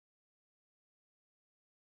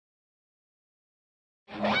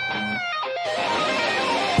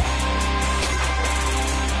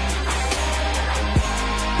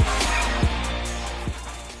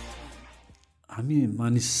हामी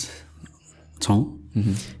मानिस छौँ।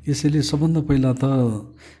 यसैले सबभन्दा पहिला त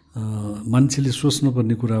मान्छेले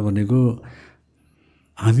सोच्नुपर्ने कुरा भनेको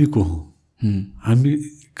हामी को हौँ, हामी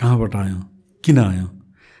कहाँबाट आयौँ, किन आयौँ,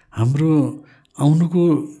 हाम्रो आउनुको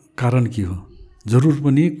कारण के हो। जरुर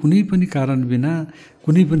पनि कुनै पनि कारण बिना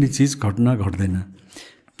कुनै पनि चिज घटना घट्दैन,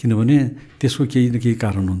 किनभने त्यसको केही न केही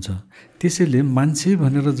कारण हुन्छ। त्यसैले मान्छे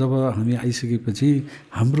भनेर जब हामी आइसकेपछि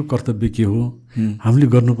हाम्रो कर्तव्य के हो, हामीले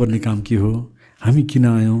गर्नुपर्ने काम के हो, हामी किन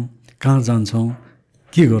आयौँ, कहाँ जान्छौँ,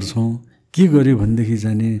 के गर्छौँ, के गर्यो भनेदेखि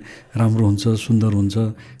जाने राम्रो हुन्छ, सुन्दर हुन्छ,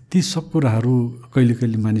 ती सब कुराहरू कहिले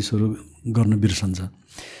कहिले मानिसहरू गर्न बिर्सन्छ।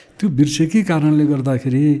 त्यो बिर्सेकै कारणले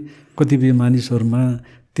गर्दाखेरि कतिपय मानिसहरूमा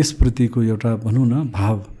त्यसप्रतिको एउटा भनौँ न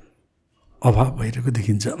अभाव भइरहेको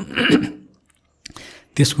देखिन्छ।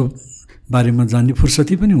 त्यसको बारेमा जान्ने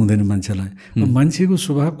फुर्सदै पनि हुँदैन मान्छेलाई। मान्छेको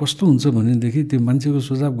स्वभाव कस्तो हुन्छ भनेदेखि त्यो मान्छेको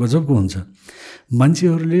स्वभाव गजबको हुन्छ।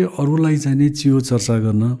 मान्छेहरूले अरूलाई चाहिने चियो चर्चा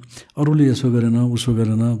गर्न, अरूले यसो गरेन उसो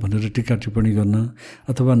गरेन भनेर टिका टिप्पणी गर्न,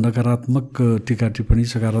 अथवा नकारात्मक टिका टिप्पणी,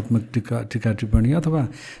 सकारात्मक टिका टिप्पणी अथवा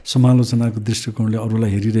समालोचनाको दृष्टिकोणले अरूलाई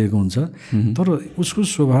हेरिरहेको हुन्छ। तर उसको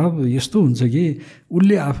स्वभाव यस्तो हुन्छ कि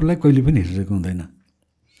उसले आफूलाई कहिले पनि हेरिरहेको हुँदैन।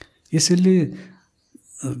 यसैले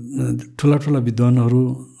ठुला ठुला विद्वानहरू,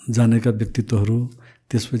 जानेका व्यक्तित्वहरू,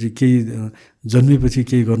 त्यसपछि केही जन्मेपछि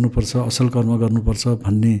केही गर्नुपर्छ, असल कर्म गर्नुपर्छ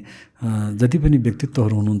भन्ने जति पनि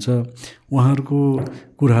व्यक्तित्वहरू हुनुहुन्छ, उहाँहरूको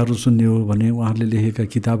कुराहरू सुन्ने हो भने, उहाँहरूले लेखेका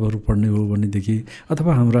किताबहरू पढ्ने हो भनेदेखि,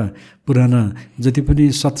 अथवा हाम्रा पुराना जति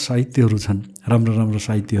पनि सत् साहित्यहरू छन्, राम्रो राम्रो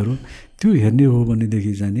साहित्यहरू, त्यो हेर्ने हो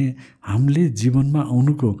भनेदेखि जाने हामीले जीवनमा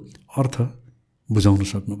आउनुको अर्थ बुझाउन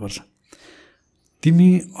सक्नुपर्छ।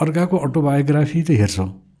 तिमी अर्काको अटोबायोग्राफी त हेर्छौ,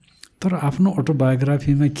 तर आफ्नो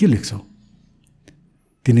अटोबायोग्राफीमा के लेख्छौ?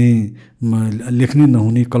 तिनी लेख्नै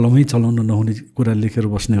नहुने, कलमै चलाउन नहुने कुरा लेखेर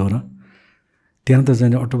बस्ने हो र? त्यहाँ त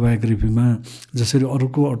जाने अटोबायोग्राफीमा जसरी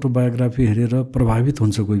अरूको अटोबायोग्राफी हेरेर प्रभावित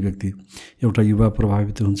हुन्छ कोही व्यक्ति, एउटा युवा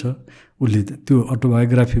प्रभावित हुन्छ, उसले त्यो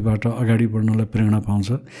अटोबायोग्राफीबाट अगाडि बढ्नलाई प्रेरणा पाउँछ।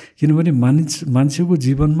 किनभने मान्छेको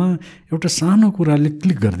जीवनमा एउटा सानो कुराले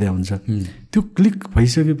क्लिक गर्दै हुन्छ। त्यो क्लिक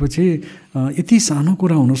भइसकेपछि यति सानो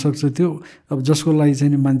कुरा हुनसक्छ त्यो, अब जसको लागि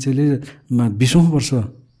चाहिँ मान्छेले 20औं वर्ष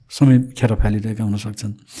समय खेर फालिरहेका हुन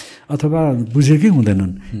सक्छन् अथवा बुझेकै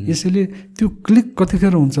हुँदैनन्। यसैले त्यो क्लिक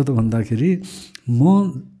कतिखेर हुन्छ त भन्दाखेरि, म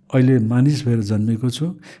अहिले मानिस भएर जन्मेको छु,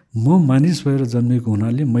 म मानिस भएर जन्मेको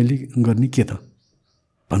हुनाले मैले गर्ने के त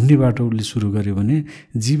भन्नेबाट उसले सुरु गर्यो भने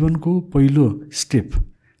जीवनको पहिलो स्टेप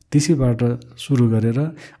त्यसैबाट सुरु गरेर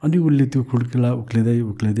अनि उसले त्यो खुड्किला उक्लिँदै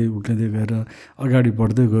उक्लिँदै उक्लिँदै गएर अगाडि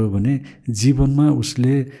बढ्दै गयो भने जीवनमा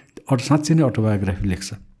उसले साँच्चै नै अटोबायोग्राफी लेख्छ।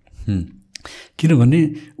 किनभने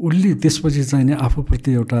उसले त्यसपछि चाहिँ नि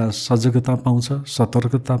आफूप्रति एउटा सजगता पाउँछ,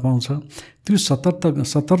 सतर्कता पाउँछ। त्यो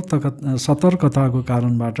सतर्कताको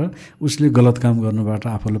कारणबाट उसले गलत काम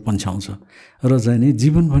गर्नबाट आफूलाई पन्छाउँछ र चाहिँ नि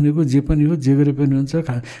जीवन भनेको जे पनि हो, जे गरे पनि हुन्छ,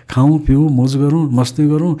 खाउँ पिउँ मोज गरौँ मस्ती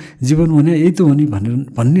गरौँ, जीवन भने यही त हो नि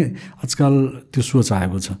भन्ने आजकल त्यो सोच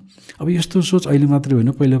आएको छ। अब यस्तो सोच अहिले मात्रै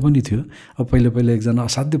होइन, पहिला पनि थियो। अब पहिला एकजना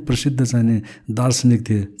असाध्य प्रसिद्ध चाहिने दार्शनिक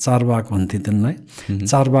थिए, चारवाक भन्थे तिनलाई,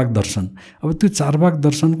 चारवाक दर्शन। अब त्यो चारवाक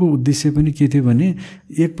दर्शनको उद्देश्य पनि के थियो भने,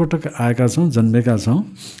 एकपटक आएका छौँ, जन्मेका छौँ,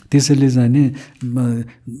 त्यसैले जाने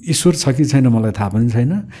ईश्वर छ कि छैन मलाई थाहा पनि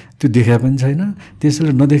छैन, त्यो देखा पनि छैन,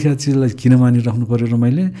 त्यसैले नदेखेका चिजलाई किन मानिराख्नु पर्यो र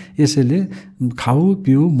मैले, यसैले खाऊ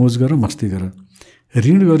पिऊ मोज गर मस्ती गर,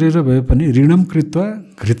 ऋण गरेर भए पनि ऋणम कृत्वा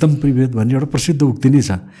घृतम पिबेत भन्ने एउटा प्रसिद्ध उक्ति नै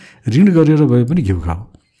छ। ऋण गरेर भए पनि घिउ खाऊ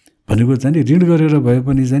भनेको चाहिँ नि, ऋण गरेर भए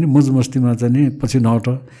पनि चाहिँ मोज मस्तीमा चाहिँ पछि नहट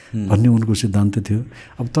भन्ने उनको सिद्धान्त थियो।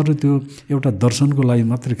 अब तर त्यो एउटा दर्शनको लागि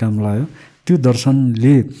मात्रै काम लाग्यो। त्यो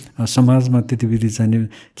दर्शनले समाजमा त्यतिबेला चाहिँ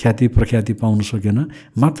ख्याति प्रख्याति पाउन सकेन,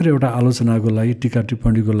 मात्र एउटा आलोचनाको लागि, टिका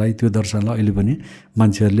टिप्पणीको लागि त्यो दर्शनलाई अहिले पनि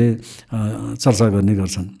मान्छेहरूले चर्चा गर्ने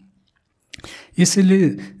गर्छन्। यसैले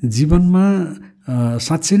जीवनमा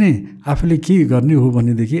साँच्चै नै आफूले के गर्ने हो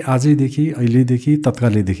भनेदेखि आजैदेखि, अहिलेदेखि,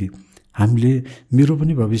 तत्कालैदेखि हामीले, मेरो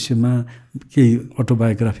पनि भविष्यमा केही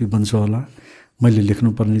अटोबायोग्राफी बन्छ होला, मैले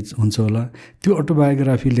लेख्नुपर्ने हुन्छ होला। त्यो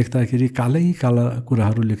अटोबायोग्राफी लेख्दाखेरि कालै काला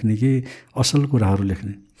कुराहरू लेख्ने कि असल कुराहरू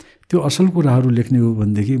लेख्ने? त्यो असल कुराहरू लेख्ने हो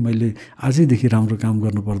भनेदेखि मैले आजैदेखि राम्रो काम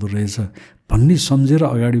गर्नुपर्दो रहेछ भन्ने सम्झेर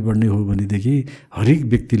अगाडि बढ्ने हो भनेदेखि हरेक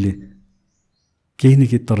व्यक्तिले केही न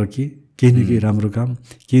केही तरक्की, केही न केही राम्रो काम,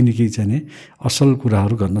 केही न केही चाहिँ असल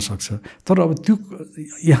कुराहरू गर्न सक्छ। तर अब त्यो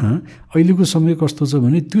यहाँ अहिलेको समय कस्तो छ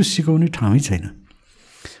भने त्यो सिकाउने ठाउँै छैन।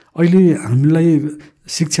 अहिले हामीलाई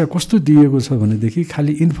शिक्षा कस्तो दिएको छ भनेदेखि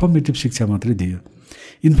खालि इन्फर्मेटिभ शिक्षा मात्रै दियो।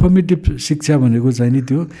 इन्फर्मेटिभ शिक्षा भनेको चाहिँ नि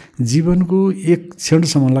त्यो जीवनको एक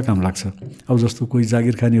क्षणसम्मलाई काम लाग्छ। अब जस्तो कोही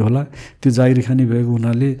जागिर खाने होला, त्यो जागिर खाने भएको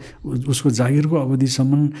हुनाले उसको जागिरको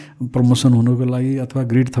अवधिसम्म प्रमोसन हुनको लागि अथवा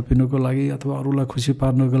ग्रेड थपिनको लागि अथवा अरूलाई खुसी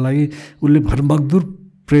पार्नको लागि उसले भरमग्दुर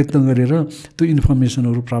प्रयत्न गरेर त्यो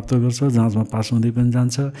इन्फर्मेसनहरू प्राप्त गर्छ, जाँचमा पास हुँदै पनि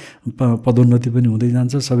जान्छ, पदोन्नति पनि हुँदै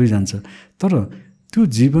जान्छ, सबै जान्छ। तर त्यो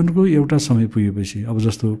जीवनको एउटा समय पुगेपछि, अब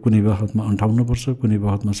जस्तो कुनै बखतमा 58 वर्ष, कुनै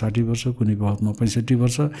बखतमा 60 वर्ष, कुनै बखतमा 65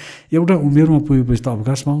 वर्ष, एउटा उमेरमा पुगेपछि त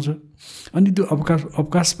अवकाश पाउँछ। अनि त्यो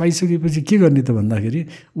अवकाश पाइसकेपछि के गर्ने त भन्दाखेरि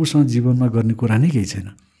उसँग जीवनमा गर्ने कुरा नै केही छैन,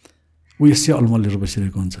 ऊ यसै अलमलेर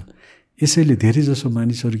बसिरहेको हुन्छ। यसैले धेरैजसो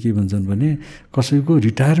मानिसहरू के भन्छन् भने कसैको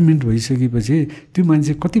रिटायरमेन्ट भइसकेपछि त्यो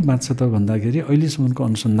मान्छे कति बाँच्छ त भन्दाखेरि अहिलेसम्मको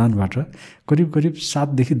अनुसन्धानबाट करिब 7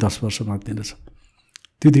 देखि 10 वर्ष बाँच्ने रहेछ,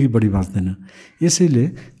 त्योदेखि बढी बाँच्दैन। यसैले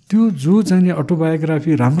त्यो जो चाहिँ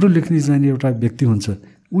अटोबायोग्राफी राम्रो लेख्ने चाहिँ एउटा व्यक्ति हुन्छ,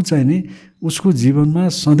 ऊ चाहिँ नि उसको जीवनमा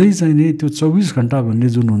सधैँ चाहिँ नि त्यो 24 घन्टा भन्ने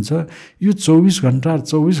जुन हुन्छ, यो 24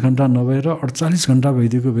 घन्टा नभएर 48 घन्टा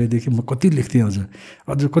भइदिएको भएदेखि म कति लेख्थेँ,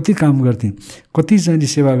 अझ कति काम गर्थेँ, कति चाहिँ नि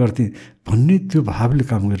सेवा गर्थेँ भन्ने त्यो भावले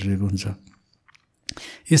काम गरिरहेको हुन्छ।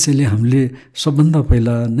 यसैले हामीले सबभन्दा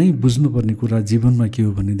पहिला नै बुझ्नुपर्ने कुरा जीवनमा के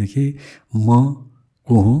हो भनेदेखि म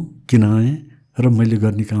को हुँ, किन आएँ र मैले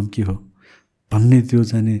गर्ने काम के हो भन्ने त्यो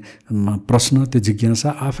चाहिँ प्रश्न, त्यो जिज्ञासा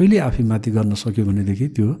आफैले आफैमाथि गर्न सक्यो भनेदेखि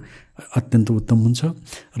त्यो अत्यन्त उत्तम हुन्छ।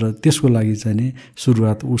 र त्यसको लागि चाहिँ नि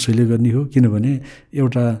सुरुवात उसैले गर्ने हो, किनभने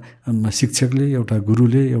एउटा शिक्षकले, एउटा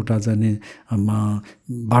गुरुले, एउटा चाहिँ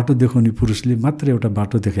बाटो देखाउने पुरुषले मात्र एउटा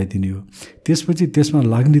बाटो देखाइदिने हो, त्यसपछि त्यसमा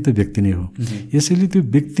लाग्ने त व्यक्ति नै हो। यसैले त्यो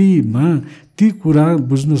व्यक्तिमा ती कुरा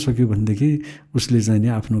बुझ्न सक्यो भनेदेखि उसले चाहिँ नि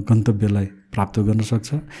आफ्नो गन्तव्यलाई प्राप्त गर्न सक्छ।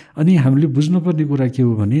 अनि हामीले बुझ्नुपर्ने कुरा के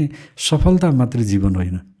हो भने सफलता मात्रै जीवन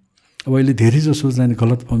होइन। अब अहिले धेरैजसो चाहिँ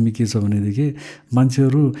गलतफहमी के छ भनेदेखि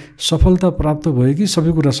मान्छेहरू सफलता प्राप्त भयो कि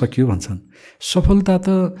सबै कुरा सकियो भन्छन्। सफलता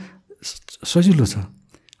त सजिलो छ,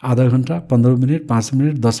 आधा घन्टा, 15 मिनट, 5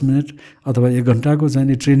 मिनट, 10 मिनट अथवा 1 घन्टाको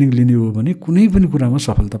चाहिँ ट्रेनिङ लिने हो भने कुनै पनि कुरामा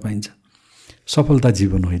सफलता पाइन्छ। सफलता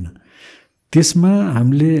जीवन होइन। त्यसमा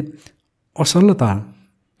हामीले असलता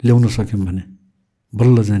ल्याउन सक्यौँ भने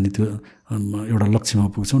बल्ल जाने त्यो एउटा लक्ष्यमा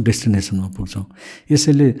पुग्छौँ, डेस्टिनेसनमा पुग्छौँ।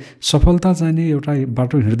 यसैले सफलता चाहिने एउटा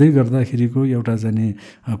बाटो हिँड्दै गर्दाखेरिको एउटा जाने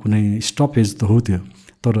कुनै स्टपेज त हो त्यो,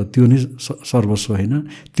 तर त्यो नै सर्वस्व होइन।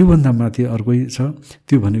 त्योभन्दा माथि अर्कै छ,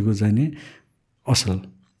 त्यो भनेको चाहिने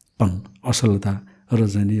असलपन, असलता र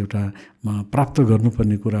चाहिँ एउटा प्राप्त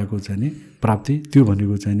गर्नुपर्ने कुराको चाहिँ प्राप्ति। त्यो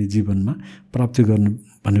भनेको चाहिँ जीवनमा प्राप्ति गर्नु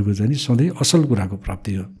भनेको चाहिँ सधैँ असल कुराको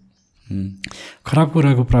प्राप्ति हो। खराब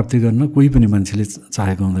कुराको प्राप्ति गर्न कोही पनि मान्छेले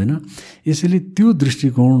चाहेको हुँदैन। यसैले त्यो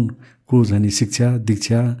दृष्टिकोणको चाहिँ शिक्षा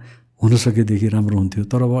दीक्षा हुन सकेदेखि राम्रो हुन्थ्यो।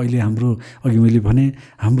 तर अब अहिले हाम्रो, अघि मैले भने,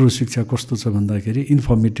 हाम्रो शिक्षा कस्तो छ भन्दाखेरि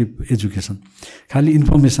इन्फर्मेटिभ एजुकेसन, खालि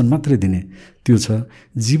इन्फर्मेसन मात्रै दिने त्यो छ।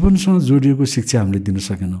 जीवनसँग जोडिएको शिक्षा हामीले दिन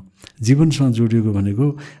सकेनौँ। जीवनसँग जोडिएको भनेको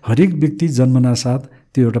हरेक व्यक्ति जन्मना साथ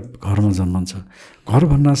त्यो एउटा घरमा जन्मन्छ, घर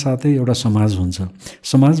भन्ना साथै एउटा समाज हुन्छ,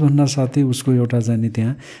 समाज भन्ना साथै उसको एउटा जाने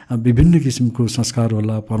त्यहाँ विभिन्न किसिमको संस्कार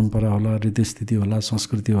होला, परम्परा होला, रीतिस्थिति होला,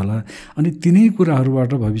 संस्कृति होला। अनि तिनै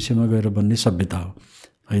कुराहरूबाट भविष्यमा गएर बन्ने सभ्यता हो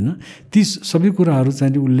होइन। ती सबै कुराहरू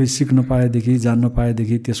चाहिँ उसले सिक्न पाएदेखि, जान्न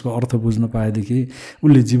पाएदेखि, त्यसको अर्थ बुझ्न पाएदेखि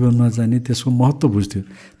उसले जीवनमा चाहिँ त्यसको महत्त्व बुझ्थ्यो।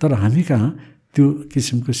 तर हामी कहाँ त्यो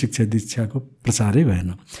किसिमको शिक्षा दीक्षाको प्रचारै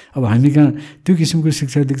भएन। अब हामी कहाँ त्यो किसिमको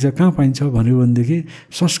शिक्षा दीक्षा कहाँ पाइन्छ भन्यो भनेदेखि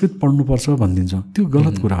संस्कृत पढ्नुपर्छ भनिदिन्छौँ। त्यो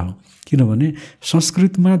गलत कुरा हो, किनभने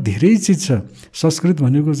संस्कृतमा धेरै चिज छ। संस्कृत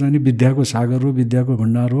भनेको चाहिँ विद्याको सागर हो, विद्याको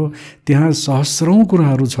भण्डार हो। त्यहाँ सहस्रौँ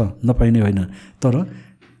कुराहरू छ, नपाइने होइन। तर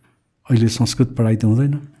अहिले संस्कृत पढाइ त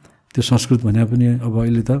हुँदैन। त्यो संस्कृत भने पनि अब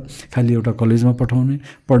अहिले त खालि एउटा कलेजमा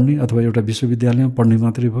पढ्ने अथवा एउटा विश्वविद्यालयमा पढ्ने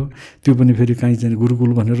मात्रै भयो। त्यो पनि फेरि काहीँ चाहिँ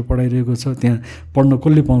गुरुकुल भनेर पढाइरहेको छ। त्यहाँ पढ्न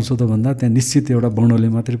कसले पाउँछ त भन्दा त्यहाँ निश्चित एउटा वर्णले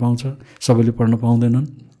मात्रै पाउँछ, सबैले पढ्न पाउँदैनन्।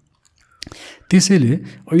 त्यसैले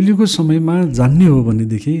अहिलेको समयमा जान्ने हो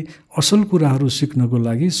भनेदेखि असल कुराहरू सिक्नको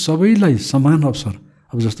लागि सबैलाई समान अवसर,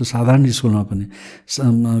 अब जस्तो साधारण स्कुलमा पनि,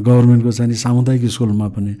 गभर्मेन्टको चाहिँ सामुदायिक स्कुलमा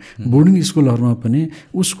पनि, बोर्डिङ स्कुलहरूमा पनि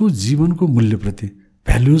उसको जीवनको मूल्यप्रति,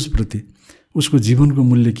 भ्यालुजप्रति, उसको जीवनको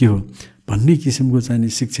मूल्य के हो भन्ने किसिमको चाहिँ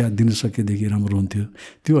शिक्षा दिन सकेदेखि राम्रो हुन्थ्यो।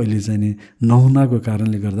 त्यो अहिले चाहिँ नहुनाको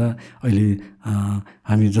कारणले गर्दा अहिले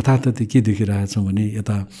हामी जताततै के देखिरहेछौँ भने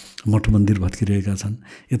यता मठ मन्दिर भत्किरहेका छन्,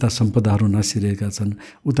 यता सम्पदाहरू नासिरहेका छन्,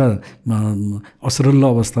 उता असरल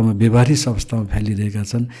अवस्थामा, व्यवहारिक अवस्थामा फैलिरहेका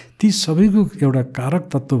छन्। ती सबैको एउटा कारक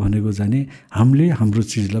तत्त्व भनेको चाहिँ हामीले हाम्रो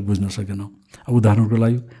चिजलाई बुझ्न सकेनौँ। अब उदाहरणको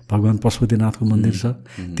लागि भगवान् पशुपतिनाथको मन्दिर छ,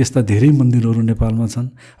 त्यस्ता धेरै मन्दिरहरू नेपालमा छन्।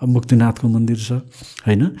 अब मुक्तिनाथको मन्दिर छ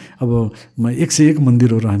होइन। अब 101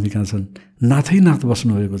 मन्दिरहरू हामी कहाँ छन्, नाथै नाथ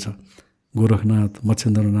बस्नुभएको छ गोरखनाथ,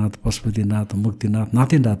 मच्छेन्द्रनाथ, पशुपतिनाथ, मुक्तिनाथ,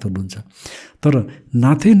 नाथैनाथ हुनुहुन्छ। तर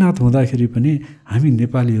नाथैनाथ हुँदाखेरि पनि हामी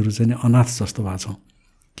नेपालीहरू चाहिँ अनाथ जस्तो भएको छौँ।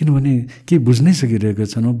 किनभने केही बुझ्नै सकिरहेका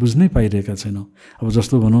छैनौँ, बुझ्नै पाइरहेका छैनौँ। अब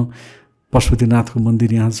जस्तो भनौँ पशुपतिनाथको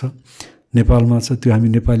मन्दिर यहाँ छ, नेपालमा छ, त्यो हामी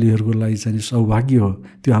नेपालीहरूको लागि चाहिँ सौभाग्य हो,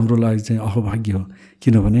 त्यो हाम्रो लागि चाहिँ अहभाग्य हो।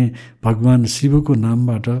 किनभने भगवान् शिवको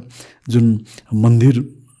नामबाट जुन मन्दिर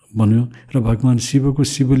बन्यो र भगवान् शिवको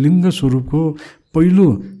शिवलिङ्ग स्वरूपको पहिलो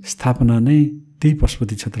स्थापना नै त्यही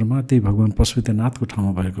पशुपति क्षेत्रमा, त्यही भगवान् पशुपतिनाथको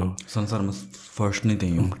ठाउँमा भएको हो। संसारमा फर्स्ट नै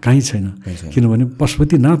त्यही हो, कहीँ छैन। किनभने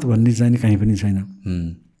पशुपतिनाथ भन्ने चाहिँ कहीँ पनि छैन।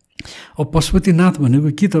 अब पशुपतिनाथ भनेको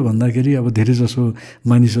के त भन्दाखेरि अब धेरैजसो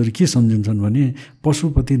मानिसहरू के सम्झिन्छन् भने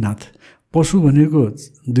पशुपतिनाथ, पशु भनेको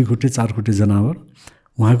 2 खुट्टे 4 खुट्टे जनावर,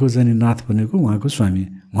 उहाँको चाहिँ नाथ भनेको उहाँको स्वामी,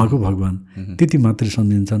 उहाँको भगवान्, त्यति मात्रै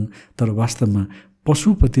सम्झिन्छन्। तर वास्तवमा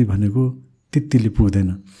पशुपति भनेको त्यतिले पुग्दैन।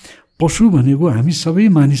 पशु भनेको हामी सबै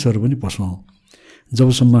मानिसहरू पनि पशु हौँ।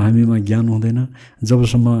 जबसम्म हामीमा ज्ञान हुँदैन,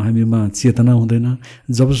 जबसम्म हामीमा चेतना हुँदैन,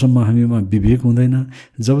 जबसम्म हामीमा विवेक हुँदैन,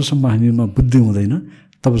 जबसम्म हामीमा बुद्धि हुँदैन,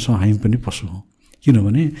 तबसम्म हामी पनि पशु हौँ।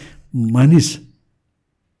 किनभने मानिस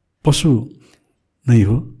पशु नै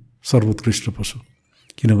हो, सर्वोत्कृष्ट पशु।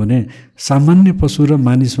 किनभने सामान्य पशु र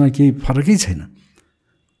मानिसमा केही फरकै छैन।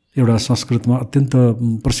 एउटा संस्कृतमा अत्यन्त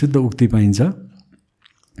प्रसिद्ध उक्ति पाइन्छ,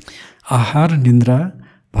 आहार निन्द्रा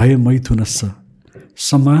भय मैथुनस्स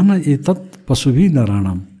समान एतत् पशुभि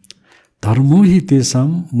नराणाम धर्मो हि तेषाम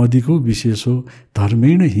मदिको विशेषो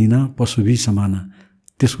धर्मेण हीना पशुभि समान।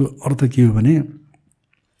 त्यसको अर्थ के हो भने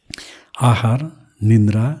आहार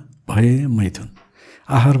निन्द्रा भय मैथुन।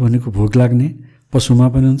 आहार भनेको भोक लाग्ने, पशुमा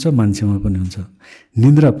पनि हुन्छ, मान्छेमा पनि हुन्छ।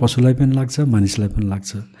 निन्द्रा पशुलाई पनि लाग्छ, मानिसलाई पनि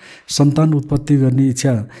लाग्छ। सन्तान उत्पत्ति गर्ने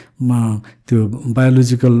इच्छामा त्यो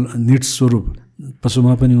बायोलोजिकल निड्स स्वरूप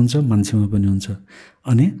पशुमा पनि हुन्छ, मान्छेमा पनि हुन्छ।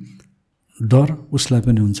 अनि डर उसलाई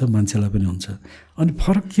पनि हुन्छ, मान्छेलाई पनि हुन्छ। अनि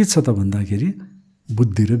फरक के छ त भन्दाखेरि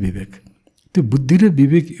बुद्धि र विवेक। त्यो बुद्धि र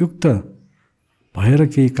विवेक युक्त भएर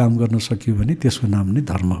केही काम गर्न सक्यो भने त्यसको नाम नै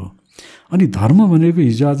धर्म हो। अनि धर्म भनेको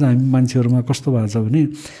हिजो आज हामी मान्छेहरूमा कस्तो भएको छ भने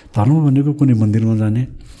धर्म भनेको कुनै मन्दिरमा जाने,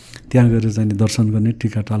 त्यहाँ गएर जाने दर्शन गर्ने,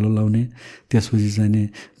 टिका टालो लाउने, त्यसपछि जाने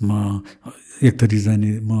म एक थरी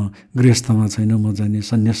जाने म गृहस्थमा छैन, म जाने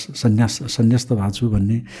सन्यास्त भएको छु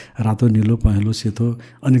भन्ने, रातो निलो पहेँलो सेतो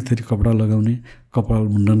अनेक थरी कपडा लगाउने, कपाल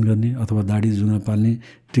मुण्डन गर्ने अथवा दाढी जुङ्गा पाल्ने,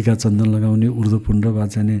 टिका चन्दन लगाउने, ऊर्ध्वपुण्ड वा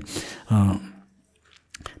जाने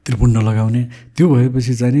त्रिपुण्ड लगाउने, त्यो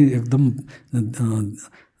भएपछि चाहिँ एकदम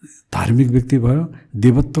धार्मिक व्यक्ति भयो,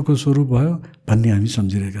 देवत्वको स्वरूप भयो भन्ने हामी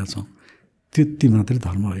सम्झिरहेका छौँ। त्यति मात्रै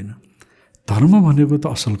धर्म होइन। धर्म भनेको त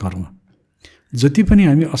असल कर्म। जति पनि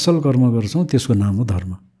हामी असल कर्म गर्छौँ त्यसको नाम हो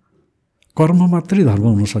धर्म। कर्म मात्रै धर्म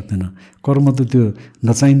हुन सक्दैन। कर्म त त्यो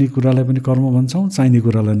नचाहिने कुरालाई पनि कर्म भन्छौँ, चाहिने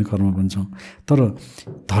कुरालाई पनि कर्म भन्छौँ। तर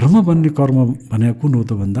धर्म भन्ने कर्म भनेको कुन हो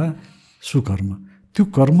त भन्दा सुकर्म। त्यो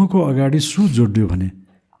कर्मको अगाडि सु जोड्यो भने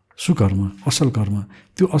सुकर्म, असल कर्म,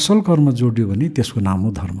 त्यो असल कर्म जोड्यो भने त्यसको नाम हो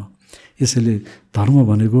धर्म। यसैले धर्म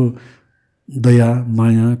भनेको दया,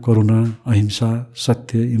 माया, करुणा, अहिंसा,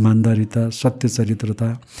 सत्य, इमान्दारिता, सत्य चरित्रता,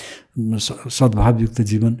 सद्भावयुक्त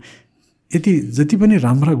जीवन, यति जति पनि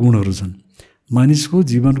राम्रा गुणहरू छन् मानिसको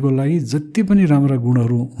जीवनको लागि, जति पनि राम्रा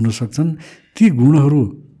गुणहरू हुन सक्छन्, ती गुणहरू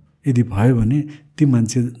यदि भयो भने ती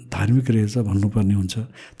मान्छे धार्मिक रहेछ भन्नुपर्ने हुन्छ।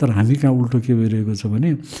 तर हामी कहाँ उल्टो के भइरहेको छ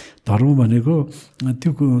भने धर्म भनेको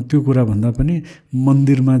त्यो कुरा भन्दा पनि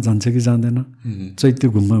मन्दिरमा जान्छ कि जाँदैन, चैत्य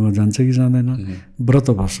गुम्बामा जान्छ कि जाँदैन, व्रत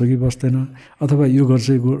बस्छ कि बस्दैन, अथवा यो गर्छ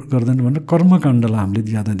कि गर्दैन भनेर कर्मकाण्डलाई हामीले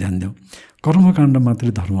ज्यादा ध्यान दियौँ। कर्मकाण्ड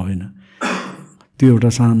मात्रै धर्म होइन। त्यो एउटा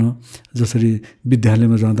सानो, जसरी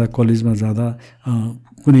विद्यालयमा जाँदा, कलेजमा जाँदा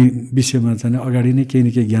कुनै विषयमा चाहिँ अगाडि नै केही न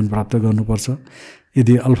केही ज्ञान प्राप्त गर्नुपर्छ।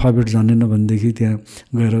 यदि अल्फाबेट जानेन भनेदेखि त्यहाँ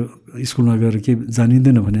गएर स्कुलमा गएर के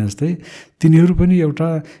जानिँदैन भने जस्तै तिनीहरू पनि एउटा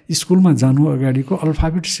स्कुलमा जानु अगाडिको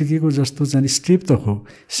अल्फाबेट सिकेको जस्तो चाहिँ स्टेप त हो,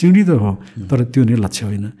 सिँढी त हो, तर त्यो नै लक्ष्य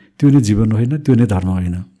होइन, त्यो नै जीवन होइन, त्यो नै धर्म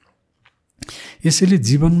होइन। यसैले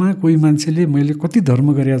जीवनमा कोही मान्छेले मैले कति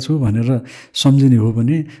धर्म गरेको छु भनेर सम्झिने हो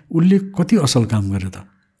भने उसले कति असल काम गर्यो त,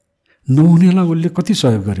 नहुनेलाई उसले कति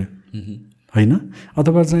सहयोग गर्यो होइन,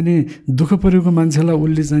 अथवा चाहिँ दुःख परेको मान्छेलाई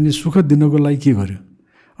उसले चाहिँ सुख दिनको लागि के गर्यो,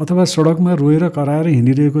 अथवा सडकमा रोएर कराएर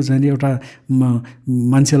हिँडिरहेको चाहिँ एउटा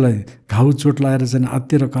मान्छेलाई घाउ चोट लगाएर चाहिँ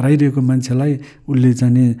आत्तिएर कराइरहेको मान्छेलाई उसले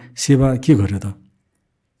चाहिँ सेवा के गर्यो त।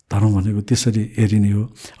 धर्म भनेको त्यसरी हेरिने हो।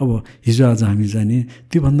 अब हिजो आज हामी जाने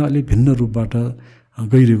त्योभन्दा अलिक भिन्न रूपबाट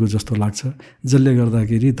गइरहेको जस्तो लाग्छ, जसले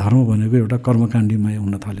गर्दाखेरि धर्म भनेको एउटा कर्मकाण्डीमय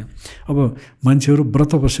हुन थाल्यो। अब मान्छेहरू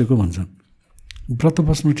व्रत बसेको भन्छन्, व्रत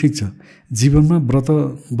बस्नु ठिक छ, जीवनमा व्रत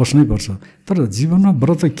बस्नै पर्छ, तर जीवनमा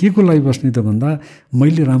व्रत के को लागि बस्ने त भन्दा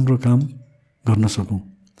मैले राम्रो काम गर्न सकौँ,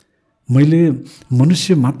 मैले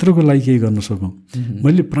मनुष्य मात्रको लागि केही गर्न सकौँ,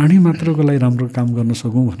 मैले प्राणी मात्रको लागि राम्रो काम गर्न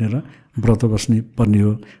सकौँ भनेर व्रत बस्ने पर्ने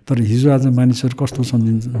हो। तर हिजोआज मानिसहरू कस्तो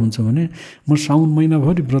हुन्छ भने म साउन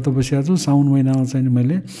महिनाभरि व्रत बसिरहेको छु, साउन महिनामा चाहिँ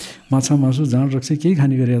मैले माछा मासु जाँड रक्सी केही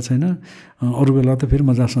खाने गरेको छैन, अरू बेला त फेरि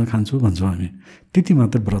मजासँग खान्छु भन्छौँ हामी। त्यति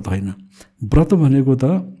मात्र व्रत होइन। व्रत भनेको त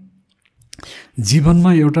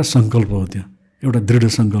जीवनमा एउटा सङ्कल्प हो, त्यो एउटा दृढ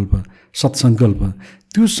सङ्कल्प, सत्सङ्कल्प।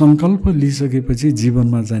 त्यो सङ्कल्प लिइसकेपछि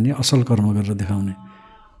जीवनमा जाने असल कर्म गरेर देखाउने।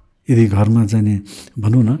 यदि घरमा जाने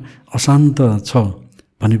भनौँ न अशान्त छ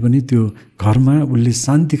भने पनि त्यो घरमा उसले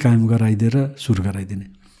शान्ति कायम गराइदिएर सुरु गराइदिने।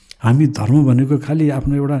 हामी धर्म भनेको खालि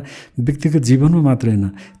आफ्नो एउटा व्यक्तिगत जीवनमा मात्र होइन,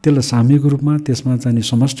 त्यसलाई सामूहिक रूपमा, त्यसमा चाहिँ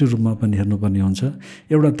समष्टि रूपमा पनि हेर्नुपर्ने हुन्छ।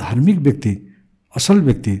 एउटा धार्मिक व्यक्ति, असल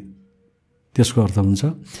व्यक्ति, त्यसको अर्थ हुन्छ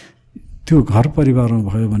त्यो घर परिवारमा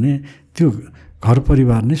भयो भने त्यो घर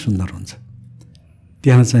परिवार नै सुन्दर हुन्छ,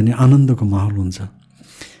 त्यहाँ चाहिँ आनन्दको माहौल हुन्छ।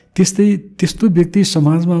 त्यस्तो व्यक्ति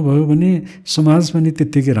समाजमा भयो भने समाज पनि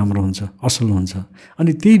त्यत्तिकै राम्रो हुन्छ, असल हुन्छ।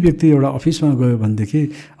 अनि त्यही व्यक्ति एउटा अफिसमा गयो भनेदेखि,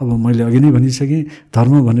 अब मैले अघि नै भनिसकेँ,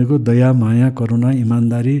 धर्म भनेको दया, माया, करुणा,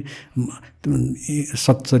 इमान्दारी,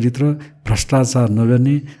 सच्चरित्र, भ्रष्टाचार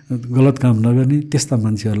नगर्ने, गलत काम नगर्ने, त्यस्ता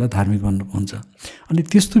मान्छेहरूलाई धार्मिक भन्नु हुन्छ। अनि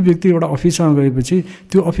त्यस्तो व्यक्ति एउटा अफिसमा गएपछि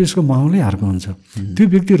त्यो अफिसको माहौलै अर्को हुन्छ। त्यो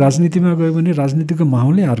व्यक्ति राजनीतिमा गयो भने राजनीतिको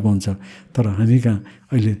माहौलै अर्को हुन्छ। तर हामी कहाँ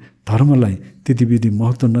अहिले धर्मलाई त्यति विधि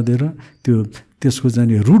महत्त्व नदिएर त्यसको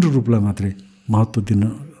चाहिँ रूढ रूपलाई मात्रै महत्त्व दिन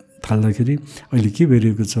थाल्दाखेरि अहिले के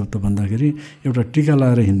भइरहेको छ त भन्दाखेरि एउटा टीका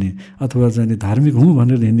लाएर हिँड्ने अथवा चाहिँ धार्मिक हुँ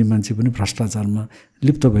भनेर हिँड्ने मान्छे पनि भ्रष्टाचारमा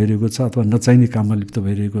लिप्त भइरहेको छ अथवा नचाहिने काममा लिप्त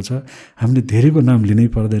भइरहेको छ। हामीले धेरैको नाम लिनै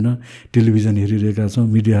पर्दैन, टेलिभिजन हेरिरहेका छौँ,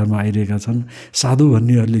 मिडियामा आइरहेका छन्। साधु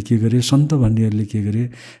भन्नेहरूले के गरे, सन्त भन्नेहरूले के गरे।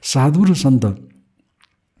 साधु र सन्त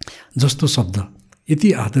जस्तो शब्द, यति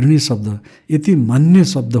आदरणीय शब्द, यति मान्य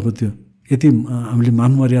शब्द हो, त्यो यति हामीले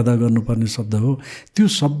मान मर्यादा गर्नुपर्ने शब्द हो। त्यो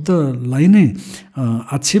शब्दलाई नै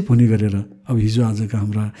आक्षेप हुने गरेर अब हिजो आजका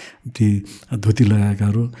हाम्रा ती धोती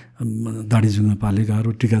लगाएकाहरू, दाढी जुङ्गा पालेकाहरू,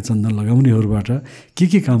 टीका चन्दन लगाउनेहरूबाट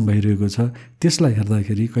के काम भइरहेको छ, त्यसलाई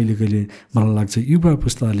हेर्दाखेरि कहिले कहिले मलाई लाग्छ युवा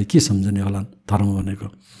पुस्ताले के सम्झने होला धर्म भनेको।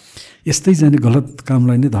 यस्तै जाने गलत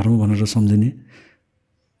कामलाई नै धर्म भनेर सम्झिने,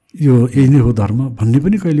 यो यही नै हो धर्म भन्ने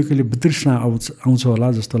पनि कहिले कहिले वितृष्णा आउँछ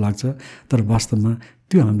होला जस्तो लाग्छ। तर वास्तवमा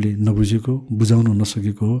त्यो हामीले नबुझेको, बुझाउन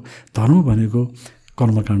नसकेको हो। धर्म भनेको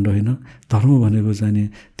कर्मकाण्ड होइन, धर्म भनेको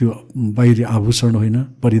चाहिँ त्यो बाहिरी आभूषण होइन,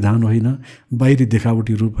 परिधान होइन, बाहिरी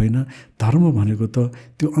देखावटी रूप होइन। धर्म भनेको त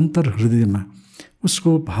त्यो अन्तर हृदयमा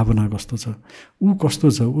उसको भावना कस्तो छ, ऊ कस्तो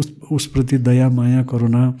छ, उसप्रति दया, माया,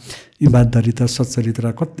 करुणा, इमान्दारिता,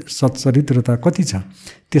 सच्चरित्रता कति छ,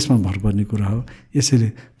 त्यसमा भर पर्ने कुरा हो।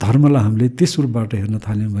 यसैले धर्मलाई हामीले त्यस रूपबाट हेर्न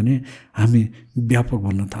थाल्यौँ भने हामी व्यापक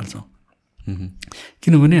भन्न थाल्छौँ।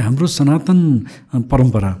 किनभने हाम्रो सनातन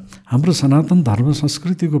परम्परा, हाम्रो सनातन धर्म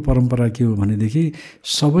संस्कृतिको परम्परा के हो भनेदेखि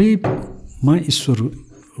सबैमा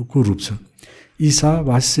ईश्वरको रूप छ।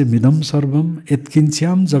 ईशावास्यमिदं सर्वं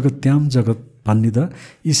यत्किञ्च्याम जगत्याम जगत भन्ने त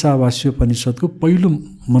ईशावास्योपनिषद्को पहिलो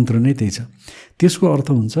मन्त्र नै त्यही छ। त्यसको अर्थ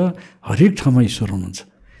हुन्छ हरेक ठाउँमा ईश्वर हुनुहुन्छ।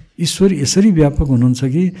 ईश्वर यसरी व्यापक हुनुहुन्छ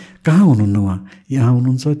कि कहाँ हुनुहुन्न उहाँ, यहाँ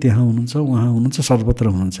हुनुहुन्छ, त्यहाँ हुनुहुन्छ, उहाँ हुनुहुन्छ, सर्वत्र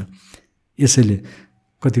हुनुहुन्छ। यसैले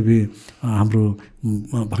कतिपय हाम्रो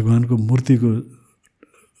भगवानको मूर्तिको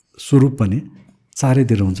स्वरूप पनि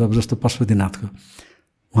चारैतिर हुन्छ। अब जस्तो पशुपतिनाथको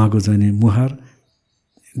उहाँको चाहिँ मुहार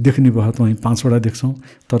देख्ने भयो त वहीँ 5वटा देख्छौँ,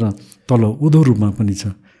 तर तल उधो रूपमा पनि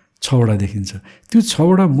छ, 6वटा देखिन्छ। त्यो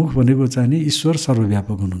 6वटा मुख भनेको चाहिँ नि ईश्वर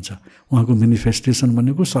सर्वव्यापक हुनुहुन्छ, उहाँको मेनिफेस्टेसन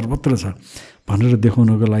भनेको सर्वत्र छ भनेर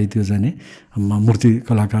देखाउनको लागि त्यो चाहिँ नि मूर्ति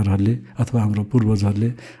कलाकारहरूले अथवा हाम्रो पूर्वजहरूले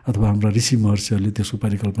अथवा हाम्रा ऋषि महर्षिहरूले त्यसको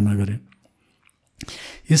परिकल्पना गरे।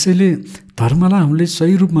 यसैले धर्मलाई हामीले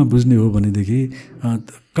सही रूपमा बुझ्ने हो भनेदेखि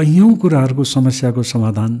कैयौँ कुराहरूको समस्याको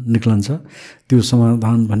समाधान निक्लन्छ। त्यो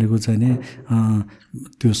समाधान भनेको चाहिँ नि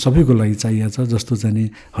त्यो सबैको लागि चाहिएको छ। जस्तो चाहिँ नि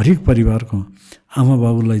हरेक परिवारको आमा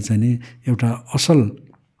बाबुलाई चाहिँ नि एउटा असल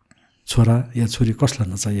छोरा या छोरी कसलाई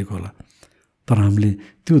नचाहिएको होला, तर हामीले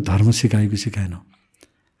त्यो धर्म सिकाएनौँ।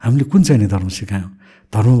 हामीले कुन चाहिने धर्म सिकायौँ?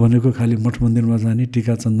 धर्म भनेको खालि मठ मन्दिरमा जाने,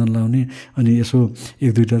 टीका चन्दन लाउने, अनि यसो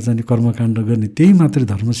 1-2टा चाहिँ कर्मकाण्ड गर्ने, त्यही मात्रै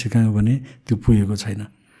धर्म सिकायौँ भने त्यो पुगेको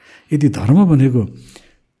छैन। यदि धर्म भनेको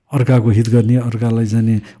अर्काको हित गर्ने, अर्कालाई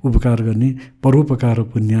जाने उपकार गर्ने,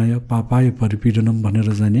 परोपकार पुण्याय पापाय परिपीडनम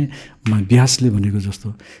भनेर जाने व्यासले भनेको जस्तो,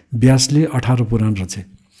 व्यासले 18 पुराण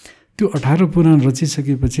रचे। त्यो 18 पुराण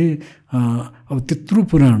रचिसकेपछि अब त्यत्रो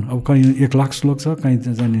पुराण, अब कहीँ 1 लाख श्लोक छ, कहीँ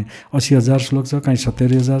जाने 80,000 श्लोक छ, कहीँ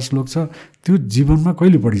 70,000 श्लोक छ, त्यो जीवनमा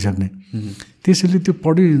कहिले पढिसक्ने? त्यसैले त्यो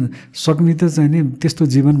पढिसक्ने त चाहिँ नि त्यस्तो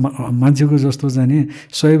जीवन मान्छेको जस्तो चाहिँ नि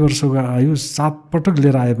 100 वर्षको आयु 7 पटक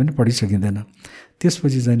लिएर आए पनि पढिसकिँदैन।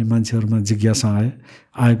 त्यसपछि चाहिँ मान्छेहरूमा जिज्ञासा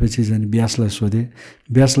आएपछि चाहिँ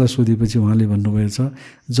व्यासलाई सोधेपछि उहाँले भन्नुभएको छ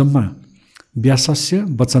जम्मा व्यासस्य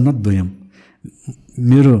वचनद्वयम्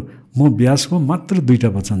म व्यासको मात्र 2टा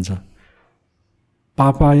वचन छ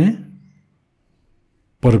पापाय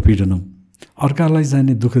परपीडनम अर्कालाई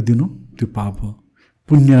चाहिँ दुःख दिनु त्यो पाप हो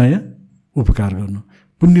पुण्याय उपकार गर्नु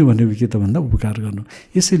पुण्य भनेको के त भन्दा उपकार गर्नु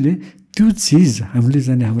यसैले त्यो चिज हामीले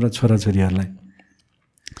चाहिँ हाम्रा छोराछोरीहरूलाई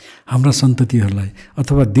हाम्रा सन्ततिहरूलाई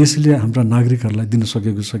अथवा देशले हाम्रा नागरिकहरूलाई दिन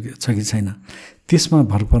सकेको छ कि छैन त्यसमा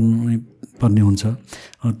भर पर्ने हुन्छ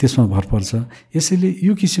त्यसमा भर पर्छ यसैले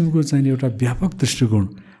यो किसिमको चाहिँ एउटा व्यापक दृष्टिकोण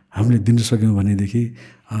हामीले दिन सक्यौँ भनेदेखि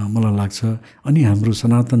मलाई लाग्छ अनि हाम्रो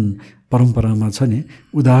सनातन परम्परामा छ नि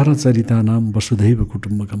उदारचरितानाम वसुधैव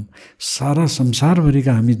कुटुम्बकम सारा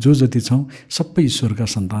संसारभरिका हामी जो जति छौँ सबै ईश्वरका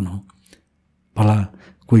सन्तान हौँ भला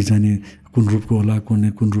कोही जाने कुन रूपको होला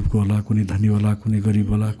कुन रूपको होला कुनै धनी होला कुनै गरिब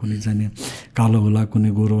होला कुनै जाने कालो होला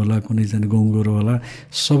कुनै गोरो होला कुनै जाने गहुँ गोरो होला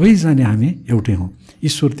सबै जाने हामी एउटै हौँ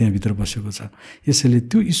ईश्वर त्यहाँभित्र बसेको छ यसैले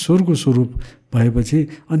त्यो ईश्वरको स्वरूप भएपछि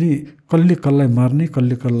अनि कसले कसलाई मार्ने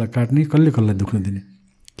कसले कसलाई काट्ने कसले कसलाई दुःख दिने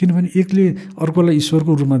किनभने एकले अर्कोलाई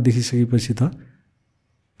ईश्वरको रूपमा देखिसकेपछि त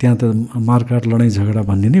त्यहाँ त मारकाट लडाइँ झगडा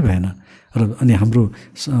भन्ने नै भएन र अनि हाम्रो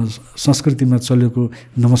संस्कृतिमा चलेको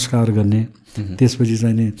नमस्कार गर्ने त्यसपछि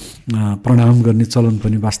चाहिँ प्रणाम गर्ने चलन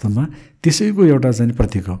पनि वास्तवमा त्यसैको एउटा चाहिँ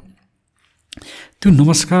प्रतीक हो त्यो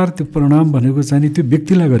नमस्कार त्यो प्रणाम भनेको चाहिँ त्यो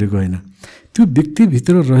व्यक्तिलाई गरेको होइन त्यो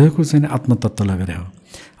व्यक्तिभित्र रहेको चाहिँ आत्मतत्त्वलाई गरे हो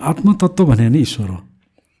आत्मतत्त्व भने नै ईश्वर हो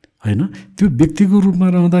होइन त्यो व्यक्तिको रूपमा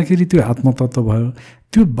रहँदाखेरि त्यो आत्मतत्त्व भयो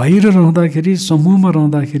त्यो बाहिर रहँदाखेरि समूहमा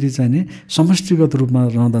रहँदाखेरि चाहिँ नि समष्टिगत रूपमा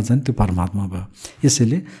रहँदा चाहिँ त्यो परमात्मा भयो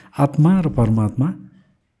यसैले आत्मा र परमात्मा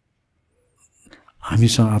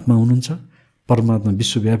हामीसँग आत्मा हुनुहुन्छ परमात्मा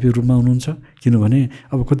विश्वव्यापी रूपमा हुनुहुन्छ किनभने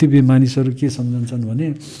अब कतिपय मानिसहरू के सम्झन्छन् भने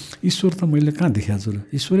ईश्वर त मैले कहाँ देखाएको छु र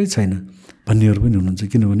ईश्वरै छैन भन्नेहरू पनि हुनुहुन्छ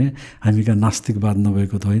किनभने हामी कहाँ नास्तिकवाद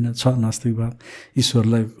नभएको त होइन छ नास्तिकवाद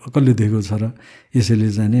ईश्वरलाई कसले देखेको छ र यसैले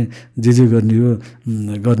जाने जे गर्ने हो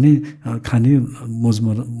गर्ने खाने मोज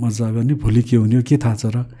मजा गर्ने भोलि के हुने हो के थाहा छ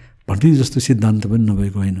र भन्ने जस्तो सिद्धान्त पनि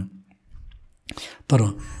नभएको होइन तर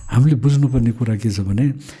हामीले बुझ्नुपर्ने कुरा के छ भने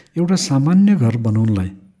एउटा सामान्य घर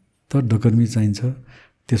बनाउनलाई त डकर्मी चाहिन्छ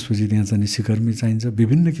त्यसपछि त्यहाँ चाहिँ सिकर्मी चाहिन्छ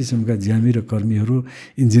विभिन्न किसिमका ज्यामी र कर्मीहरू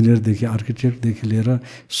इन्जिनियरदेखि आर्किटेक्टदेखि लिएर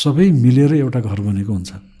सबै मिलेर एउटा घर बनेको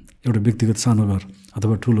हुन्छ एउटा व्यक्तिगत सानो घर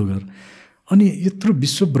अथवा ठुलो घर अनि यत्रो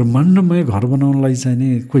विश्व ब्रह्माण्डमय घर बनाउनलाई चाहिँ नि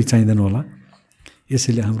कोही चाहिँदैन होला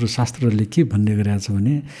यसैले हाम्रो शास्त्रले के भन्ने गरेको छ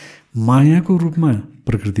भने मायाको रूपमा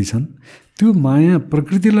प्रकृति छन् त्यो माया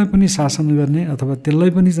प्रकृतिलाई पनि शासन गर्ने अथवा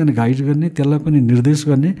त्यसलाई पनि चाहिँ गाइड गर्ने त्यसलाई पनि निर्देश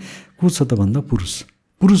गर्ने को छ त भन्दा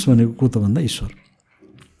पुरुष भनेको को त भन्दा ईश्वर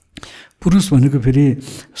पुरुष भनेको फेरि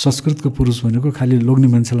संस्कृतको पुरुष भनेको खालि लोग्ने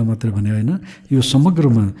मान्छेलाई मात्रै भने होइन यो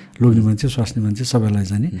समग्रमा लोग्ने मान्छे स्वास्नी मान्छे सबैलाई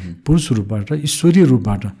जाने पुरुष रूपबाट ईश्वरीय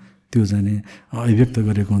रूपबाट त्यो जाने अभिव्यक्त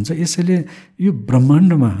गरेको हुन्छ यसैले यो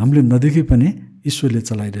ब्रह्माण्डमा हामीले नदेखे पनि ईश्वरले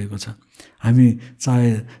चलाइरहेको छ हामी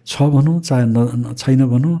चाहे छ भनौँ चाहे छैन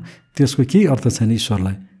भनौँ त्यसको केही अर्थ छैन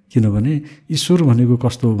ईश्वरलाई किनभने ईश्वर भनेको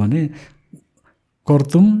कस्तो हो भने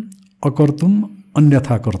कर्तुम अकर्तुम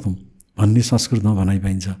अन्यथा कर्तुम भन्ने संस्कृतमा भनाइ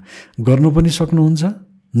पाइन्छ गर्न पनि सक्नुहुन्छ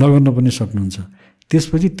नगर्न पनि सक्नुहुन्छ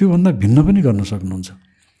त्यसपछि त्योभन्दा भिन्न पनि गर्न सक्नुहुन्छ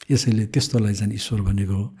यसैले त्यस्तोलाई चाहिँ ईश्वर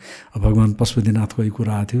भनेको हो भगवान् पशुपतिनाथको यो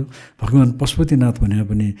कुरा आएको थियो भगवान् पशुपतिनाथ भनेर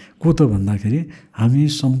पनि को त भन्दाखेरि हामी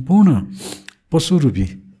सम्पूर्ण पशुरूपी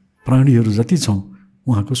प्राणीहरू जति छौँ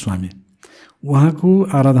उहाँको स्वामी उहाँको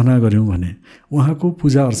आराधना गऱ्यौँ भने उहाँको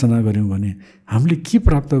पूजा अर्चना गऱ्यौँ भने हामीले के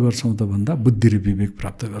प्राप्त गर्छौँ त भन्दा बुद्धि र विवेक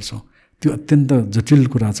प्राप्त गर्छौँ त्यो अत्यन्त जटिल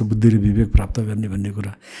कुरा छ बुद्धि र विवेक प्राप्त गर्ने भन्ने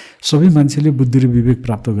कुरा सबै मान्छेले बुद्धि र विवेक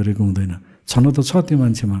प्राप्त गरेको हुँदैन छन त छ त्यो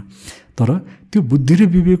मान्छेमा तर त्यो बुद्धि र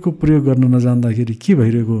विवेकको प्रयोग गर्न नजान्दाखेरि के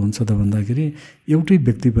भइरहेको हुन्छ त भन्दाखेरि एउटै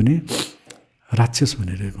व्यक्ति पनि राक्षस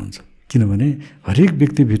बनिरहेको हुन्छ किनभने हरेक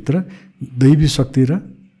व्यक्तिभित्र दैवी शक्ति र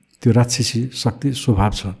त्यो राक्षसी शक्ति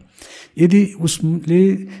स्वभाव छ यदि उसले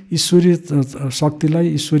ईश्वरीय शक्तिलाई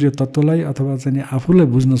ईश्वरीय तत्त्वलाई अथवा चाहिँ आफूलाई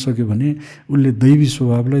बुझ्न सक्यो भने उसले दैवी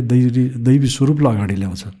स्वभावलाई दैवी स्वरूपलाई अगाडि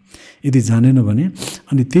ल्याउँछ यदि जानेन भने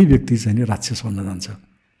अनि त्यही व्यक्ति चाहिँ राक्षस बन्न जान्छ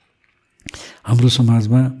हाम्रो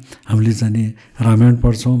समाजमा हामीले चाहिँ रामायण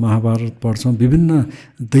पढ्छौँ महाभारत पढ्छौँ विभिन्न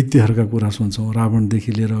दैत्यहरूका कुरा सुन्छौँ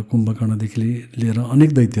रावणदेखि लिएर कुम्भकर्णदेखि लिएर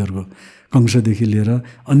अनेक दैत्यहरूको कंसदेखि लिएर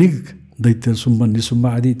अनेक दैत्य शुम्भ निशुम्भ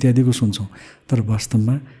आदि इत्यादिको सुन्छौँ तर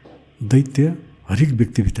वास्तवमा दैत्य हरेक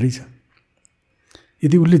व्यक्तिभित्रै छ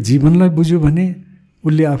यदि उसले जीवनलाई बुझ्यो भने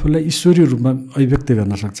उसले आफूलाई ईश्वरीय रूपमा अभिव्यक्त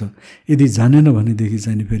गर्न सक्छ यदि जानेन भनेदेखि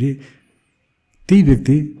चाहिँ फेरि त्यही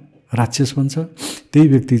व्यक्ति राक्षस बन्छ, त्यही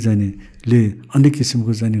व्यक्ति चाहिँ ले अनेक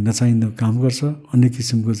किसिमको चाहिँ नचाहिँदो काम गर्छ, अनेक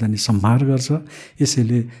किसिमको चाहिँ सम्हार गर्छ।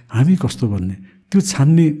 यसैले हामी कस्तो भन्ने त्यो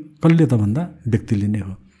छान्ने कसले त भन्दा व्यक्तिले नै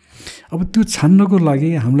हो। अब त्यो छान्नको लागि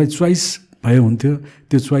हामीलाई चोइस भए हुन्थ्यो,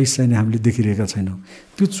 त्यो चोइस चाहिँ हामीले देखिरहेका छैनौँ।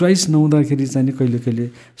 त्यो चोइस नहुँदाखेरि चाहिँ कहिले कहिले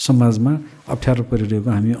समाजमा अप्ठ्यारो परिरहेको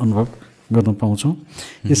हामी अनुभव गर्न पाउँछौँ।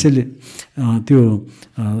 यसैले त्यो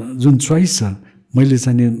जुन चोइस छ, मैले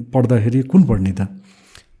चाहिँ पढ्दाखेरि कुन पढ्ने त,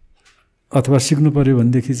 अथवा सिक्नु पऱ्यो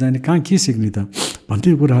भनेदेखि चाहिँ कहाँ के सिक्ने त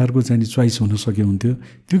भन्ने कुराहरूको चाहिँ चोइस हुन सक्यो हुन्थ्यो।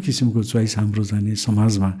 त्यो किसिमको चोइस हाम्रो चाहिँ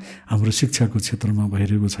समाजमा, हाम्रो शिक्षाको क्षेत्रमा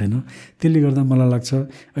भइरहेको छैन। त्यसले गर्दा मलाई लाग्छ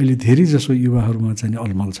अहिले धेरै जसो युवाहरूमा चाहिँ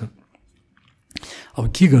अलमल छ। अब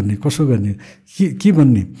के गर्ने, कसो गर्ने, के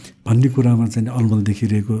भन्ने भन्ने कुरामा चाहिँ अलमल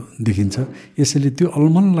देखिरहेको देखिन्छ। यसैले त्यो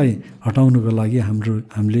अलमललाई हटाउनको लागि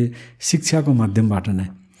हामीले शिक्षाको माध्यमबाट नै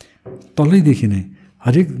तलैदेखि नै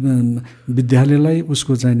हरेक विद्यालयलाई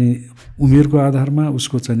उसको चाहिँ उमेरको आधारमा,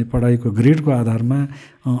 उसको चाहिँ पढाइको ग्रेडको आधारमा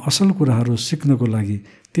असल कुराहरू सिक्नको लागि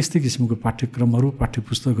त्यस्तै किसिमको पाठ्यक्रमहरू,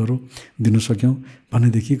 पाठ्यपुस्तकहरू दिन सक्यौँ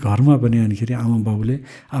भनेदेखि घरमा पनि अनिखेरि आमा बाबुले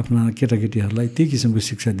आफ्ना केटाकेटीहरूलाई त्यही किसिमको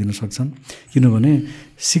शिक्षा दिन सक्छन्। किनभने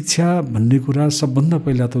शिक्षा भन्ने कुरा सबभन्दा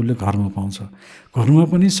पहिला त उसले घरमा पाउँछ, घरमा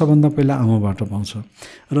पनि सबभन्दा पहिला आमाबाट पाउँछ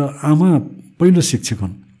र आमा पहिलो शिक्षक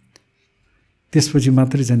हुन्, त्यसपछि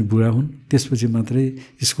मात्रै चाहिँ बुवा हुन्, त्यसपछि मात्रै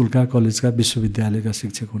स्कुलका, कलेजका, विश्वविद्यालयका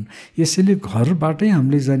शिक्षक हुन्। यसैले घरबाटै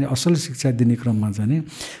हामीले चाहिँ असल शिक्षा दिने क्रममा चाहिँ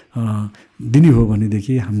दिने हो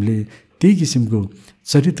भनेदेखि हामीले त्यही किसिमको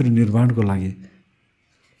चरित्र निर्माणको लागि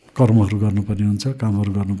कर्महरू गर्नुपर्ने हुन्छ,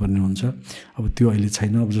 कामहरू गर्नुपर्ने हुन्छ। अब त्यो अहिले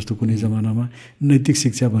छैन। अब जस्तो कुनै जमानामा नैतिक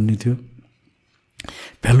शिक्षा भन्ने थियो,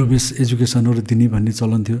 भ्यालु बेस एजुकेसनहरू दिने भन्ने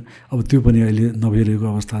चलन थियो। अब त्यो पनि अहिले नभइरहेको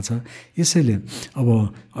अवस्था छ। यसैले अब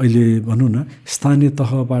अहिले भनौँ न स्थानीय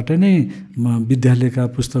तहबाट नै विद्यालयका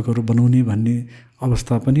पुस्तकहरू बनाउने भन्ने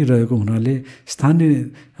अवस्था पनि रहेको हुनाले स्थानीय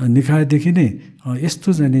निकायदेखि नै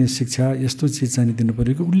यस्तो चाहिँ शिक्षा, यस्तो चिज चाहिँ दिनु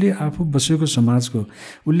परेको, उसले आफू बसेको समाजको,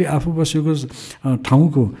 उसले आफू बसेको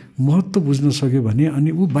ठाउँको महत्त्व बुझ्न सक्यो भने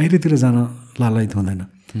अनि ऊ बाहिरतिर जान लालायत हुँदैन।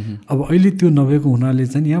 अब अहिले त्यो नभएको हुनाले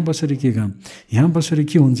चाहिँ यहाँ बसेर के काम, यहाँ बसेर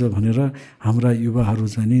के हुन्छ भनेर हाम्रा युवाहरू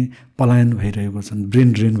चाहिँ पलायन भइरहेको छन्,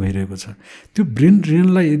 ब्रेन ड्रेन भइरहेको छ। त्यो ब्रेन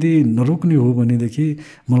ड्रेनलाई यदि नरोक्ने हो भनेदेखि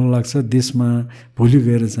मलाई लाग्छ देशमा भोलि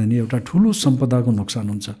गएर चाहिँ एउटा ठुलो सम्पदाको नोक्सान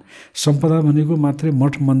हुन्छ। सम्पदा भनेको मात्रै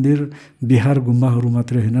मठ मन्दिर बिहार गुम्बाहरू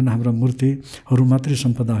मात्रै होइनन्, हाम्रा मूर्तिहरू मात्रै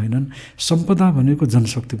सम्पदा होइनन्। सम्पदा भनेको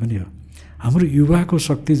जनशक्ति पनि हो, हाम्रो युवाको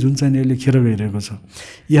शक्ति जुन चाहिँ अहिले खेर गइरहेको छ।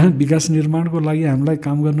 यहाँ विकास निर्माणको लागि हामीलाई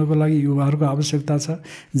काम गर्नको लागि युवाहरूको आवश्यकता छ,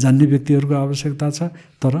 जान्ने व्यक्तिहरूको आवश्यकता छ,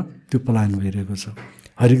 तर त्यो पलायन भइरहेको छ।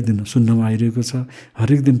 हरेक दिन सुन्नमा आइरहेको छ,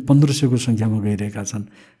 हरेक दिन 1500को सङ्ख्यामा गइरहेका छन्।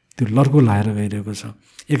 त्यो लर्को लाएर गइरहेको छ।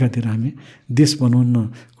 एकातिर हामी देश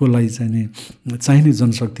बनाउनको लागि चाहिने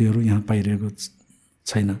जनशक्तिहरू यहाँ पाइरहेको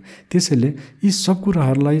छैन। त्यसैले यी सब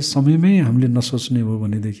कुराहरूलाई समयमै हामीले नसोच्ने हो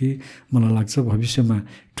भनेदेखि मलाई लाग्छ भविष्यमा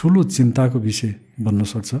ठुलो चिन्ताको विषय बन्न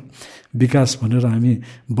सक्छ। विकास भनेर हामी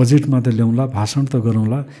बजेटमा त ल्याउँला, भाषण त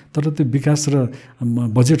गरौँला, तर त्यो विकास र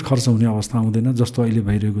बजेट खर्च हुने अवस्था आउँदैन जस्तो अहिले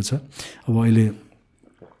भइरहेको छ। अब अहिले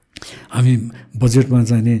हामी बजेटमा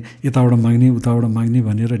चाहिँ यताबाट माग्ने उताबाट माग्ने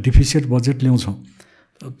भनेर डिफिसिट बजेट ल्याउँछौँ,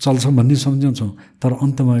 चल्छ भन्ने सम्झन्छौँ, तर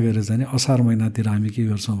अन्तमा गएर चाहिँ असार महिनातिर हामी के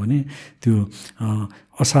गर्छौँ भने त्यो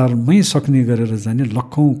असारमै सक्ने गरेर चाहिँ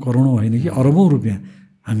लखौँ करोडौँ होइन कि अरबौँ रुपियाँ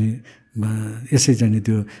हामी यसै चाहिँ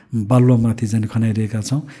त्यो बालुवामाथि चाहिँ खनाइरहेका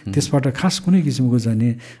छौँ। त्यसबाट खास कुनै किसिमको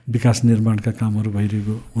चाहिँ विकास निर्माणका कामहरू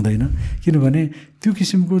भइरहेको हुँदैन, किनभने त्यो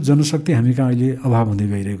किसिमको जनशक्ति हामी कहाँ अहिले अभाव हुँदै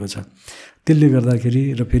गइरहेको छ। त्यसले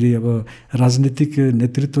गर्दाखेरि र फेरि अब राजनीतिक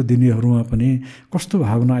नेतृत्व दिनेहरूमा पनि कस्तो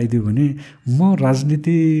भावना आइदियो भने म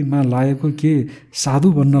राजनीतिमा लागेको के साधु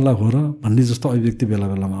बन्नलाई हो र भन्ने जस्तो अभिव्यक्ति बेला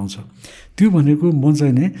बेलामा आउँछ। त्यो भनेको म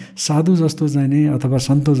चाहिँ नि साधु जस्तो चाहिँ नि अथवा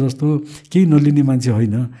सन्त जस्तो केही नलिने मान्छे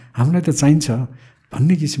होइन, हामीलाई त चाहिन्छ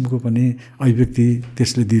भन्ने किसिमको पनि अभिव्यक्ति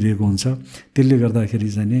त्यसले दिइरहेको हुन्छ। त्यसले गर्दाखेरि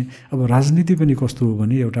चाहिँ नि अब राजनीति पनि कस्तो हो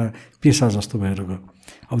भने एउटा पेसा जस्तो भएर गयो।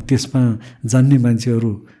 अब त्यसमा जान्ने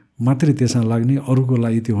मान्छेहरू मात्रै त्यसमा लाग्ने, अरूको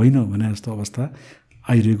लागि त्यो होइन भने जस्तो अवस्था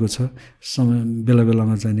आइरहेको छ। बेला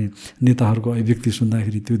बेलामा चाहिँ नेताहरूको अभिव्यक्ति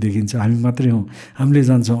सुन्दाखेरि त्यो देखिन्छ हामी मात्रै हौँ, हामीले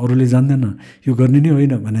जान्छौँ, अरूले जान्दैन, यो गर्ने नै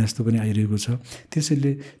होइन भने जस्तो पनि आइरहेको छ।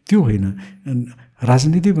 त्यसैले त्यो होइन,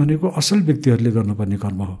 राजनीति भनेको असल व्यक्तिहरूले गर्नुपर्ने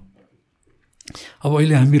कर्म हो। अब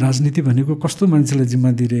अहिले हामी राजनीति भनेको कस्तो मान्छेलाई जिम्मा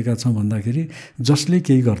दिइरहेका छौँ भन्दाखेरि जसले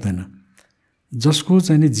केही गर्दैन, जसको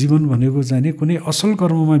चाहिँ जीवन भनेको चाहिँ कुनै असल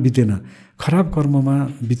कर्ममा बितेन, खराब कर्ममा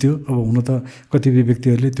बित्यो। अब हुन त कतिपय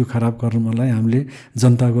व्यक्तिहरूले त्यो खराब कर्मलाई हामीले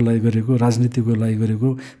जनताको लागि गरेको, राजनीतिको लागि गरेको,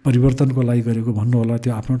 परिवर्तनको लागि गरेको भन्नु होला,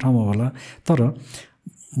 त्यो आफ्नो ठाउँमा होला। तर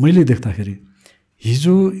मैले देख्दाखेरि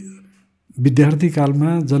हिजो विद्यार्थी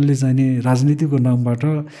कालमा जसले चाहिँ नि राजनीतिको नामबाट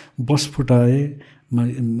बस फुटाए,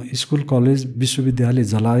 स्कुल कलेज विश्वविद्यालय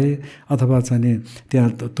जलाए अथवा चाहिँ नि त्यहाँ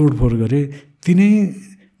तोडफोड गरे, तिनै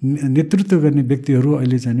नेतृत्व गर्ने व्यक्तिहरू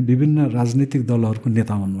अहिले चाहिँ विभिन्न राजनीतिक दलहरूको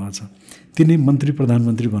नेता हुनुभएको छ, तिनै मन्त्री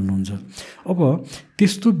प्रधानमन्त्री भन्नुहुन्छ। अब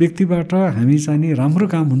त्यस्तो व्यक्तिबाट हामी चाहिँ नि राम्रो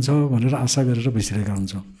काम हुन्छ भनेर आशा गरेर बसिरहेका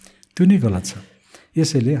हुन्छौँ, त्यो नै गलत छ।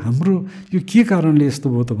 यसैले हाम्रो यो के कारणले यस्तो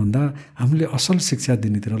भयो त भन्दा हामीले असल शिक्षा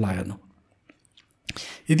दिनेतिर लागेनौँ।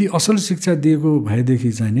 यदि असल शिक्षा दिएको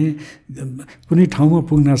भएदेखि चाहिँ नि कुनै ठाउँमा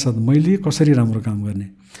पुग्न छ मैले कसरी राम्रो काम गर्ने,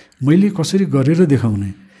 मैले कसरी गरेर देखाउने,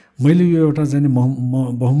 मैले यो एउटा चाहिँ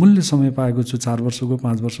बहुमूल्य समय पाएको छु, 4 वर्षको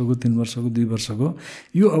 5 वर्षको 3 वर्षको 2 वर्षको,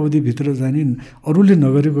 यो अवधिभित्र चाहिँ नि अरूले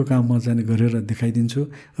नगरेको काम म चाहिँ गरेर देखाइदिन्छु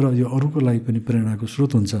र यो अरूको लागि पनि प्रेरणाको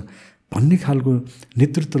स्रोत हुन्छ भन्ने खालको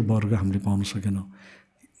नेतृत्व वर्ग हामीले पाउन सकेनौँ।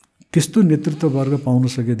 त्यस्तो नेतृत्व वर्ग पाउन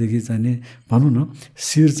सकेदेखि चाहिँ नि भनौँ न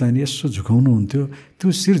शिर चाहिँ नि यसो झुकाउनु हुन्थ्यो,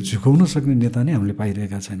 त्यो शिर झुकाउन सक्ने नेता नै हामीले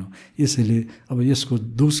पाइरहेका छैनौँ। यसैले अब यसको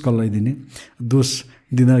दोष कसलाई दिने? दोष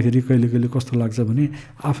दिँदाखेरि कहिले कहिले कस्तो लाग्छ भने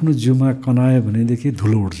आफ्नो जिउमा कनायो भनेदेखि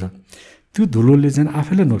धुलो उठ्छ, त्यो धुलोले चाहिँ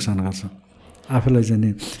आफैलाई नोक्सान गर्छ, आफैलाई चाहिँ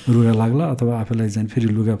नि रुगा लाग्ला अथवा आफैलाई चाहिँ फेरि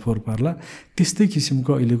लुगा फोहोर पार्ला, त्यस्तै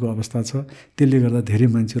किसिमको अहिलेको अवस्था छ। त्यसले गर्दा धेरै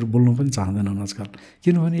मान्छेहरू बोल्नु पनि चाहँदैनन् आजकल,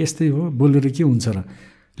 किनभने यस्तै हो, बोलेर के हुन्छ र,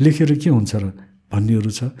 लेखेर के हुन्छ र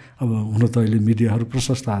भन्नेहरू छ। अब हुन त अहिले मिडियाहरू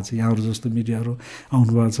प्रशस्त आएको छ, यहाँहरू जस्तो मिडियाहरू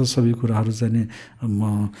आउनुभएको छ, सबै कुराहरू चाहिँ नि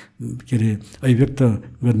के अरे अभिव्यक्त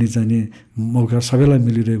गर्ने चाहिँ नि मौका सबैलाई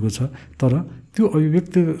मिलिरहेको छ। तर त्यो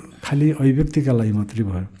अभिव्यक्त खालि अभिव्यक्तिका लागि मात्रै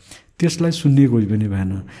भयो, त्यसलाई सुन्ने कोही पनि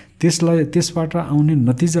भएन, त्यसबाट आउने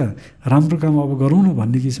नतिजा राम्रो काम अब गरौँ न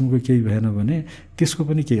भन्ने किसिमको केही भएन भने त्यसको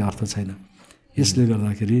पनि केही अर्थ छैन। यसले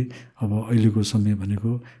गर्दाखेरि अब अहिलेको समय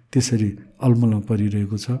भनेको त्यसरी अलमलमा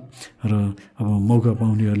परिरहेको छ र अब मौका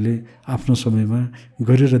पाउनेहरूले आफ्नो समयमा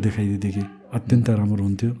गरेर देखाइदिएदेखि अत्यन्त राम्रो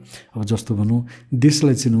हुन्थ्यो। अब जस्तो भनौँ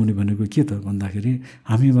देशलाई चिनाउने भनेको के त भन्दाखेरि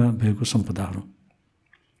हामीमा भएको सम्पदाहरू,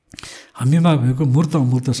 हामीमा भएको मूर्त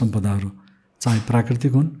अमूर्त सम्पदाहरू, चाहे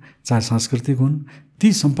प्राकृतिक हुन् चाहे सांस्कृतिक हुन्, ती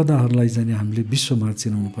सम्पदाहरूलाई चाहिँ हामीले विश्वमा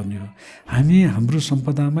चिनाउनु पर्ने हो। हामी हाम्रो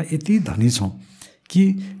सम्पदामा यति धनी छौँ कि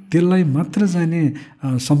त्यसलाई मात्र जाने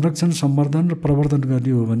संरक्षण सम्वर्धन र प्रवर्धन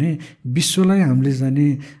गर्ने हो भने विश्वलाई हामीले जाने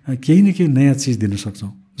केही न केही नयाँ चिज दिन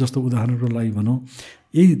सक्छौँ। जस्तो उदाहरणको लागि भनौँ,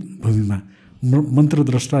 यही भूमिमा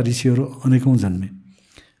मन्त्रद्रष्टा ऋषिहरू अनेकौँ जन्मे,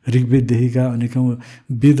 ऋग्वेददेखिका अनेकौँ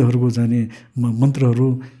वेदहरूको जाने मन्त्रहरू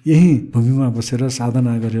यही भूमिमा बसेर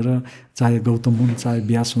साधना गरेर, चाहे गौतम हुन् चाहे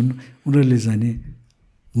व्यास हुन्, उनीहरूले जाने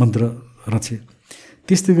मन्त्र रचे।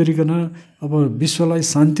 त्यस्तै गरिकन अब विश्वलाई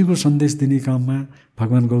शान्तिको सन्देश दिने काममा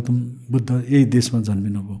भगवान् गौतम बुद्ध यही देशमा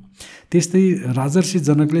जन्मिनुभयो। त्यस्तै राजर्षि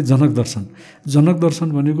जनकले जनक दर्शन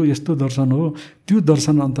भनेको यस्तो दर्शन हो, त्यो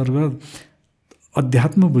दर्शन अन्तर्गत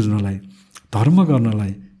अध्यात्म बुझ्नलाई, धर्म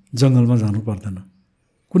गर्नलाई जङ्गलमा जानु पर्दैन,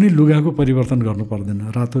 कुनै लुगाको परिवर्तन गर्नु पर्दैन,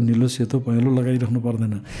 रातो निलो सेतो पहेँलो लगाइराख्नु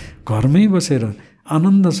पर्दैन, घरमै बसेर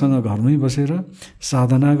आनन्दसँग घरमै बसेर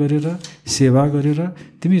साधना गरेर सेवा गरेर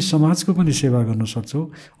तिमी समाजको पनि सेवा गर्न सक्छौ,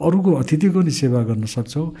 अरूको अतिथिको पनि सेवा गर्न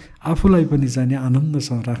सक्छौ, आफूलाई पनि चाहिँ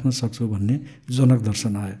आनन्दसँग राख्न सक्छौ भन्ने जनक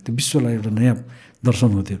दर्शन आयो। त्यो विश्वलाई एउटा नयाँ दर्शन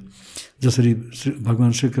हो। त्यो जसरी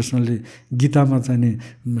भगवान् श्रीकृष्णले गीतामा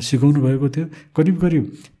चाहिँ सिकाउनु भएको थियो, करिब करिब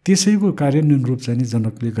त्यसैको कार्यान्वयन रूप चाहिँ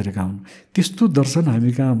जनकले गरेका हुन्। त्यस्तो दर्शन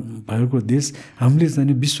हामी कहाँ भएको देश, हामीले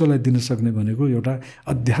चाहिँ विश्वलाई दिन सक्ने भनेको एउटा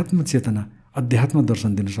अध्यात्म चेतना, अध्यात्म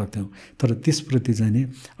दर्शन दिन सक्थ्यौँ। तर त्यसप्रति चाहिँ नि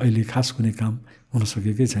अहिले खास कुनै काम हुन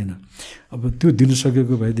सकेकै छैन। अब त्यो दिन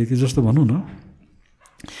सकेको भएदेखि जस्तो भनौँ न,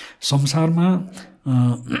 संसारमा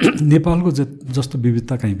नेपालको जस्तो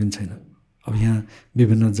विविधता कहीँ पनि छैन। अब यहाँ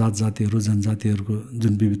विभिन्न जात जातिहरू जनजातिहरूको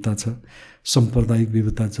जुन विविधता छ, साम्प्रदायिक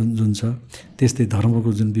विविधता जुन छ, त्यस्तै धर्मको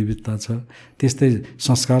जुन विविधता छ, त्यस्तै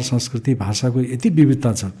संस्कार संस्कृति भाषाको यति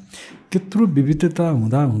विविधता छ। त्यत्रो विविधता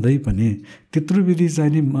हुँदै पनि, त्यत्रो विधि चाहिँ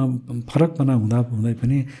नि फरकपना हुँदै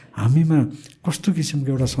पनि हामीमा कस्तो किसिमको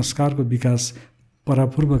एउटा संस्कारको विकास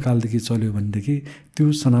परापूर्व कालदेखि चल्यो भनेदेखि त्यो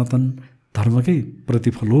सनातन धर्मकै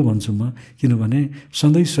प्रतिफल हो भन्छु म। किनभने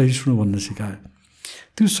सधैँ सहिष्णु भन्न सिकायो।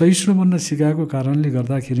 त्यो सहिष्णु भन्न सिकाएको कारणले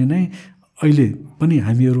गर्दाखेरि नै अहिले पनि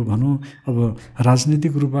हामीहरू भनौँ अब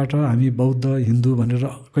राजनीतिक रूपबाट हामी बौद्ध हिन्दू भनेर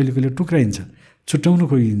कहिले कहिले टुक्राइन्छ, छुट्याउनु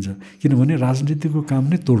खोजिन्छ। किनभने राजनीतिको काम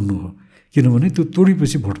नै तोड्नु हो, किनभने त्यो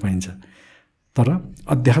तोडेपछि भोट पाइन्छ। तर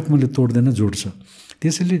अध्यात्मले तोड्दैन, जोड्छ।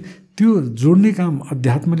 त्यसैले त्यो जोड्ने काम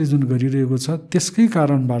अध्यात्मले जुन गरिरहेको छ, त्यसकै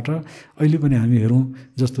कारणबाट अहिले पनि हामी हेरौँ,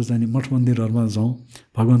 जस्तो चाहिँ मठ मन्दिरहरूमा जाउँ,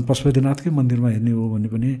 भगवान् पशुपतिनाथकै मन्दिरमा हेर्ने हो भने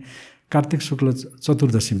पनि कार्तिक शुक्ल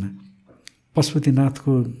चतुर्दशीमा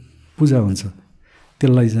पशुपतिनाथको पूजा हुन्छ।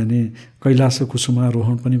 त्यसलाई जाने कैलाश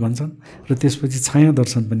कुसुमारोहण पनि भन्छन् र त्यसपछि छाया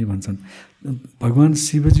दर्शन पनि भन्छन्। भगवान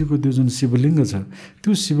शिवजीको त्यो जुन शिवलिङ्ग छ त्यो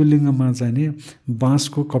शिवलिङ्गमा चाहिँ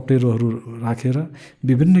बाँसको कप्टेरोहरू राखेर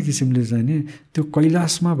विभिन्न किसिमले चाहिँ त्यो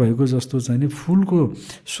कैलाशमा भएको जस्तो चाहिँ फुलको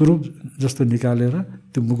स्वरूप जस्तो निकालेर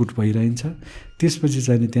त्यो मुकुट पहिराइन्छ। त्यसपछि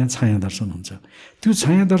चाहिँ त्यहाँ छाया दर्शन हुन्छ। त्यो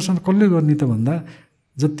छाया दर्शन कसले गर्ने त भन्दा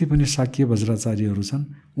जति पनि शाक्य वज्राचार्यहरू छन्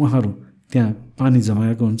उहाँहरू त्यहाँ पानी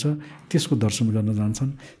जमाएको हुन्छ, त्यसको दर्शन गर्न जान्छन्।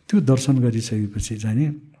 त्यो दर्शन गरिसकेपछि चाहिँ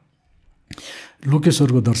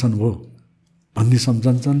लोकेश्वरको दर्शन हो भन्ने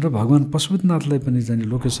सम्झन्छन् र भगवान पशुपतिनाथलाई पनि चाहिँ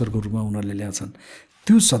लोकेश्वरको रूपमा उनीहरूले ल्याउँछन्।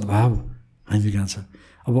 त्यो सद्भाव हामी कहाँ छ।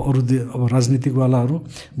 अब अब राजनीतिकवालाहरू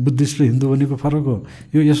बुद्धिस्ट र हिन्दू भनेको फरक हो,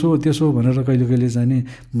 यो यसो हो त्यसो हो भनेर कहिले कहिले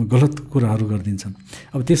चाहिँ गलत कुराहरू गरिदिन्छन्।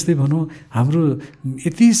 अब त्यस्तै भनौँ हाम्रो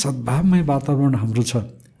यति सद्भावमय वातावरण हाम्रो छ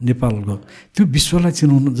नेपालको, त्यो विश्वलाई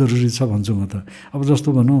चिनाउनु जरुरी छ भन्छु म त। अब जस्तो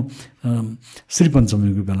भनौँ श्री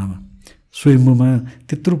पञ्चमीको बेलामा स्वयम्भूमा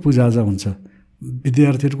त्यत्रो पूजाआजा हुन्छ,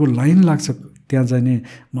 विद्यार्थीहरूको लाइन लाग्छ, त्यहाँ जाने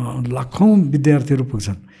लाखौँ विद्यार्थीहरू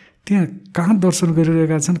पुग्छन्। त्यहाँ कहाँ दर्शन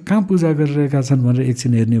गरिरहेका छन्, कहाँ पूजा गरिरहेका छन् भनेर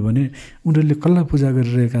एकछिन हेर्ने भने उनीहरूले कसलाई पूजा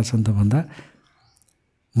गरिरहेका छन् त भन्दा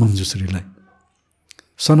मञ्जुश्रीलाई।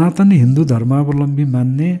 सनातनी हिन्दू धर्मावलम्बी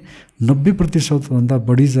मान्ने 90%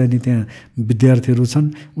 बढी जाने त्यहाँ विद्यार्थीहरू छन्,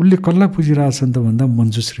 उसले कसलाई पुजिरहेछन् त भन्दा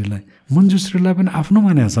मञ्जुश्रीलाई। मञ्जुश्रीलाई पनि आफ्नो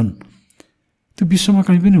मानेका छन्। त्यो विश्वमा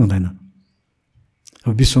कहीँ पनि हुँदैन।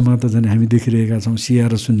 अब विश्वमा त झन् हामी देखिरहेका छौँ सिया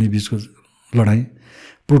र सुन्नी बिचको लडाइँ,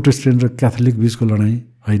 प्रोटेस्टेन्ट र क्याथोलिक बिचको लडाइँ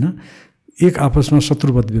होइन, एक आपसमा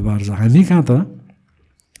शत्रुवत व्यवहार छ। हामी कहाँ त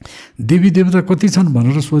देवी देवता कति छन्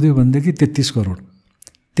भनेर सोध्यो भनेदेखि 33 करोड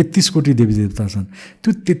 33 कोटी देवी देवता छन्।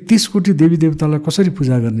 त्यो 33 कोटी देवी देवतालाई कसरी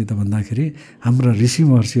पूजा गर्ने त भन्दाखेरि हाम्रा ऋषि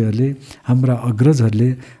महर्षिहरूले, हाम्रा अग्रजहरूले,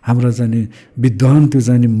 हाम्रा जाने विद्वान त्यो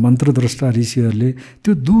जाने मन्त्रद्रष्टा ऋषिहरूले,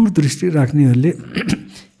 त्यो दूरदृष्टि राख्नेहरूले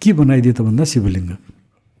के बनाइदियो त भन्दा शिवलिङ्ग।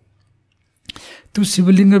 त्यो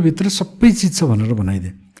शिवलिङ्गभित्र सबै चिज छ भनेर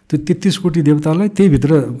बनाइदिए। त्यो 33 कोटी देवतालाई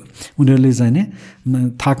त्यहीभित्र उनीहरूले जाने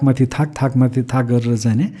थाकमाथि थाक थाकमाथि थाक गरेर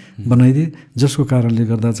जाने बनाइदिए, जसको कारणले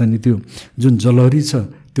गर्दा चाहिँ त्यो जुन जलहरी छ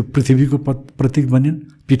त्यो पृथ्वीको प्रतीक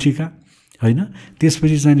बन्यन्, पीठिका होइन।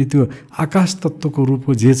 त्यसपछि चाहिँ त्यो आकाश तत्त्वको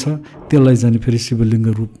रूपको जे छ त्यसलाई जाने फेरि शिवलिङ्ग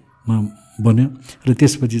रूपमा बन्यो र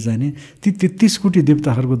त्यसपछि जाने ती 33 कोटी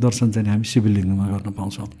देवताहरूको दर्शन चाहिँ हामी शिवलिङ्गमा गर्न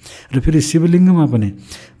पाउँछौँ। र फेरि शिवलिङ्गमा पनि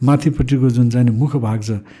माथिपट्टिको जुन चाहिँ मुख भाग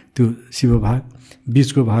छ त्यो शिव भाग,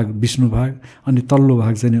 बिचको भाग विष्णु भाग, अनि तल्लो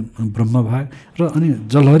भाग चाहिँ ब्रह्म भाग, र अनि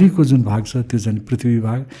जलहरीको जुन भाग छ त्यो चाहिँ पृथ्वी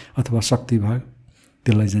भाग अथवा शक्ति भाग,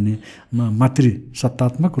 त्यसलाई चाहिँ मातृ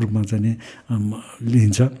सत्तात्मक रूपमा चाहिँ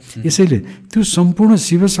लिइन्छ। यसैले त्यो सम्पूर्ण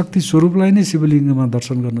शिवशक्ति स्वरूपलाई नै शिवलिङ्गमा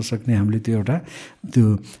दर्शन गर्न सक्ने हामीले त्यो एउटा त्यो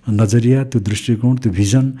नजरिया, त्यो दृष्टिकोण, त्यो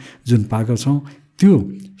भिजन जुन पाएका छौँ, त्यो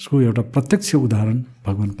उसको एउटा प्रत्यक्ष उदाहरण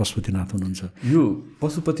भगवान पशुपतिनाथ हुनुहुन्छ। यो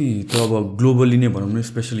पशुपति त अब ग्लोबली नै भनौँ न,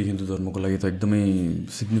 स्पेसली हिन्दू धर्मको लागि त एकदमै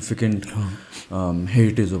सिग्निफिकेन्ट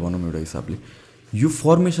हेरिटेज हो भनौँ एउटा हिसाबले। यो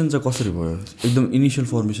फर्मेसन चाहिँ कसरी भयो, एकदम इनिसियल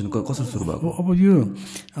फर्मेसन कसरी सुरु भएको? अब यो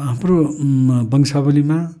हाम्रो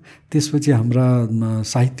वंशावलीमा, त्यसपछि हाम्रा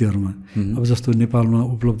साहित्यहरूमा, अब जस्तो नेपालमा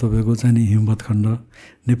उपलब्ध भएको चाहिँ नि हिमवत खण्ड,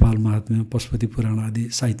 नेपाल महात्म्य, पशुपति पुराण आदि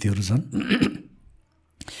साहित्यहरू छन्।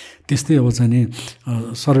 त्यस्तै अब चाहिँ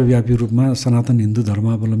सर्वव्यापी रूपमा सनातन हिन्दू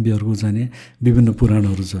धर्मावलम्बीहरूको चाहिँ विभिन्न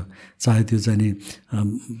पुराणहरू छ। चाहे त्यो चाहिँ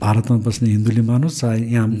भारतमा बस्ने हिन्दूले मानोस्, चाहे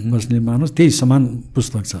यहाँ बस्ने मानोस्, त्यही समान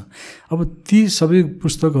पुस्तक छ। अब ती सबै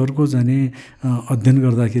पुस्तकहरूको चाहिँ अध्ययन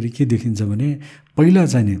गर्दाखेरि के देखिन्छ भने पहिला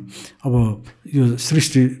चाहिँ अब यो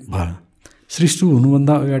सृष्टि भयो। सृष्टि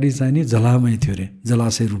हुनुभन्दा अगाडि चाहिँ नि जलामय थियो अरे,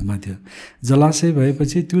 जलाशय रूपमा थियो। जलाशय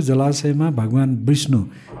भएपछि त्यो जलाशयमा भगवान विष्णु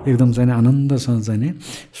एकदम चाहिँ आनन्दसँग चाहिँ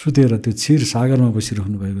सुतेर त्यो क्षीर सागरमा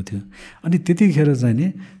बसिरहनु भएको थियो। अनि त्यतिखेर चाहिँ नि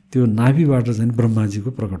त्यो नाभिबाट चाहिँ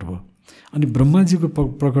ब्रह्माजीको प्रकट भयो। अनि ब्रह्माजीको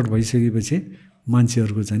प्रकट भइसकेपछि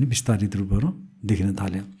मान्छेहरूको चाहिँ विस्तारित रूपहरू देखिन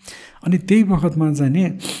थाल्यो। अनि त्यही बखतमा चाहिँ नि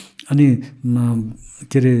अनि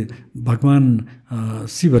के अरे भगवान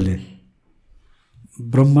शिवले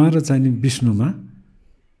ब्रह्मा र चाहिँ विष्णुमा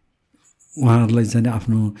उहाँहरूलाई चाहिँ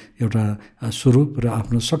आफ्नो एउटा स्वरूप र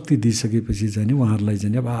आफ्नो शक्ति दिइसकेपछि चाहिँ उहाँहरूलाई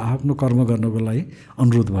चाहिँ अब आफ्नो कर्म गर्नको लागि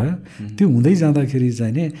अनुरोध भयो। त्यो हुँदै जाँदाखेरि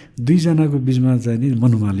चाहिँ दुईजनाको बिचमा चाहिँ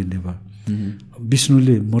मनोमालिन्य भयो।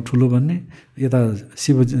 विष्णुले म ठुलो भन्ने, यता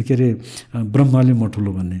शिव के अरे ब्रह्माले म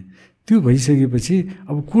ठुलो भन्ने। त्यो भइसकेपछि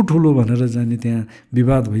अब को ठुलो भनेर जाने त्यहाँ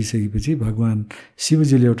विवाद भइसकेपछि भगवान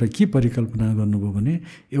शिवजीले एउटा के परिकल्पना गर्नुभयो भने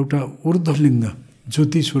एउटा ऊर्ध्वलिङ्ग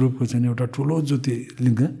ज्योति स्वरूपको चाहिँ एउटा ठुलो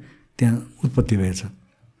ज्योतिलिङ्ग त्यहाँ उत्पत्ति भएछ।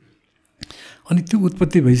 अनि त्यो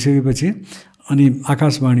उत्पत्ति भइसकेपछि अनि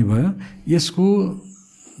आकाशवाणी भयो, यसको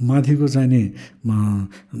माथिको चाहिँ नि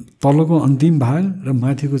तलको अन्तिम भाग र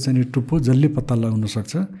माथिको चाहिँ नि टुप्पो जसले पत्ता लगाउन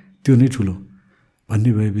सक्छ त्यो नै ठुलो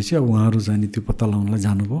भन्ने भएपछि अब उहाँहरू चाहिँ नि त्यो पत्ता लगाउनलाई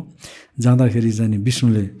जानुभयो। जाँदाखेरि चाहिँ नि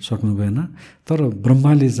विष्णुले सक्नु भएन, तर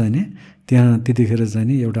ब्रह्माले चाहिँ नि त्यहाँ त्यतिखेर चाहिँ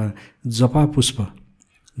नि एउटा जपा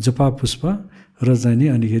पुष्प र चाहिँ नि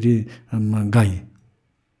अनिखेरि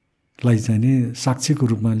गाईलाई चाहिँ नि साक्षीको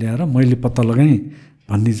रूपमा ल्याएर मैले पत्ता लगाएँ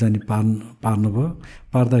भन्ने चाहिँ नि पार्नुभयो।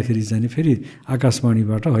 पार्दाखेरि चाहिँ नि फेरि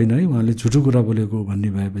आकाशवाणीबाट होइन है उहाँले झुटो कुरा बोलेको भन्ने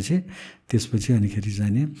भएपछि त्यसपछि अनिखेरि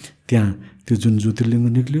चाहिँ नि त्यहाँ त्यो जुन ज्योतिर्लिङ्ग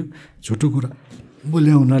निक्ल्यो। झुटो कुरा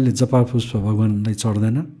बोले हुनाले जपा पुष्प भगवान्लाई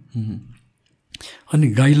चढ्दैन। अनि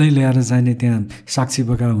गाईलाई ल्याएर चाहिँ नि त्यहाँ साक्षी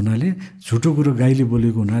बगा हुनाले झुटो कुरो गाईले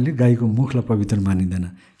बोलेको हुनाले गाईको मुखलाई पवित्र मानिँदैन,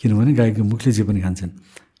 किनभने गाईको मुखले जे पनि खान्छन्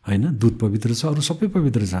होइन। दुध पवित्र छ, अरू सबै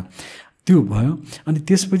पवित्र छ। त्यो भयो। अनि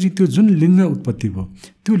त्यसपछि त्यो जुन लिङ्ग उत्पत्ति भयो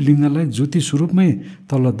त्यो लिङ्गलाई ज्योति स्वरूपमै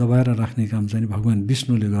तल दबाएर राख्ने काम चाहिँ भगवान्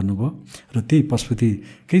विष्णुले गर्नुभयो र त्यही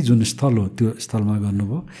पशुपतिकै जुन स्थल हो त्यो स्थलमा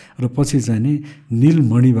गर्नुभयो। र पछि चाहिँ नि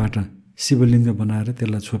नीलमणिबाट शिवलिङ्ग बनाएर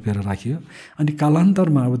त्यसलाई छोपेर राखियो। अनि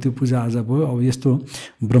कालान्तरमा अब त्यो पूजाआजा भयो। अब यस्तो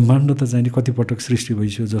ब्रह्माण्ड त चाहिँ कतिपटक सृष्टि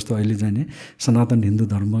भइसक्यो। जस्तो अहिले चाहिँ नि सनातन हिन्दू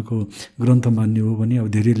धर्मको ग्रन्थ मान्ने हो भने अब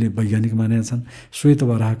धेरैले वैज्ञानिक मानेका छन्। श्वेत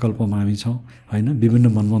वराह कल्पमा हामी छौँ होइन। विभिन्न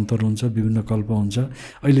मनमन्त्र हुन्छ, विभिन्न कल्प हुन्छ।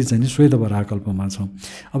 अहिले चाहिँ नि श्वेत वराह कल्पमा छौँ।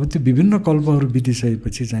 अब त्यो विभिन्न कल्पहरू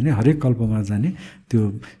बितिसकेपछि चाहिँ नि हरेक कल्पमा चाहिँ नि त्यो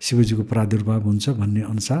शिवजीको प्रादुर्भाव हुन्छ भन्ने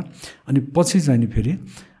अनुसार। अनि पछि चाहिँ नि फेरि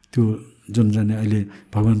त्यो जुन चाहिँ अहिले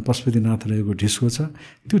भगवान् पशुपतिनाथ रहेको ढिस्को छ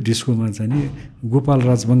त्यो ढिस्कोमा चाहिँ नि गोपाल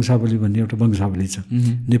राज वंशावली भन्ने एउटा वंशावली छ।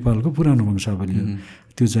 नेपालको पुरानो वंशावली हो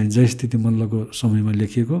त्यो चाहिँ जयस्थिति मल्लको समयमा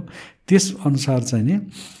लेखिएको। त्यसअनुसार चाहिँ नि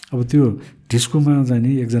अब त्यो ढिस्कोमा चाहिँ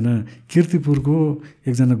नि एकजना किर्तिपुरको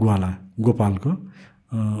एकजना ग्वाला गोपालको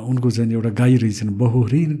उनको चाहिँ एउटा गाई रहेछन्,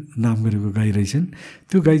 बहुरी नाम गरेको गाई रहेछन्।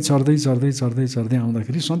 त्यो गाई चढ्दै चढ्दै चढ्दै चढ्दै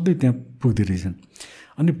आउँदाखेरि सधैँ त्यहाँ पुग्दै रहेछन्।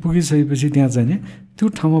 अनि पुगिसकेपछि त्यहाँ चाहिँ नि त्यो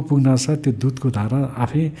ठाउँमा पुग्नासाथ त्यो दुधको धारा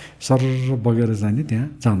आफै सरर बगेर चाहिँ नि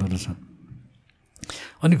त्यहाँ जाँदो रहेछ।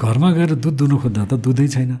 अनि घरमा गएर दुध दुहुनु खोज्दा त दुधै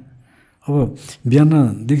छैन। अब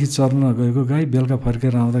बिहानदेखि चर्न गएको गाई बेलुका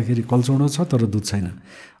फर्केर आउँदाखेरि कल्चौँडो छ तर दुध छैन।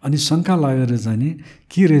 अनि शङ्का लागेर चाहिँ नि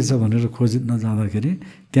के रहेछ भनेर खोज्न जाँदाखेरि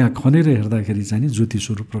त्यहाँ खनेर हेर्दाखेरि चाहिँ नि ज्योति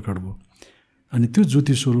स्वरूप प्रकट भयो। अनि त्यो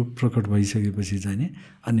ज्योति स्वरूप प्रकट भइसकेपछि चाहिँ नि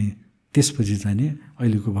अनि त्यसपछि चाहिँ नि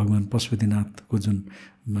अहिलेको भगवान् पशुपतिनाथको जुन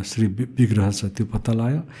श्री विग्रह छ त्यो पत्ता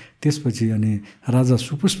लाग्यो। त्यसपछि अनि राजा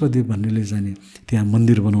सुपुष्पदेव भन्नेले चाहिँ नि त्यहाँ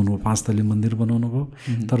मन्दिर बनाउनु भयो, 5 तले मन्दिर बनाउनु भयो।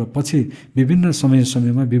 तर पछि विभिन्न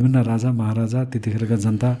समयमा विभिन्न राजा महाराजा त्यतिखेरका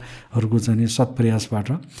जनताहरूको चाहिँ नि सत्प्रयासबाट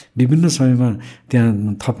विभिन्न समयमा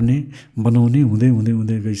त्यहाँ थप्ने बनाउने हुँदै हुँदै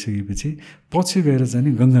हुँदै गइसकेपछि पछि गएर चाहिँ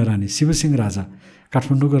नि गङ्गा रानी शिवसिंह राजा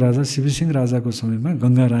काठमाडौँको राजा शिवसिंह राजाको समयमा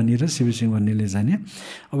गङ्गा रानी र शिवसिंह भन्नेले चाहिँ नि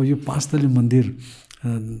अब यो 5 तले मन्दिर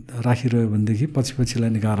राखिरह्यो भनेदेखि पछिलाई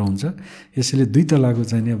नै गाह्रो हुन्छ। यसैले 2 तलाको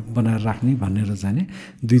चाहिँ नि बनाएर राख्ने भनेर चाहिँ नि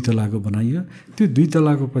 2 तलाको बनाइयो। त्यो 2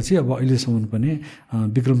 तलाको पछि अब अहिलेसम्म पनि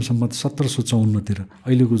विक्रम सम्वत 1754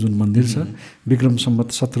 अहिलेको जुन मन्दिर छ विक्रम सम्वत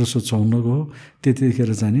 1754 को हो। त्यतिखेर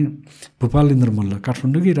चाहिँ नि भूपालेन्द्र मल्ल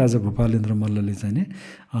काठमाडौँकै राजा भूपालेन्द्र मल्लले चाहिँ नि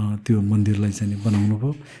त्यो मन्दिरलाई चाहिँ नि बनाउनु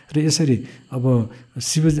भयो। र यसरी अब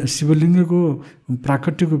शिवलिङ्गको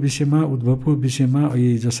प्राकट्यको विषयमा उद्भवको विषयमा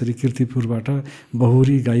अहिले जसरी किर्तिपुरबाट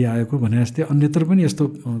बहुरी गाई आएको भने जस्तै अन्यत्र पनि यस्तो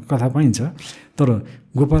कथा पाइन्छ। तर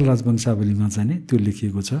गोपाल राज वंशावलीमा चाहिँ नि त्यो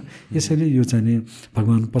लेखिएको छ। यसैले यो चाहिँ नि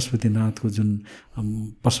भगवान् पशुपतिनाथको जुन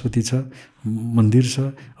पशुपति छ मन्दिर छ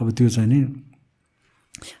अब त्यो चाहिँ नि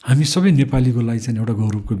हामी सबै नेपालीको लागि चाहिँ एउटा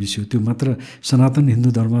गौरवको विषय हो। त्यो मात्र सनातन हिन्दू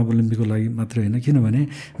धर्मावलम्बीको लागि मात्र होइन, किनभने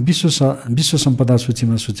विश्व सम्पदा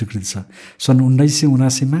सूचीमा सूचीकृत छ। सन्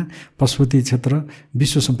 1979मा पशुपति क्षेत्र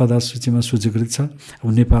विश्व सम्पदा सूचीमा सूचीकृत छ।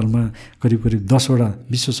 अब नेपालमा करिब 10वटा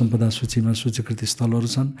विश्व सम्पदा सूचीमा सूचीकृत स्थलहरू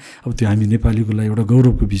छन्। अब त्यो हामी नेपालीको लागि एउटा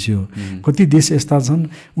गौरवको विषय हो। कति देश यस्ता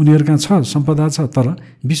छन् उनीहरूका छ सम्पदा छ तर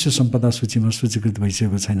विश्व सम्पदा सूचीमा सूचीकृत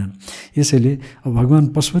भइसकेको छैनन्। यसैले अब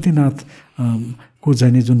भगवान् पशुपतिनाथ को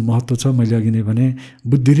चाहिँ जुन महत्त्व छ मैले अघि नै भने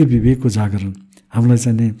बुद्धि र विवेकको जागरण हामीलाई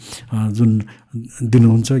चाहिँ जुन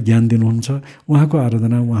दिनुहुन्छ ज्ञान दिनुहुन्छ उहाँको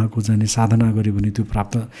आराधना उहाँको चाहिँ साधना गऱ्यो भने त्यो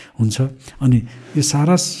प्राप्त हुन्छ। अनि यो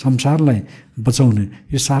सारा संसारलाई बचाउने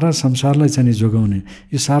यो सारा संसारलाई चाहिँ जोगाउने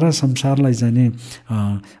यो सारा संसारलाई चाहिँ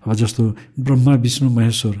अब जस्तो ब्रह्मा विष्णु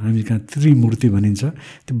महेश्वर हामी कहाँ त्रिमूर्ति भनिन्छ।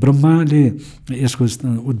 त्यो ब्रह्माले यसको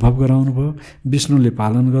उद्भव गराउनु भयो, विष्णुले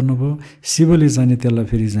पालन गर्नुभयो, शिवले चाहिँ त्यसलाई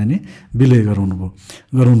फेरि चाहिँ विलय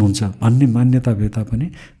गराउनुहुन्छ भन्ने मान्यता भए तापनि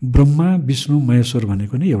ब्रह्मा विष्णु महेश्वर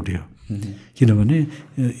भनेको नै एउटै हो। किनभने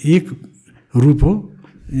एक रूप हो,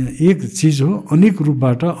 एक चिज हो, अनेक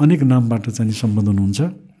रूपबाट अनेक नामबाट चाहिँ सम्बोधन हुन्छ।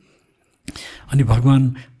 अनि भगवान्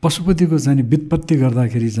पशुपतिको चाहिँ व्युत्पत्ति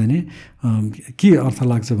गर्दाखेरि चाहिँ के अर्थ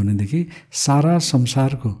लाग्छ भनेदेखि सारा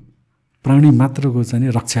संसारको प्राणी मात्रको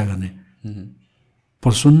चाहिँ रक्षा गर्ने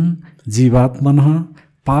पशुन जीवात्मनः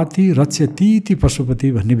पाति रक्षतीति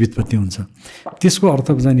पशुपति भन्ने व्युत्पत्ति हुन्छ। त्यसको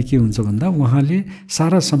अर्थ चाहिँ के हुन्छ भन्दा उहाँले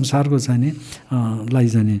सारा संसारको चाहिँ लाई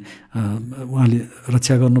चाहिँ उहाँले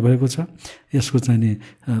रक्षा गर्नुभएको छ, यसको चाहिँ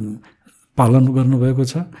पालन गर्नुभएको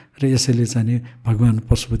छ र यसैले चाहिँ भगवान्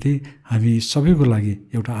पशुपति हामी सबैको लागि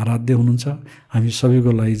एउटा आराध्य हुनुहुन्छ, हामी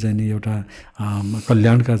सबैको लागि चाहिँ एउटा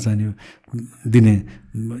कल्याणका चाहिँ दिने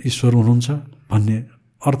ईश्वर हुनुहुन्छ भन्ने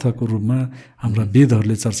अर्थको रूपमा हाम्रा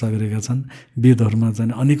वेदहरूले चर्चा गरेका छन्। वेदहरूमा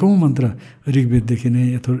चाहिँ अनेकौँ मन्त्र ऋग्वेददेखि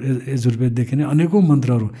नै यजुर्वेददेखि नै अनेकौँ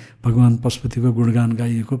मन्त्रहरू भगवान् पशुपतिको गुणगान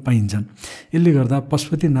गाइएको पाइन्छन्। यसले गर्दा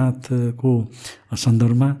पशुपतिनाथको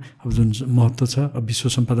सन्दर्भमा अब जुन महत्त्व छ, अब विश्व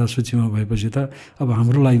सम्पदा सूचीमा भएपछि त अब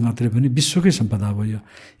हाम्रो लागि मात्रै पनि विश्वकै सम्पदा भयो।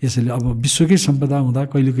 यसैले अब विश्वकै सम्पदा हुँदा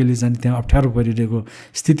कहिले कहिले चाहिँ त्यहाँ अप्ठ्यारो परिरहेको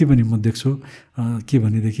स्थिति पनि म देख्छु। के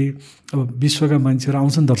भनेदेखि अब विश्वका मान्छेहरू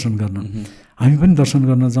आउँछन् दर्शन गर्न, हामी पनि दर्शन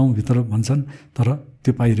गर्न जाउँ भित्र भन्छन्, तर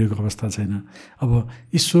त्यो पाइरहेको अवस्था छैन। अब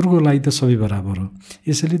ईश्वरको लागि त सबै बराबर हो।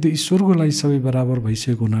 यसैले त्यो ईश्वरको लागि सबै बराबर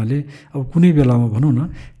भइसकेको हुनाले अब कुनै बेलामा भनौँ न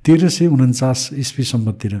 1349 ईस्वी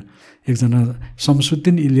सम्बन्धतिर एकजना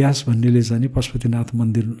शमसुद्दिन इलियास भन्नेले चाहिँ पशुपतिनाथ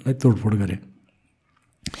मन्दिरलाई तोडफोड गरे।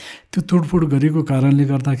 त्यो तोडफोड गरेको कारणले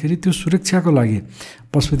गर्दाखेरि त्यो सुरक्षाको लागि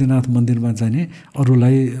पशुपतिनाथ मन्दिरमा जाने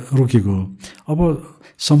अरूलाई रोकेको हो। अब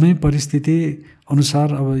समय परिस्थिति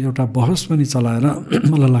अनुसार अब एउटा बहस पनि चलाएर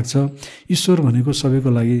मलाई लाग्छ ईश्वर भनेको सबैको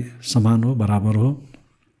लागि समान हो, बराबर हो।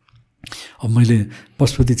 अब मैले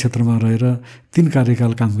पशुपति क्षेत्रमा रहेर 3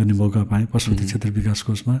 कार्यकाल काम गर्ने मौका पाएँ। पशुपति क्षेत्र विकास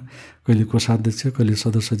कोषमा कहिले कोषाध्यक्ष, कहिले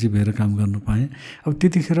सदस्य सचिव भएर काम गर्न पाएँ। अब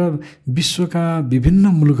त्यतिखेर विश्वका विभिन्न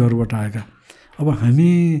मुलुकहरूबाट आएका, अब हामी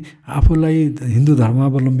आफूलाई हिन्दू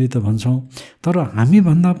धर्मावलम्बी त भन्छौँ, तर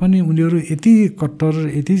हामीभन्दा पनि उनीहरू यति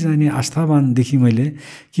कट्टर, यति चाहिँ आस्थावान देखि मैले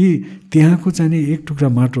कि त्यहाँको चाहिँ एक टुक्रा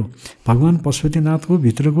माटो, भगवान् पशुपतिनाथको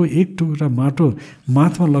भित्रको एक टुक्रा माटो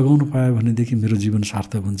माथमा लगाउनु पायो भनेदेखि मेरो जीवन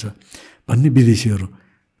सार्थक हुन्छ भन्ने विदेशीहरू।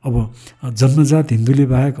 अब जन्मजात हिन्दूले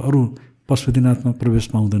बाहेक अरू पशुपतिनाथमा प्रवेश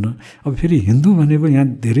पाउँदैन। अब फेरि हिन्दू भनेको यहाँ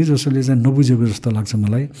धेरै जसोले चाहिँ नबुझेको जस्तो लाग्छ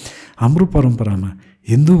मलाई। हाम्रो परम्परामा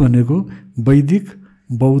हिन्दू भनेको वैदिक,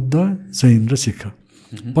 बौद्ध, जैन र सिख।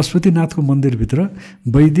 पशुपतिनाथको मन्दिरभित्र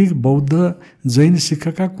वैदिक, बौद्ध, जैन,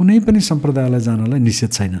 सिखका कुनै पनि सम्प्रदायलाई जानलाई निषेध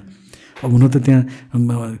छैन। अब हुन त त्यहाँ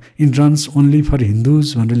इन्ट्रान्स ओन्ली फर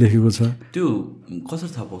हिन्दुज भनेर लेखेको छ। त्यो कसरी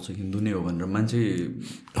थाहा पाउँछ हिन्दू नै हो भनेर? मान्छे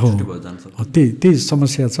त्यही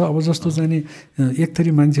समस्या छ। अब जस्तो चाहिँ नि एक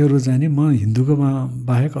थरी मान्छेहरू चाहिँ नि म हिन्दूकोमा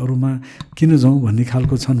बाहेक अरूमा किन जाउँ भन्ने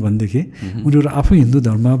खालको छन् भनेदेखि उनीहरू आफै हिन्दू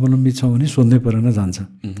धर्मावलम्बी छ भने सोध्नै परेन जान्छ,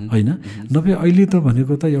 होइन? नभए अहिले त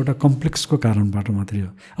भनेको त एउटा कम्प्लेक्सको कारणबाट मात्रै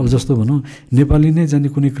हो। अब जस्तो भनौँ नेपाली नै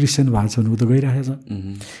जाने कुनै क्रिस्चियन भएको छ भने ऊ त गइरहेछ,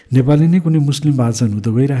 नेपाली नै कुनै मुस्लिम भएको छ भने ऊ त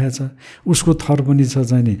गइरहेछ, उसको थर पनि छ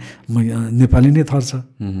चाहिँ नि नेपाली नै थर छ,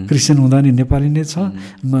 क्रिस्चियन हुँदा नि नेपाली नै छ,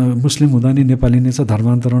 मुस्लिम हुँदा नि नेपाली नै छ,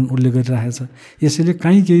 धर्मान्तरण उसले गरिरहेछ। यसैले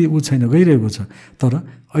काहीँ केही ऊ छैन, गइरहेको छ। तर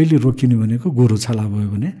अहिले रोकिने भनेको गोरो छाला भयो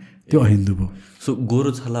भने त्यो अहिन्दू भयो। सो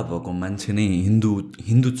गोरो छाला भएको मान्छे नै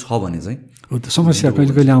हिन्दू छ भने चाहिँ समस्या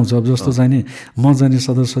कहिले कहिले आउँछ। अब जस्तो चाहिँ नि म जाने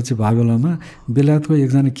सदस्य सचिव भएको बेलामा बेलायतको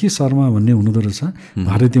एकजना के शर्मा भन्ने हुनुहुँदो रहेछ,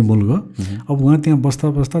 भारतीय मूलको। अब उहाँ त्यहाँ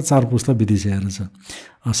बस्दा बस्दा 4 पुस्ता बितिसकेको रहेछ,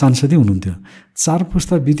 सांसदै हुनुहुन्थ्यो। 4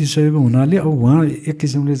 पुस्ता बितिसकेको हुनाले अब उहाँ एक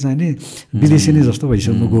किसिमले चाहिँ नि विदेशी नै जस्तो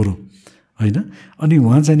भइसक्नु गोरो, होइन? अनि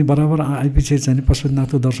उहाँ चाहिँ नि बराबर आएपछि चाहिँ नि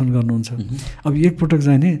पशुपतिनाथको दर्शन गर्नुहुन्छ। अब एकपटक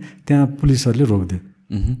चाहिँ नि त्यहाँ पुलिसहरूले रोकिदियो।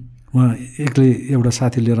 उहाँ एक्लै एउटा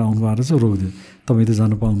साथी लिएर आउनुभएको रहेछ, रोकिदियो, तपाईँ त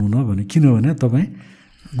जानु पाउनुहुन्न भने। किनभने तपाईँ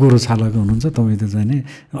गोरो छालाको हुनुहुन्छ, तपाईँ त चाहिँ नि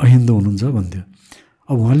अहिन्दू हुनुहुन्छ भन्थ्यो।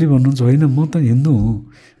 अब उहाँले भन्नुहुन्छ होइन म त हिन्दू हुँ,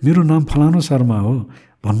 मेरो नाम फलानु शर्मा हो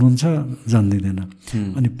भन्नुहुन्छ, जान्दिँदैन।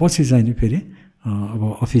 अनि पछि चाहिँ नि फेरि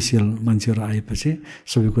अब अफिसियल मान्छेहरू आएपछि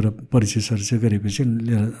सबै कुरा परिचय सरिचय गरेपछि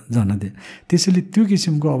लिएर जान दिए। त्यसैले त्यो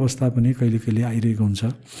किसिमको अवस्था पनि कहिले कहिले आइरहेको हुन्छ।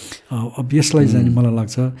 अब यसलाई चाहिँ मलाई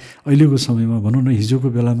लाग्छ अहिलेको समयमा भनौँ न, हिजोको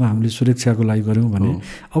बेलामा हामीले सुरक्षाको लागि गऱ्यौँ भने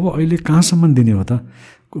अब अहिले कहाँसम्म दिने हो त?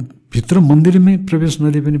 भित्र मन्दिरमै प्रवेश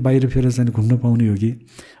नदिए पनि बाहिर फेर चाहिँ घुम्न पाउने हो कि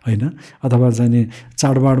होइन? अथवा चाहिँ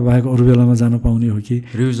चाडबाड बाहेक अरू बेलामा जान पाउने हो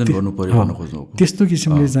कि? रिभिजन गर्नु पर्यो भन्न खोज्नु। त्यस्तो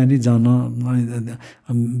किसिमले चाहिँ जान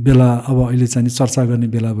बेला अब अहिले चाहिँ चर्चा गर्ने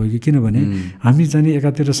बेला भयो कि? किनभने हामी चाहिँ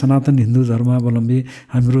एकातिर सनातन हिन्दू धर्मावलम्बी,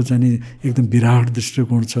 हाम्रो चाहिँ एकदम विराट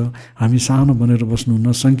दृष्टिकोण छ, हामी सानो बनेर बस्नुहुन्न,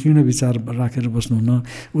 सङ्कीर्ण विचार राखेर बस्नुहुन्न,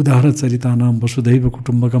 उदाहरण चरितानाम वसुधैव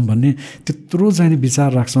कुटुम्बकम भन्ने त्यत्रो चाहिँ विचार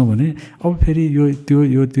राख्छौँ भने अब फेरि यो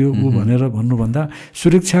त्यो ऊ भनेर भन्नुभन्दा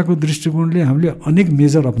सुरक्षाको दृष्टिकोणले हामीले अनेक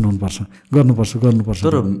मेजर अपनाउनुपर्छ, गर्नुपर्छ।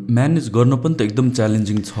 तर म्यानेज गर्न पनि त एकदम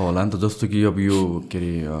च्यालेन्जिङ छ होला नि त। जस्तो कि अब यो के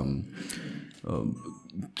अरे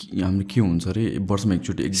हाम्रो के हुन्छ अरे वर्षमा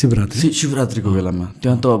एकचोटि शिवरात्रिको बेलामा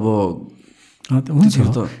त्यहाँ त अब हुन्छ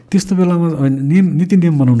त्यस्तो बेलामा नीति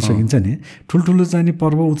नियम बनाउन सकिन्छ नि। ठुल्ठुलो चाहिँ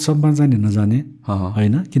पर्व उत्सवमा चाहिँ नजाने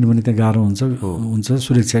होइन, किनभने त्यहाँ गाह्रो हुन्छ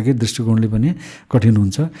सुरक्षाकै दृष्टिकोणले पनि कठिन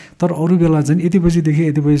हुन्छ। तर अरू बेला चाहिँ यति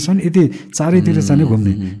बजीदेखि यति बजीसम्म यति चारैतिर चाहिँ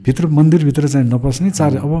घुम्ने, भित्र मन्दिरभित्र चाहिँ नपस्ने।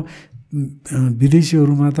 अब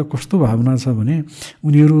विदेशीहरूमा त कस्तो भावना छ भने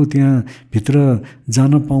उनीहरू त्यहाँ भित्र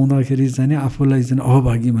जान पाउँदाखेरि चाहिँ आफूलाई चाहिँ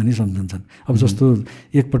अभागी भनी सम्झन्छन्। अब जस्तो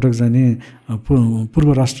एकपटक जाने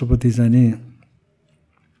पूर्व राष्ट्रपति जाने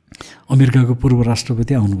अमेरिकाको पूर्व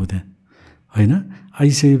राष्ट्रपति आउनुभयो त्यहाँ होइन।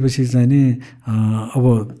 आइसकेपछि चाहिँ नि अब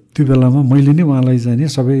त्यो बेलामा मैले नै उहाँलाई चाहिँ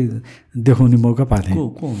नि सबै देखाउने मौका पाएको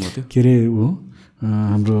थिएँ। के अरे ऊ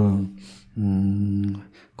हाम्रो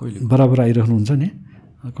बराबर आइरहनुहुन्छ नि,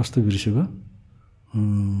 कस्तो बिर्सेको,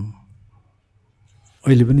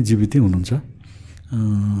 अहिले पनि जीवितै हुनुहुन्छ।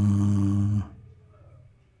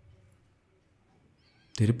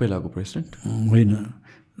 धेरै पहिलाको प्रेसिडेन्ट होइन,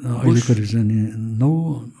 अहिले करिब चाहिँ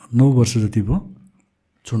 9 वर्ष जति भयो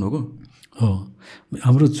छोड्नुको हो।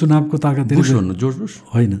 हाम्रो चुनावको ताकतले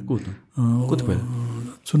होइन,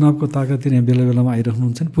 चुनावको ताकतले यहाँ बेला बेलामा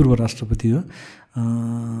आइरहनुहुन्छ नि, पूर्व राष्ट्रपति हो।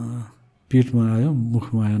 पेटमा आयो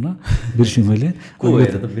मुखमा आएन, बिर्सेँ मैले। आउनु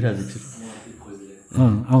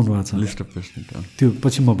भएको छ लिस्ट अफ प्रेसिडेन्ट, त्यो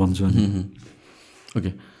पछि म भन्छु अनि।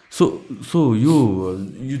 ओके, सो यो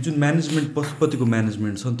जुन म्यानेजमेन्ट पशुपतिको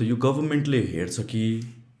म्यानेजमेन्ट छ नि त, यो गभर्मेन्टले हेर्छ कि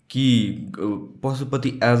Pashupati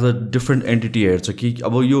as a different entity हेर्छ कि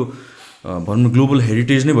अब यो भनौँ न ग्लोबल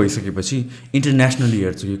हेरिटेज नै भइसकेपछि इन्टरनेसनली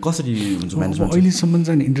हेर्छ कि कसरी हुन्छ म्यानेजमेन्ट? अहिलेसम्म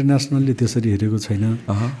चाहिँ इन्टरनेसनली त्यसरी हेरेको छैन।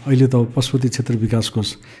 अहिले त पशुपति क्षेत्र विकास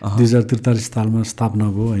कोष 2043 सालमा स्थापना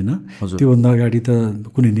भयो होइन। त्योभन्दा अगाडि त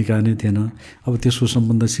कुनै निकाय नै थिएन। अब त्यसको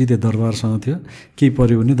सम्बन्ध सिधै दरबारसँग थियो, केही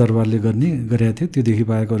पऱ्यो भने दरबारले गरेको थियो, त्योदेखि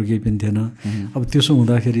बाहेक अरू केही पनि थिएन। अब त्यसो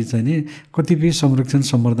हुँदाखेरि चाहिँ नि कतिपय संरक्षण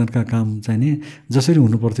सम्वर्धनका काम चाहिँ नि जसरी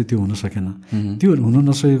हुनुपर्थ्यो त्यो हुन सकेन। त्यो हुन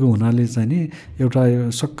नसकेको हुनाले चाहिँ नि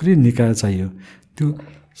एउटा सक्रिय निकाय चाहियो। त्यो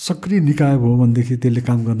सक्रिय निकाय भयो भनेदेखि त्यसले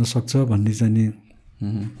काम गर्न सक्छ भन्ने चाहिँ नि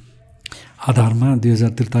आधारमा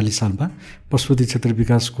 2043 सालमा पशुपति क्षेत्र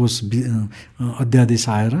विकास कोष अध्यादेश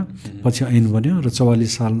आएर पछि ऐन बन्यो र 44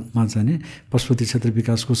 सालमा चाहिँ नि पशुपति क्षेत्र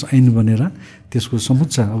विकास कोष ऐन बनेर त्यसको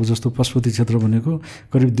समुच्चा अब जस्तो पशुपति क्षेत्र भनेको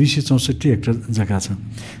करिब 264 हेक्टर जग्गा छ।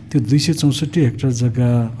 त्यो 264 हेक्टर जग्गा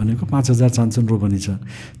भनेको 5000 चान्चन रोपनी छ।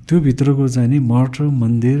 त्यो भित्रको चाहिँ नि मठ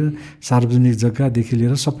मन्दिर सार्वजनिक जग्गादेखि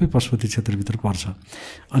लिएर सबै पशुपति क्षेत्रभित्र पर्छ।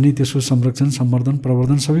 अनि त्यसको संरक्षण सम्वर्धन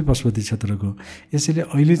प्रवर्धन सबै पशुपति क्षेत्रको। यसैले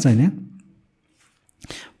अहिले चाहिँ नि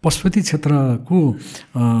पशुपति क्षेत्रको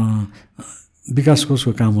विकास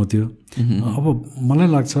कोषको काम हो त्यो। अब मलाई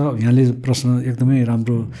लाग्छ यहाँले प्रश्न एकदमै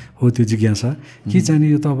राम्रो हो त्यो जिज्ञासा के चाहिने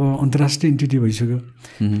यो त अब अन्तर्राष्ट्रिय इन्टिटी भइसक्यो।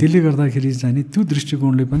 त्यसले गर्दाखेरि चाहिँ नि त्यो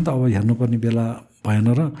दृष्टिकोणले पनि त अब हेर्नुपर्ने बेला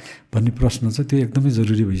भएन र भन्ने प्रश्न छ, त्यो एकदमै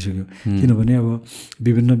जरुरी भइसक्यो। किनभने अब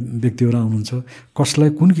विभिन्न व्यक्तिहरू आउनुहुन्छ, कसलाई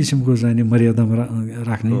कुन किसिमको चाहिने मर्यादामा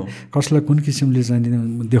राख्ने, कसलाई कुन किसिमले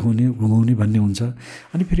चाहिने देखाउने घुमाउने भन्ने हुन्छ।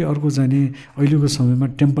 अनि फेरि अर्को चाहिने अहिलेको समयमा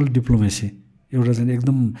टेम्पल डिप्लोमेसी एउटा चाहिँ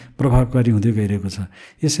एकदम प्रभावकारी हुँदै गइरहेको छ।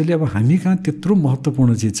 यसैले अब हामी कहाँ त्यत्रो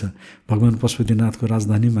महत्त्वपूर्ण चिज छ, भगवान् पशुपतिनाथको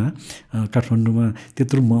राजधानीमा काठमाडौँमा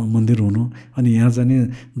त्यत्रो मन्दिर हुनु, अनि यहाँ जाने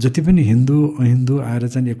जति पनि हिन्दू अहिन्दू आएर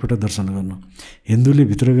चाहिँ एकपल्ट दर्शन गर्नु। हिन्दूले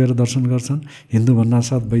भित्र गएर दर्शन गर्छन्, हिन्दू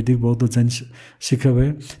भन्नासाथ वैदिक बौद्ध जैन सिख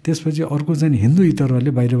भयो। त्यसपछि अर्को चाहिँ हिन्दू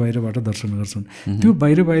इतरहरूले बाहिरबाट दर्शन गर्छन्। त्यो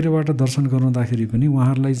बाहिरबाट दर्शन गराउँदाखेरि पनि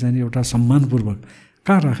उहाँहरूलाई चाहिँ एउटा सम्मानपूर्वक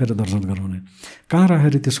कहाँ राखेर दर्शन गराउने, कहाँ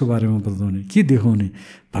राखेर त्यसको बारेमा बताउने, के देखाउने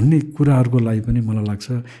भन्ने कुराहरूको लागि पनि मलाई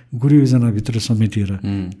लाग्छ गुरु योजनाभित्र समेटिएर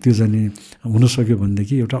त्यो जाने हुन सक्यो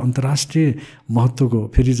भनेदेखि एउटा अन्तर्राष्ट्रिय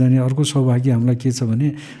महत्त्वको। फेरि जाने अर्को सौभाग्य हामीलाई के छ भने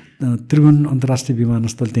त्रिभुवन अन्तर्राष्ट्रिय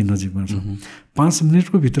विमानस्थल त्यही नजिकमा छ। 5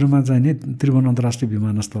 मिनटको भित्रमा जाने त्रिभुवन अन्तर्राष्ट्रिय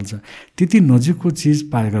विमानस्थल छ। त्यति नजिकको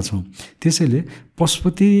चिज पाएका छौँ। त्यसैले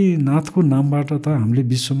पशुपतिनाथको नामबाट त हामीले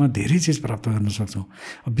विश्वमा धेरै चिज प्राप्त गर्न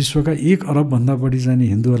सक्छौँ। विश्वका 1 अरबभन्दा बढी जाने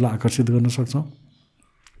हिन्दूहरूलाई आकर्षित गर्न सक्छौँ।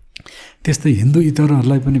 त्यस्तै हिन्दू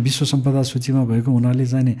इतरहरूलाई पनि विश्व सम्पदा सूचीमा भएको हुनाले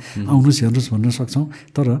जाने आउनुहोस् हेर्नुहोस् भन्न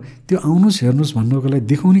सक्छौँ। तर त्यो आउनुहोस् हेर्नुहोस् भन्नको लागि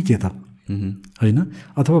देखाउने के त होइन,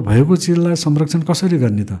 अथवा भएको चिजलाई संरक्षण कसरी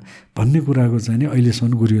गर्ने त भन्ने कुराको चाहिँ नि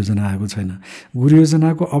अहिलेसम्म गुरु योजना आएको छैन। गुरु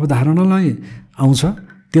योजनाको अवधारणालाई आउँछ,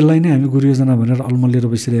 त्यसलाई नै हामी गुरु योजना भनेर अल्मलिएर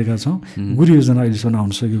बसिरहेका छौँ। गुरु योजना अहिलेसम्म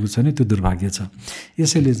आउन सकेको छैन, त्यो दुर्भाग्य छ।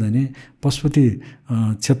 यसैले चाहिँ नि पशुपति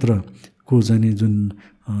क्षेत्रको को चाहिँ जुन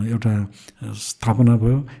एउटा स्थापना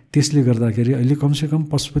भयो त्यसले गर्दाखेरि अहिले कमसेकम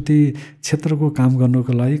पशुपति क्षेत्रको काम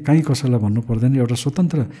गर्नको लागि कहीँ कसैलाई भन्नु पर्दैन, एउटा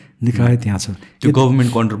स्वतन्त्र निकाय त्यहाँ छ। त्यो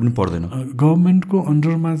गभर्मेन्टको अन्डर पनि पर्दैन, गभर्मेन्टको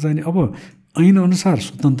अन्डरमा चाहिँ अब ऐन अनुसार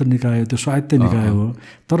स्वतन्त्र निकाय हो, त्यो स्वायत्त निकाय हो।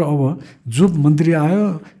 तर अब जो मन्त्री आयो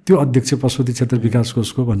त्यो अध्यक्ष पशुपति क्षेत्र विकास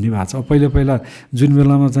कोषको भन्ने भएको छ। अब पहिला जुन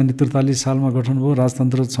बेलामा चाहिँ 43 सालमा गठन भयो,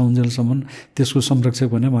 राजतन्त्र छौन्जेलसम्म त्यसको संरक्षक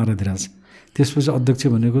भने महाराधिराज, त्यसपछि अध्यक्ष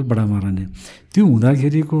भनेको बडा महारानी। त्यो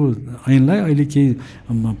हुँदाखेरिको ऐनलाई अहिले केही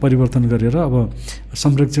परिवर्तन गरेर अब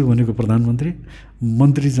संरक्षक भनेको प्रधानमन्त्री,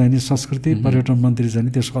 मन्त्री चाहिँ संस्कृति पर्यटन मन्त्री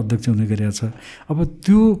चाहिँ त्यसको अध्यक्ष हुने गरिएको छ। अब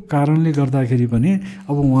त्यो कारणले गर्दाखेरि पनि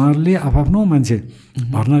अब उहाँहरूले आफ्नो मान्छे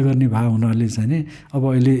भर्ना गर्ने भए हुनाले चाहिँ अब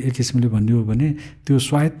अहिले एक किसिमले भन्ने हो भने त्यो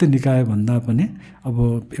स्वायत्त निकाय भन्दा पनि अब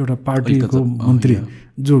एउटा पार्टीको मन्त्री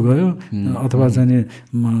जो गयो अथवा चाहिँ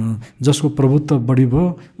जसको प्रभुत्व बढी भयो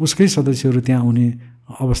उसकै सदस्यहरू त्यहाँ आउने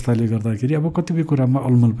अवस्थाले गर्दाखेरि अब कतिपय कुरामा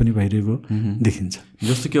अलमल पनि भइरहेको देखिन्छ।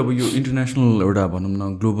 जस्तो कि अब यो इन्टरनेसनल एउटा भनौँ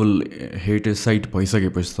न ग्लोबल हेरिटेज साइट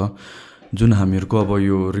भइसकेपछि त जुन हामीहरूको अब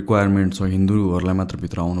यो रिक्वायरमेन्ट छ हिन्दूहरूलाई मात्र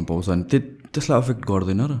भित्र आउनु पाउँछ अनि त्यसलाई अफेक्ट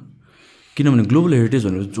गर्दैन र? किनभने ग्लोबल हेरिटेज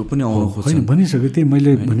भनेर जो पनि आउनु खोज्छ भनिसक्यो। त्यही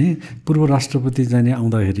मैले भने पूर्व राष्ट्रपति जाने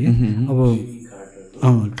आउँदाखेरि अब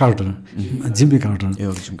कार्टर जिम्मी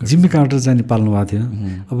कार्टर चाहिँ पाल्नु भएको थियो।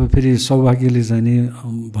 अब फेरि सौभाग्यले चाहिँ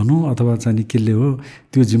भनौँ अथवा चाहिँ केले हो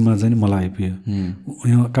त्यो जिम्मा चाहिँ मलाई आइपुग्यो।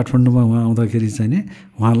 यहाँ काठमाडौँमा उहाँ आउँदाखेरि चाहिँ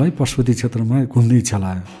उहाँलाई पशुपति क्षेत्रमा घुम्ने इच्छा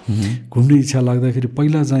लाग्यो। घुम्ने इच्छा लाग्दाखेरि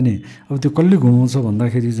पहिला जाने अब त्यो कसले घुमाउँछ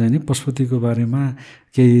भन्दाखेरि चाहिँ पशुपतिको बारेमा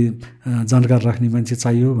केही जानकार राख्ने मान्छे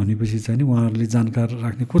चाहियो भनेपछि चाहिँ उहाँहरूले जानकार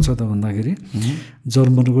राख्ने को छ त भन्दाखेरि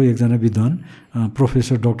जर्मनको एकजना विद्वान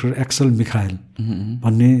प्रोफेसर डाक्टर एक्सल मिखाएल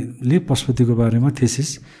भन्नेले पशुपतिको बारेमा थेसिस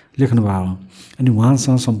लेख्नुभएको हो। अनि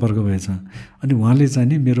उहाँसँग सम्पर्क भएछ। अनि उहाँले चाहिँ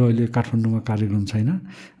नि मेरो अहिले काठमाडौँमा कार्यक्रम छैन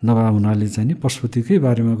नभए हुनाले चाहिँ नि पशुपतिकै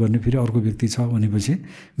बारेमा गर्ने फेरि अर्को व्यक्ति छ भनेपछि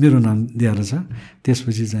मेरो नाम दिएर छ।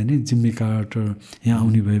 त्यसपछि चाहिँ नि जिम्मी कार्टर यहाँ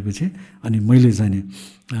आउने भएपछि अनि मैले चाहिँ नि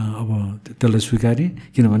अब त्यसलाई स्वीकारेँ,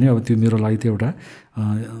 किनभने अब त्यो मेरो लागि त एउटा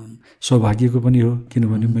सौभाग्यको पनि हो।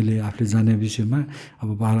 किनभने मैले आफूले जाने विषयमा अब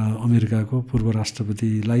अमेरिकाको पूर्व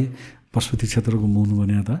राष्ट्रपतिलाई पशुपति क्षेत्र घुमाउनु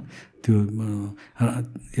भने त त्यो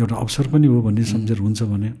एउटा अवसर पनि हो भन्ने सम्झेर हुन्छ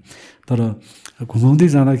भने। तर घुमाउँदै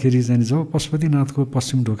जाँदाखेरि चाहिँ जब पशुपतिनाथको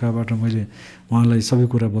पश्चिम ढोकाबाट मैले उहाँलाई सबै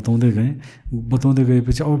कुरा बताउँदै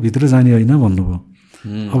गएपछि अब भित्र जाने होइन भन्नुभयो।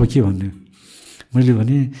 अब के भन्ने मैले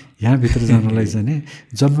भने यहाँभित्र जानलाई चाहिँ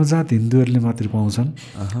जन्मजात हिन्दूहरूले मात्रै पाउँछन्,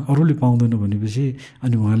 अरूले पाउँदैन भनेपछि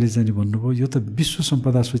अनि उहाँले चाहिँ भन्नुभयो यो त विश्व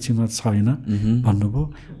सम्पदा सूचीमा छैन भन्नुभयो।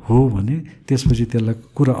 हो भने त्यसपछि त्यसलाई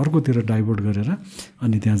कुरा अर्कोतिर डाइभर्ट गरेर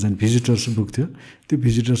अनि त्यहाँ चाहिँ भिजिटर्स बुक थियो, त्यो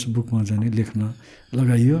भिजिटर्स बुकमा चाहिँ लेख्न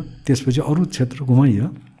लगाइयो। त्यसपछि अरू क्षेत्र घुमाइयो,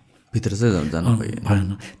 भित्र चाहिँ जानु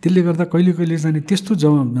भएन। त्यसले गर्दा कहिले कहिले जाने त्यस्तो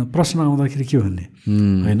प्रश्न आउँदाखेरि के भन्ने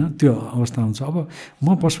होइन त्यो अवस्था आउँछ। अब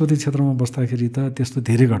म पशुपति क्षेत्रमा बस्दाखेरि त त्यस्तो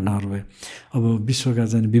धेरै घटनाहरू भयो। अब विश्वका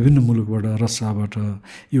चाहिँ विभिन्न मुलुकबाट, रसियाबाट,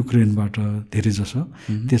 युक्रेनबाट धेरै जसो,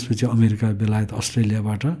 त्यसपछि अमेरिका, बेलायत,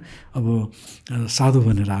 अस्ट्रेलियाबाट अब साधु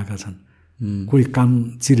भनेर आएका छन्। कोही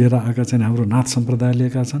कान चिरेर आएका छन्, हाम्रो नाथ सम्प्रदाय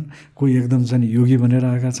लिएका छन्, कोही एकदम चाहिँ योगी भनेर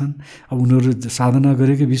आएका छन्। अब उनीहरू साधना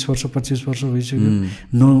गरेकै 20 वर्ष 25 वर्ष भइसक्यो,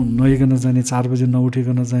 नआइकन जाने, 4 बजे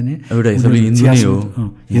नउठिकन जाने।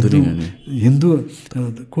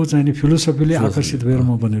 हिन्दूको चाहिँ फिलोसफीले आकर्षित भएर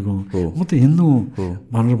म बनेको हुँ, म त हिन्दू हुँ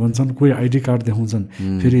भनेर भन्छन्। कोही आइडी कार्ड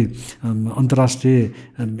देखाउँछन्, फेरि अन्तर्राष्ट्रिय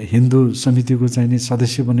हिन्दू समितिको चाहिँ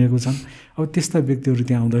सदस्य बनेको छन्। अब त्यस्ता व्यक्तिहरू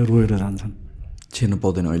त्यहाँ आउँदा रोएर जान्छन्। छिर्नु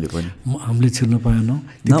पाउँदैन अहिले पनि, हामीले छिर्नु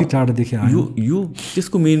पाएनौँ, त्यति टाढादेखि आयो। यो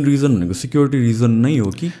त्यसको मेन रिजन भनेको सिक्युरिटी रिजन नै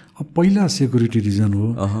हो कि? अब पहिला सेक्युरिटी रिजन हो,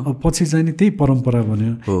 अब पछि चाहिँ नि त्यही परम्परा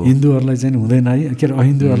बन्यो। हिन्दूहरूलाई चाहिँ हुँदैन है, के अरे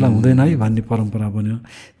अहिन्दूहरूलाई हुँदैन है भन्ने परम्परा बन्यो।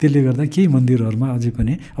 त्यसले गर्दा केही मन्दिरहरूमा अझै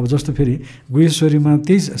पनि अब जस्तो फेरि गुहेश्वरीमा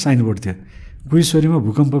त्यही साइनबोर्ड थियो। गुहेश्वरीमा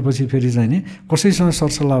भूकम्पपछि फेरि चाहिँ नि कसैसँग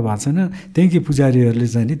सरसल्लाह भएको छैन, त्यहीँकै पुजारीहरूले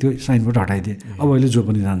चाहिँ नि त्यो साइनबोर्ड हटाइदिए। अब अहिले जो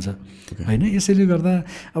पनि जान्छ होइन। यसैले गर्दा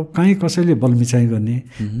अब कहीँ कसैले बल मिचाइ गर्ने,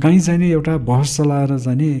 कहीँ चाहिँ नि एउटा बहस चलाएर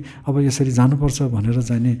चाहिँ नि अब यसरी जानुपर्छ भनेर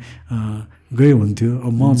चाहिँ नि गए हुन्थ्यो।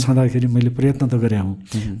 अब म छँदाखेरि मैले प्रयत्न त गरेँ हूँ,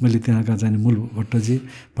 मैले त्यहाँका चाहिँ मूल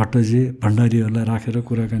भट्टजी भण्डारीहरूलाई राखेर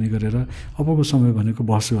कुराकानी गरेर अबको समय भनेको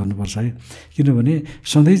बहस गर्नुपर्छ है। किनभने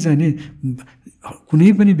सधैँ चाहिँ नि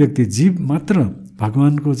कुनै पनि व्यक्ति जीव मात्र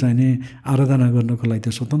भगवानको चाहिँ नि आराधना गर्नको लागि त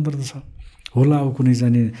स्वतन्त्रता छ होला। अब कुनै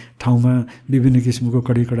जाने ठाउँमा विभिन्न किसिमको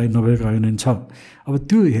कडाइ नभएको होइन छ। अब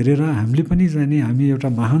त्यो हेरेर हामीले पनि जाने हामी एउटा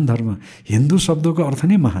महान धर्म, हिन्दू शब्दको अर्थ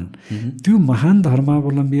नै महान, त्यो महान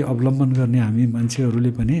धर्मावलम्बी अवलम्बन गर्ने हामी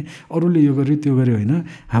मान्छेहरूले पनि अरूले यो गर्यो त्यो गर्यो होइन,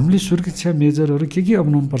 हामीले सुरक्षा मेजरहरू के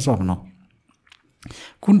अपनाउनु पर्छ अपनाऊ।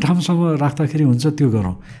 कुन ठाउँसम्म राख्दाखेरि हुन्छ त्यो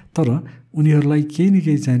गरौँ, तर उनीहरूलाई केही न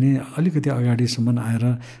केही चाहिने अलिकति अगाडिसम्म आएर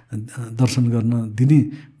दर्शन गर्न दिने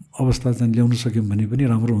अवस्था चाहिँ ल्याउन सक्यौँ भने पनि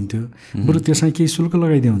राम्रो हुन्थ्यो। बरु त्यसमा केही शुल्क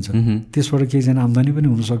लगाइदिए हुन्छ, त्यसबाट केहीजना आम्दानी पनि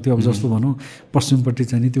हुनसक्थ्यो। अब जस्तो भनौँ पश्चिमपट्टि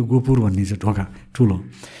चाहिँ त्यो गोपुर भन्ने छ ढोका ठुलो,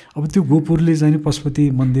 अब त्यो गोपुरले चाहिँ पशुपति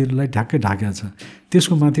मन्दिरलाई ढ्याक्कै ढाकेको छ,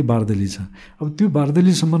 त्यसको माथि बारदली छ। अब त्यो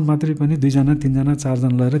बारदलीसम्म मात्रै पनि 2 जना 3 जना 4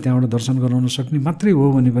 जना लगेर त्यहाँबाट दर्शन गराउन सक्ने मात्रै हो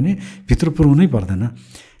भने पनि भित्र पुर्याउनै पर्दैन,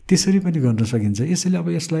 त्यसरी पनि गर्न सकिन्छ। यसैले अब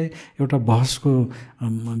यसलाई एउटा बहसको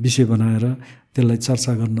विषय बनाएर त्यसलाई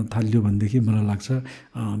चर्चा गर्न थाल्यो भनेदेखि मलाई लाग्छ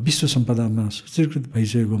विश्व सम्पदामा सूचीकृत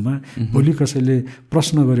भइसकेकोमा भोलि कसैले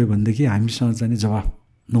प्रश्न गर्यो भनेदेखि हामीसँग चाहिँ जवाफ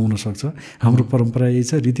नहुन सक्छ। हाम्रो परम्परा यही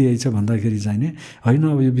छ, रीति यही छ भन्दाखेरि चाहिँ होइन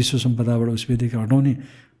अब यो विश्व सम्पदाबाट उसदेखि हटाउने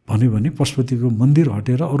भन्यो भने पशुपतिको मन्दिर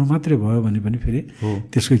हटेर अरू मात्रै भयो भने पनि फेरि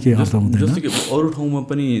त्यसको केही अर्थ हुँदैन। जस्तो कि अरू ठाउँमा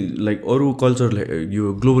पनि लाइक अरू कल्चर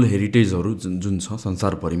यो ग्लोबल हेरिटेजहरू जुन छ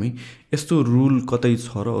संसारभरिमै यस्तो रुल कतै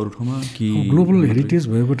छ र अरू ठाउँमा कि ग्लोबल हेरिटेज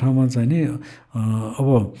भएको ठाउँमा चाहिँ नि अब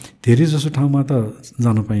धेरै जसो ठाउँमा त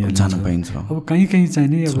जान पाइन्छ। अब कहीँ चाहिँ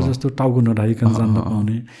नि अब जस्तो टाउको नढाइकन जान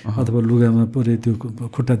नपाउने अथवा लुगामा पुरै त्यो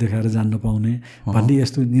खुट्टा देखाएर जान नपाउने भन्ने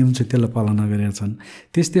यस्तो नियम चाहिँ त्यसलाई पालना गरेका छन्।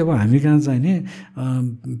 त्यस्तै अब हामी कहाँ चाहिँ नि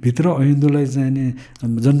भित्र ऐहिन्दुलाई चाहिँ नि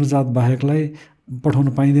जन्मजात बाहेकलाई पठाउन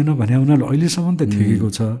पाइँदैन भने उनीहरूले अहिलेसम्म त ठेकेको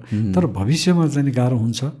छ, तर भविष्यमा चाहिँ गाह्रो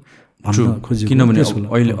हुन्छ किनभने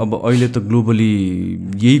अहिले त ग्लोबली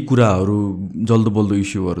यही कुराहरू जल्दो बल्दो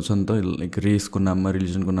इस्युहरू छ नि त, लाइक रेसको नाममा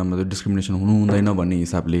रिलिजनको नाममा त डिस्क्रिमिनेसन हुनु हुँदैन भन्ने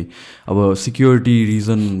हिसाबले अब सिक्योरिटी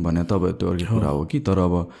रिजन भने त अब त्यो अर्को कुरा हो कि, तर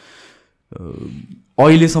अब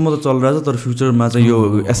अहिलेसम्म त चलिरहेछ, तर फ्युचरमा चाहिँ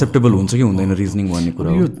यो एक्सेप्टेबल हुन्छ कि हुँदैन रिजनिङ भन्ने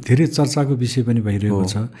कुरा यो धेरै चर्चाको विषय पनि भइरहेको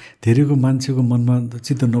छ। धेरैको मान्छेको मनमा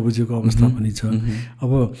चित्त नबुझेको अवस्था पनि छ।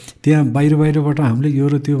 अब त्यहाँ बाहिरबाट हामीले यो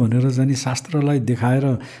र त्यो भनेर जाने शास्त्रलाई देखाएर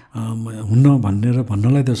हुन्न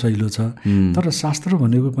भन्नलाई त सहिलो छ, तर शास्त्र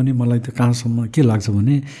भनेको पनि मलाई त कहाँसम्म के लाग्छ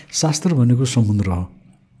भने शास्त्र भनेको समुद्र हो,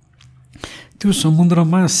 त्यो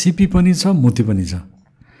समुद्रमा सिपी पनि छ मोती पनि छ।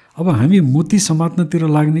 अब हामी मोती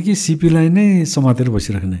समात्नतिर लाग्ने कि सिपीलाई नै समातेर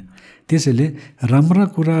बसिराख्ने, त्यसैले राम्रा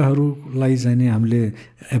कुराहरूलाई चाहिँ नि हामीले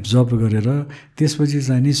एब्जर्भ गरेर त्यसपछि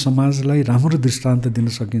चाहिँ नि समाजलाई राम्रो दृष्टान्त दिन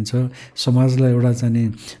सकिन्छ। समाजलाई एउटा चाहिँ नि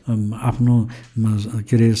आफ्नो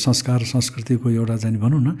के अरे संस्कार संस्कृतिको एउटा चाहिँ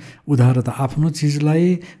भनौँ न उदाहरण त आफ्नो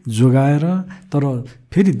चिजलाई जोगाएर तर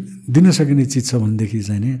फेरि दिन सकिने चिज छ भनेदेखि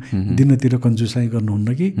चाहिँ नि दिनतिर कन्जुसाइ गर्नुहुन्न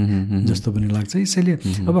कि जस्तो पनि लाग्छ।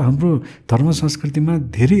 यसैले अब हाम्रो धर्म संस्कृतिमा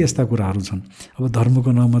धेरै यस्ता कुराहरू छन्। अब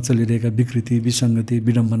धर्मको नाममा चलिरहेका विकृति विसङ्गति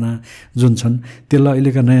विडम्बना जुन छन् त्यसलाई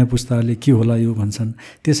अहिलेका नयाँ पुस्ताले के होला यो भन्छन्।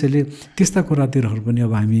 त्यसैले त्यस्ता कुरातिरहरू पनि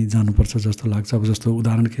अब हामी जानुपर्छ जस्तो लाग्छ। अब जस्तो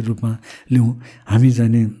उदाहरणको रूपमा लिउँ, हामी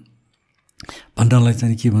जाने भन्नलाई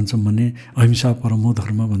चाहिँ के भन्छौँ भने अहिंसा परमो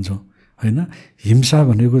धर्म भन्छौँ होइन। हिंसा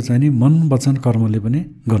भनेको चाहिँ नि मन वचन कर्मले पनि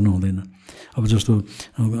गर्नु हुँदैन। अब जस्तो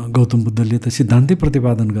गौतम बुद्धले त सिद्धान्तै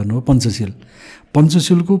प्रतिपादन गर्नु हो पञ्चशील,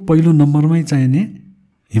 पञ्चशीलको पहिलो नम्बरमै चाहिने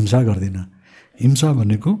हिंसा गर्दिन। हिंसा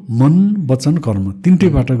भनेको मन वचन कर्म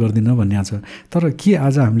तिनटैबाट गर्दिन भन्ने छ। तर के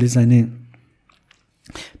आज हामीले चाहिने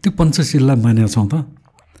त्यो पञ्चशीललाई मानेका छौँ त?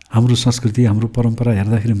 हाम्रो संस्कृति हाम्रो परम्परा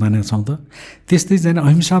हेर्दाखेरि मानेका छौँ त? त्यस्तै चाहिँ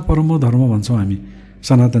अहिंसा परमो धर्म भन्छौँ हामी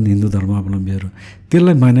सनातन हिन्दू धर्मावलम्बीहरू,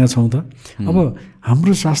 त्यसलाई मानेका छौँ त? अब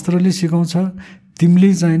हाम्रो शास्त्रले सिकाउँछ तिमीले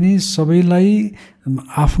चाहिँ नि सबैलाई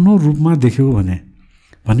आफ्नो रूपमा देख्यौ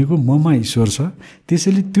भनेको ममा ईश्वर छ,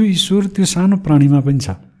 त्यसैले त्यो ईश्वर त्यो सानो प्राणीमा पनि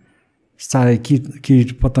छ, चाहे कीट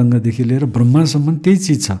पतङ्गदेखि लिएर ब्रह्मासम्म त्यही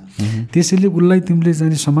चिज छ। त्यसैले उसलाई तिमीले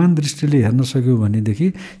चाहिँ समान दृष्टिले हेर्न सक्यौ भनेदेखि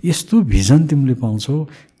यस्तो भिजन तिमीले पाउँछौ।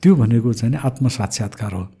 त्यो भनेको चाहिँ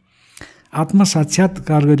आत्मसाक्षात्कार हो।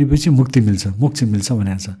 आत्मसाक्षात्कार गरेपछि मुक्ति मिल्छ, मोक्ष मिल्छ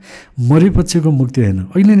भनेको छ। मरेपछिको मुक्ति होइन,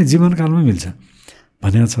 अहिले नै जीवनकालमै मिल्छ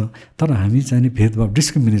भनेको छ। तर हामी चाहिँ भेदभाव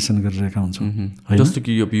डिस्क्रिमिनेसन गरिरहेका हुन्छौँ। जस्तो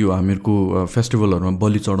कि यो हामीहरूको फेस्टिभलहरूमा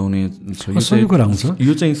बलि चढाउने सबै कुरा आउँछ।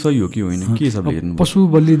 यो चाहिँ सही हो कि होइन के हिसाबले हेर्नु? पशु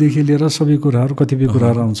बलिदेखि लिएर सबै कुराहरू कतिपय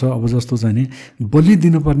कुराहरू आउँछ। अब जस्तो चाहिँ नि बलि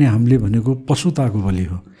दिनुपर्ने हामीले भनेको पशुताको बलि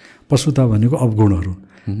हो। पशुता भनेको अवगुणहरू,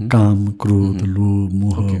 काम क्रोध लोभ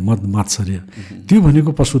मोह मद मात्सर्य, त्यो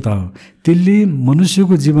भनेको पशुता हो। त्यसले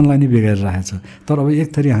मनुष्यको जीवनलाई नै बिगारिरहेको छ। तर अब एक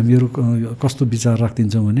थरी हामीहरू कस्तो विचार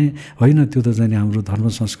राखिदिन्छौँ भने होइन त्यो त चाहिँ हाम्रो धर्म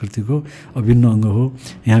संस्कृतिको अभिन्न अङ्ग हो,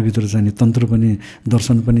 यहाँभित्र चाहिँ तन्त्र पनि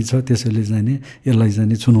दर्शन पनि छ, त्यसैले चाहिँ नि यसलाई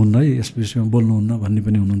चाहिँ छुनुहुन्न है, यस विषयमा बोल्नुहुन्न भन्ने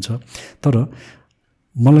पनि हुनुहुन्छ। तर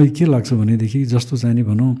मलाई के लाग्छ भनेदेखि जस्तो चाहिँ नि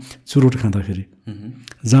भनौँ चुरोट खाँदाखेरि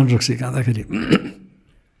जाँड रक्सी खाँदाखेरि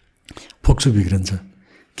फोक्सो बिग्रन्छ,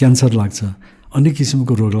 क्यान्सर लाग्छ, अनेक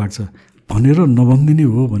किसिमको रोग लाग्छ भनेर नभनिदिने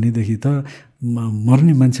हो भनेदेखि त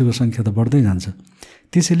मर्ने मान्छेको सङ्ख्या त बढ्दै जान्छ।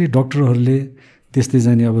 त्यसैले डक्टरहरूले त्यस्तै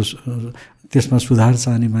जाने अब त्यसमा सुधार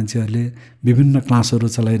चाहने मान्छेहरूले विभिन्न क्लासहरू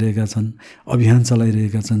चलाइरहेका छन्, अभियान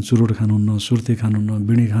चलाइरहेका छन्। चुरोट खानुहुन्न, सुर्ती खानुहुन्न,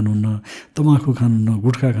 बिडी खानुहुन्न, तमाखु खानुहुन्न,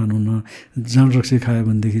 गुट्खा खानुहुन्न। जाँड रक्सी खायो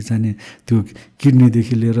भनेदेखि चाहिँ त्यो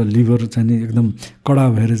किडनीदेखि लिएर लिभर चाहिँ एकदम कडा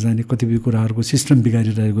भएर जाने कतिपय कुराहरूको सिस्टम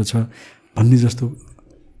बिगारिरहेको छ भन्ने जस्तो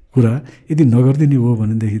कुरा यदि नगरिदिने हो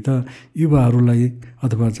भनेदेखि त युवाहरूलाई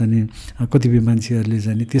अथवा चाहिँ कतिपय मान्छेहरूले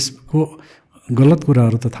चाहिँ त्यसको गलत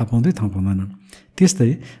कुराहरू त थाहा पाउँदैनन्।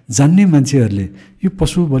 त्यस्तै जान्ने मान्छेहरूले यो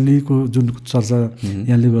पशु बलिको जुन चर्चा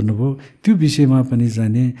यहाँले गर्नुभयो त्यो विषयमा पनि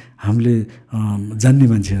जाने हामीले जान्ने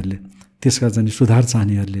मान्छेहरूले, त्यसका चाहिँ सुधार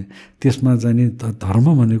चाहनेहरूले त्यसमा जाने धर्म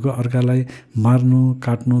भनेको अर्कालाई मार्नु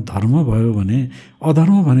काट्नु धर्म भयो भने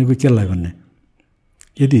अधर्म भनेको केलाई भन्ने?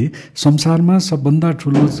 यदि संसारमा सबभन्दा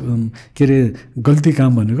ठुलो के अरे गल्ती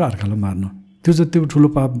काम भनेको अर्कालाई मार्नु, त्यो जति ठुलो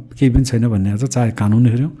पाप केही पनि छैन भन्ने छ। चाहे कानुन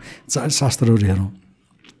हेरौँ चाहे शास्त्रहरू हेरौँ,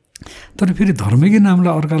 तर फेरि धर्मकै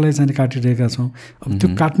नामलाई अर्कालाई चाहिँ काटिरहेका छौँ। अब त्यो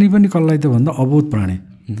काट्ने पनि कसलाई त भन्दा अबोध प्राणी,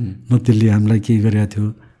 न त्यसले हामीलाई केही गरेको थियो,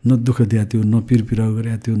 न दुःख दिएको थियो, न पिरपिराउ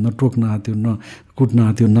गरेको थियो, न टोक्न आएको थियो, न कुट्न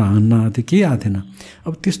आएको थियो, न हान्न आएको थियो, केही आएको थिएन।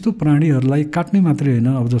 अब त्यस्तो प्राणीहरूलाई काट्ने मात्रै होइन,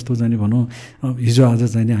 अब जस्तो चाहिँ भनौँ हिजो आज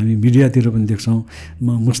चाहिँ हामी मिडियातिर पनि देख्छौँ,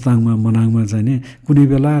 मुस्ताङमा मनाङमा चाहिँ कुनै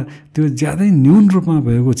बेला त्यो ज्यादै न्यून रूपमा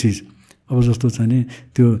भएको चिज, अब जस्तो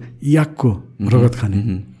चाहिँ त्यो याकको रगत खाने,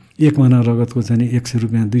 एक महिना रगतको चाहिँ 100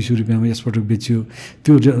 रुपियाँ 200 रुपियाँमा यसपटक बेच्यो,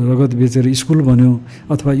 त्यो रगत बेचेर स्कुल बन्यो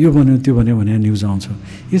अथवा यो बन्यो त्यो बन्यो भने न्युज आउँछ।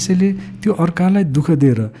 यसैले त्यो अर्कालाई दुःख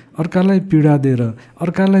दिएर, अर्कालाई पीडा दिएर,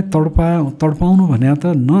 अर्कालाई तडपाउनु भने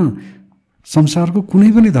त न संसारको कुनै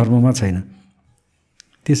पनि धर्ममा छैन।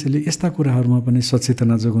 त्यसैले यस्ता कुराहरूमा पनि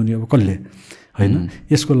सचेतना जगाउने अब कसले होइन?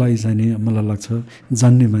 यसको लागि चाहिँ मलाई लाग्छ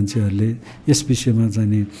जान्ने मान्छेहरूले, यस विषयमा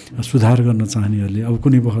चाहिँ सुधार गर्न चाहनेहरूले। अब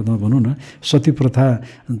कुनै वखतमा भनौँ न सती प्रथा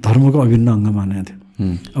धर्मको अभिन्न अङ्ग मानेको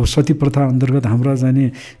थियो। अब सती प्रथा अन्तर्गत हाम्रा जाने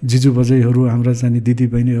जिजु बजैहरू, हाम्रा जाने दिदी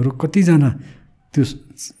बहिनीहरू कतिजना त्यो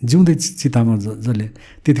जिउँदै चितामा जसले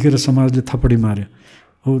त्यतिखेर समाजले थपडी मार्यो,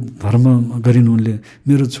 हो धर्म गरिन् उनले,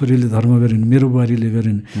 मेरो छोरीले धर्म गरिन्, मेरो बुहारीले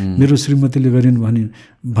गरिन्, मेरो श्रीमतीले गरिन्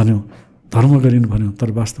भन्यो, धर्म गरिन् भन्यो।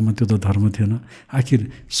 तर वास्तवमा त्यो त धर्म थिएन।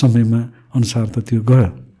 आखिर समयमा अनुसार त त्यो गयो।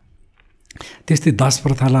 त्यस्तै दास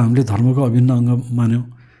प्रथालाई हामीले धर्मको अभिन्न अङ्ग मान्यौँ,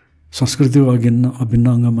 संस्कृतिको अभिन्न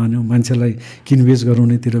अङ्ग मान्यौँ, मान्छेलाई किनबेच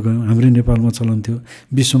गराउनेतिर गयौँ। हाम्रै नेपालमा चलन थियो,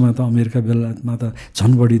 विश्वमा त अमेरिका बेलायतमा त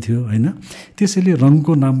झन् बढी थियो होइन? त्यसैले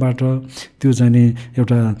रङको नामबाट, त्यो चाहिँ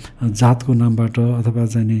एउटा जातको नामबाट अथवा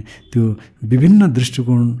चाहिँ त्यो विभिन्न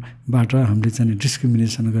दृष्टिकोणबाट हामीले चाहिँ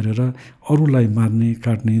डिस्क्रिमिनेसन गरेर अरूलाई मार्ने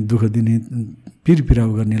काट्ने दुःख दिने पिरपिराउ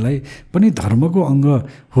गर्नेलाई पनि धर्मको अङ्ग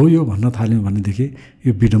हो यो भन्न थाल्यौँ भनेदेखि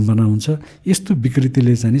यो विडम्बना हुन्छ। यस्तो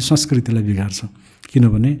विकृतिले चाहिँ संस्कृतिलाई बिगार्छ।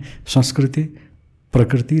 किनभने संस्कृति,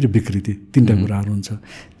 प्रकृति र विकृति तीनटा कुराहरू हुन्छ।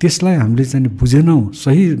 त्यसलाई हामीले चाहिँ बुझेनौँ,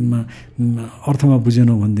 सही अर्थमा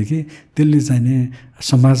बुझेनौँ भनेदेखि त्यसले चाहिँ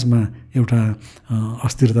समाजमा एउटा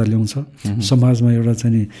अस्थिरता ल्याउँछ, समाजमा एउटा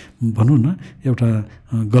चाहिँ भनौँ न एउटा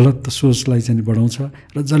गलत सोचलाई चाहिँ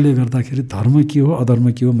बढाउँछ र जसले गर्दाखेरि धर्म के हो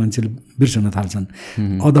अधर्म के हो मान्छेले बिर्सन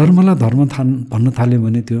थाल्छन्। अधर्मलाई धर्म भन्न थाल्यो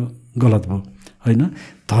भने त्यो गलत भयो होइन?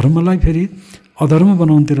 धर्मलाई फेरि अधर्म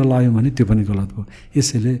बनाउनुतिर लाग्यो भने त्यो पनि गलत भयो।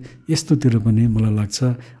 यसैले यस्तोतिर पनि मलाई लाग्छ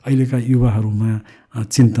अहिलेका युवाहरूमा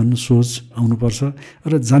चिन्तन सोच आउनुपर्छ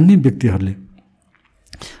र जान्ने व्यक्तिहरूले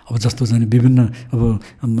अब जस्तो जाने विभिन्न अब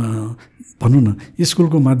भनौँ न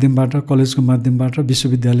स्कुलको माध्यमबाट, कलेजको माध्यमबाट,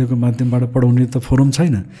 विश्वविद्यालयको माध्यमबाट पढाउने त फोरम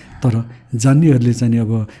छैन, तर जान्नेहरूले चाहिँ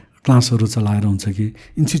अब क्लासहरू चलाएर हुन्छ कि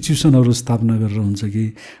इन्स्टिट्युसनहरू स्थापना गरेर हुन्छ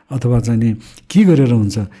कि अथवा चाहिँ के गरेर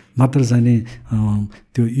हुन्छ, मात्र चाहिँ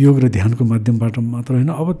त्यो योग र ध्यानको माध्यमबाट मात्र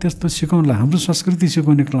होइन। अब त्यस्तो सिकाउनलाई हाम्रो संस्कृति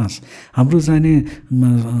सिकाउने क्लास, हाम्रो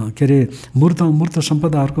चाहिँ के अरे मूर्त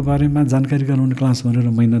सम्पदाहरूको बारेमा जानकारी गराउने क्लास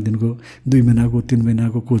भनेर महिना दिनको 2 महिनाको 3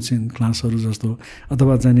 महिनाको कोचिङ क्लासहरू जस्तो,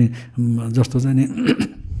 अथवा चाहिँ जस्तो चाहिँ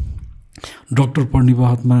डक्टर पढ्ने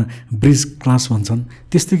बखतमा ब्रिज क्लास भन्छन्,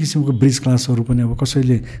 त्यस्तै किसिमको ब्रिज क्लासहरू पनि अब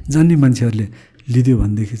कसैले जान्ने मान्छेहरूले लिदियो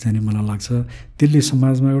भनेदेखि चाहिँ मलाई लाग्छ त्यसले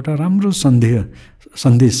समाजमा एउटा राम्रो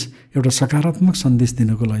सन्देश, एउटा सकारात्मक सन्देश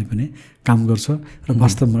दिनको लागि पनि काम गर्छ। र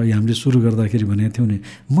वास्तवमा हामीले सुरु गर्दाखेरि भनेको थियौँ नि,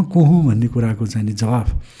 म को हुँ भन्ने कुराको चाहिँ जवाफ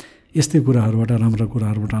यस्तै कुराहरूबाट, राम्रा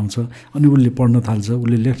कुराहरूबाट आउँछ। अनि उसले पढ्न थाल्छ,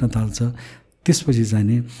 उसले लेख्न थाल्छ, त्यसपछि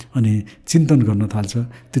जाने अनि चिन्तन गर्न थाल्छ।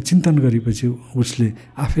 त्यो चिन्तन गरेपछि उसले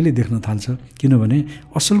आफैले देख्न थाल्छ।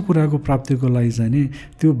 किनभने असल कुराको प्राप्तिको लागि जाने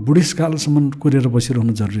त्यो बुढेसकालसम्म कुरेर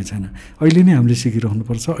बसिरहनु जरुरी छैन। अहिले नै हामीले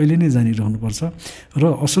सिकिरहनुपर्छ, अहिले नै जानिरहनुपर्छ र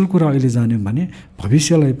असल कुरा अहिले जान्यौँ भने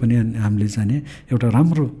भविष्यलाई पनि हामीले जाने एउटा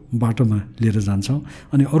राम्रो बाटोमा लिएर जान्छौँ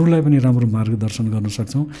अनि अरूलाई पनि राम्रो मार्गदर्शन गर्न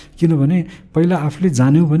सक्छौँ। किनभने पहिला आफूले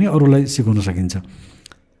जान्यौँ भने अरूलाई सिकाउन सकिन्छ।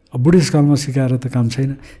 बुढेसकालमा सिकाएर त काम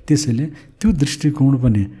छैन। त्यसैले त्यो दृष्टिकोण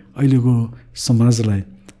पनि अहिलेको समाजलाई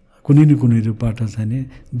कुनै न कुनै रूपबाट चाहिँ नि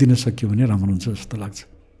दिन सक्यो भने राम्रो हुन्छ जस्तो लाग्छ।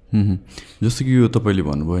 जस्तो कि यो तपाईँले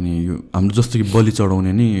भन्नुभयो नि यो हाम्रो जस्तो कि बलि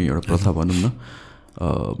चढाउने नि एउटा प्रथा भनौँ न,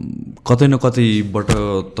 कतै न कतैबाट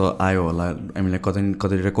त आयो होला, हामीलाई कतै न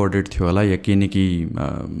कतै रेकर्डेड थियो होला या केही न केही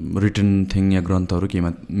रिटन थिङ या ग्रन्थहरू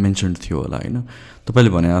केहीमा मेन्सन थियो होला होइन।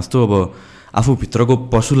 तपाईँले भने जस्तो अब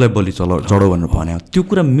आफूभित्रको पशुलाई बलि चढाउ भनेर भने त्यो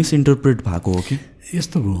कुरा मिसइन्टरप्रेट भएको हो कि?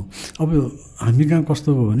 यस्तो भयो, अब हामी कहाँ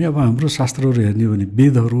कस्तो भयो भने अब हाम्रो शास्त्रहरू हेर्ने हो भने,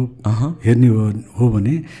 वेदहरू हेर्ने हो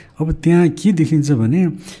भने अब त्यहाँ के देखिन्छ भने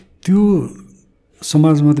त्यो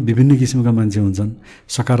समाजमा त विभिन्न किसिमका मान्छे हुन्छन्,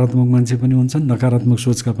 सकारात्मक मान्छे पनि हुन्छन्, नकारात्मक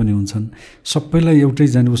सोचका पनि हुन्छन्। सबैलाई एउटै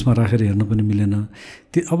जाने उसमा राखेर हेर्न पनि मिलेन।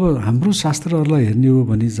 त्यो अब हाम्रो शास्त्रहरूलाई हेर्ने हो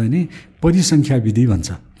भने चाहिँ नि परिसङ्ख्या विधि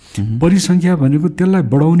भन्छ। परिसङ्ख्या भनेको त्यसलाई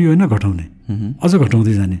बढाउने होइन घटाउने, अझ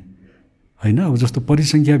घटाउँदै जाने होइन। अब जस्तो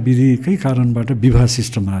परिसङ्ख्या विधिकै कारणबाट विवाह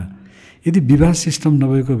सिस्टम आयो। यदि विवाह सिस्टम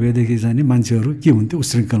नभएको भएदेखि चाहिँ नि मान्छेहरू के हुन्थ्यो,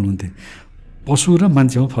 उशृङ्खल हुन्थे, पशु र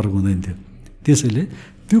मान्छेमा फरक हुँदैन थियो। त्यसैले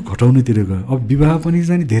त्यो घटाउनेतिर गयो। अब विवाह पनि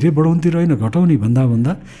चाहिँ धेरै बढाउनेतिर होइन, घटाउने भन्दा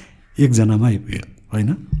भन्दा एकजनामा आइपुग्यो होइन।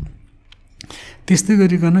 त्यस्तै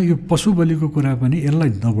गरिकन यो पशु बलिको कुरा पनि यसलाई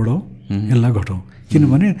नबढाऊ, यसलाई घटाऊ,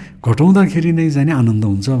 किनभने घटाउँदाखेरि नै जाने आनन्द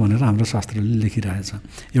हुन्छ भनेर हाम्रो शास्त्रले लेखिरहेछ।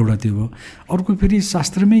 एउटा त्यो हो। अर्को फेरि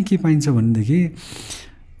शास्त्रमै के पाइन्छ भनेदेखि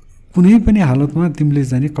कुनै पनि हालतमा तिमीले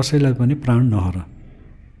जाने कसैलाई पनि प्राण नहर,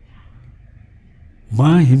 मा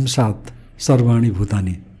हिंसात सर्वाणी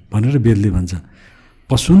भूतानी भनेर वेदले भन्छ।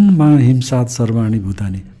 पशुन मा हिंसात सर्वाणी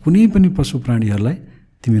भूतानी, कुनै पनि पशु प्राणीहरूलाई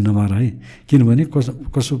तिमी नमार है, किनभने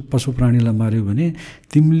पशु प्राणीलाई मार्यो भने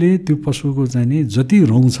तिमीले त्यो पशुको जाने जति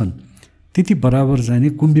रौँ छन् त्यति बराबर जाने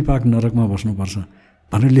कुम्भिपाक नरकमा बस्नुपर्छ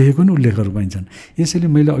भनेर लेखेको नि उल्लेखहरू पाइन्छन्। यसैले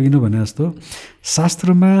मैले अघि नै भने जस्तो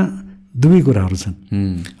शास्त्रमा दुवै कुराहरू छन्।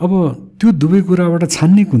 अब त्यो दुवै कुराबाट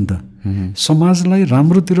छान्ने कुन त समाजलाई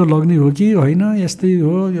राम्रोतिर लग्ने हो कि होइन, यस्तै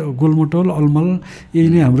हो गोलमटोल अलमल यही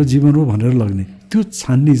नै हाम्रो जीवन हो भनेर लग्ने, त्यो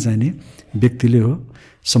छान्ने जाने व्यक्तिले हो,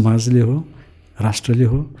 समाजले हो, राष्ट्रले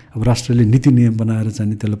हो। अब राष्ट्रले नीति नियम बनाएर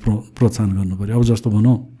चाहिँ त्यसलाई प्रोत्साहन गर्नु पऱ्यो। अब जस्तो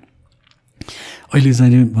भनौँ अहिले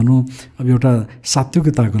चाहिँ भनौँ अब एउटा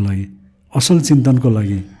सात्विकताको लागि, असल चिन्तनको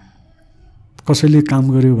लागि कसैले काम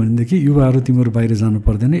गर्यो भनेदेखि युवाहरू तिमीहरू बाहिर जानु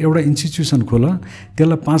पर्दैन, एउटा इन्स्टिट्युसन खोल,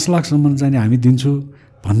 त्यसलाई 5 लाखसम्म चाहिँ हामी दिन्छु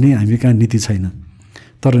भन्ने हामी कहाँ नीति छैन।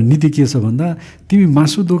 तर नीति के छ भन्दा तिमी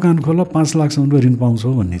मासु दोकान खोल 5 लाखसम्मको ऋण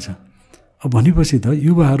पाउँछौ भन्ने छ। अब भनेपछि त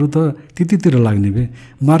युवाहरू त त्यतितिर लाग्ने भए,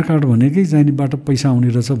 मार्काट भनेकै जानेबाट पैसा आउने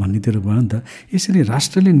रहेछ भन्नेतिर भयो नि त। यसरी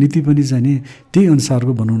राष्ट्रले नीति पनि जाने त्यही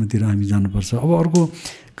अनुसारको बनाउनेतिर हामी जानुपर्छ। अब अर्को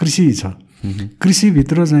कृषि छ,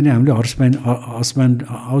 कृषिभित्र जाने हामीले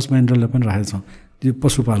हाउसबाइन्डरलाई पनि राखेका छौँ त्यो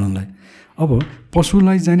पशुपालनलाई। अब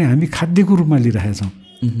पशुलाई जाने हामी खाद्यको रूपमा लिइरहेका छौँ।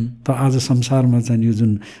 त आज संसारमा चाहिँ यो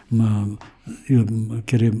जुन यो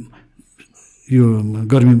के अरे यो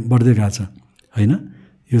गर्मी बढ्दै गएको छ होइन,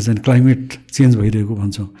 यो चाहिँ क्लाइमेट चेन्ज भइरहेको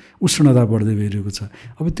भन्छौँ, उष्णता बढ्दै गइरहेको छ।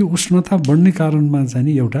 अब त्यो उष्णता बढ्ने कारणमा चाहिँ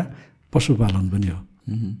नि एउटा पशुपालन पनि हो।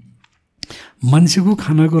 मान्छेको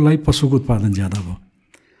खानाको लागि पशुको उत्पादन ज्यादा भयो,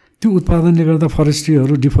 त्यो उत्पादनले गर्दा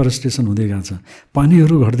फरेस्ट्रीहरू डिफरेस्टेसन हुँदै गएको छ,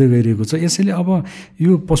 पानीहरू घट्दै गइरहेको छ। यसैले अब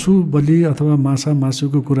यो पशु बलि अथवा माछा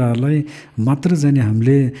मासुको कुराहरूलाई मात्र जाने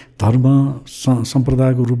हामीले धर्म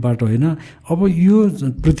सम्प्रदायको रूपबाट होइन, अब यो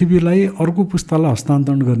पृथ्वीलाई अर्को पुस्तालाई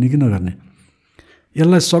हस्तान्तरण गर्ने कि नगर्ने,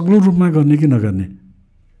 यसलाई सग्लो रूपमा गर्ने कि नगर्ने,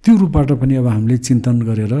 त्यो रूपबाट पनि अब हामीले चिन्तन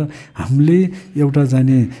गरेर हामीले एउटा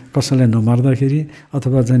जाने कसैलाई नमार्दाखेरि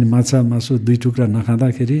अथवा जाने माछा मासु 2 टुक्रा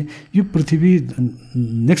नखाँदाखेरि यो पृथ्वी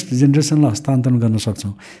नेक्स्ट जेनेरेसनलाई हस्तान्तरण गर्न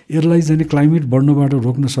सक्छौँ, यसलाई जाने क्लाइमेट बढ्नुबाट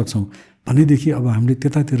रोक्न सक्छौँ भनेदेखि अब हामीले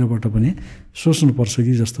त्यतातिरबाट पनि सोच्नुपर्छ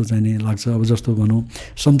कि जस्तो चाहिँ लाग्छ। अब जस्तो भनौँ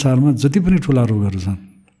संसारमा जति पनि ठुला रोगहरू छन्,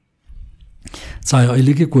 चाहे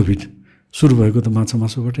अहिलेकै कोभिड सुरु भएको त माछा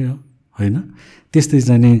मासुबाटै हो होइन, त्यस्तै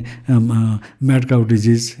चाहिँ म्याड काउ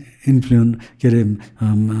डिजिज, के अरे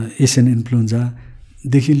एसियन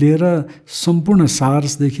इन्फ्लुएन्जादेखि लिएर सम्पूर्ण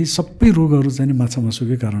सार्सदेखि सबै रोगहरू चाहिँ माछा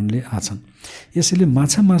मासुकै कारणले आछन्। यसैले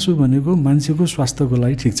माछा मासु भनेको मान्छेको स्वास्थ्यको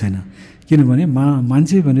लागि ठिक छैन, किनभने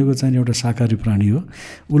मान्छे भनेको चाहिँ एउटा शाकाहारी प्राणी हो।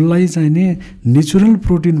 उसलाई चाहिने नेचुरल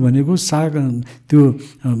प्रोटिन भनेको त्यो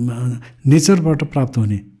नेचरबाट प्राप्त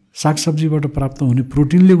हुने सागसब्जीबाट प्राप्त हुने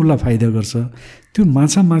प्रोटिनले उसलाई फाइदा गर्छ। त्यो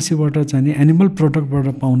माछा मासुबाट चाहिने एनिमल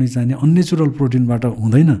प्रडक्टबाट पाउने चाहिने अननेचुरल प्रोटिनबाट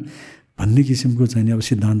हुँदैन भन्ने किसिमको चाहिने अब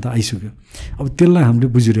सिद्धान्त आइसक्यो। अब त्यसलाई हामीले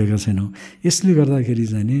बुझिरहेका छैनौँ। यसले गर्दाखेरि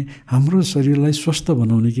चाहिने हाम्रो शरीरलाई स्वस्थ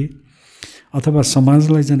बनाउने कि अथवा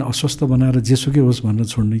समाजलाई चाहिँ अस्वस्थ बनाएर जेसुकै होस् भनेर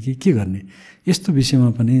छोड्ने कि के गर्ने, यस्तो विषयमा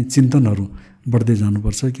पनि चिन्तनहरू बढ्दै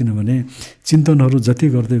जानुपर्छ। किनभने चिन्तनहरू जति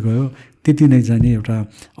गर्दै गयो त्यति नै जाने एउटा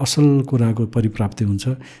असल कुराको परिप्राप्ति हुन्छ।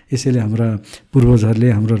 यसैले हाम्रा पूर्वजहरूले,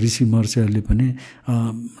 हाम्रा ऋषि महर्षिहरूले पनि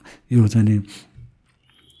यो चाहिँ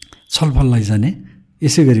छलफललाई जाने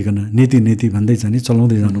यसै गरिकन नीति भन्दै जाने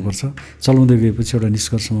चलाउँदै जानुपर्छ। चलाउँदै गएपछि एउटा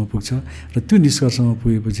निष्कर्षमा पुग्छ र त्यो निष्कर्षमा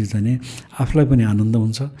पुगेपछि चाहिँ आफूलाई पनि आनन्द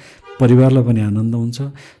हुन्छ, परिवारलाई पनि आनन्द हुन्छ,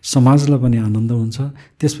 समाजलाई पनि आनन्द हुन्छ।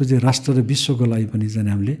 त्यसपछि राष्ट्र र विश्वको लागि पनि चाहिँ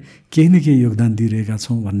हामीले केही न केही योगदान दिइरहेका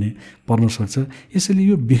छौँ भन्ने पर्न सक्छ। यसैले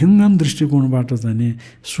यो विहङ्गम दृष्टिकोणबाट चाहिँ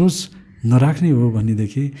सोच नराख्ने हो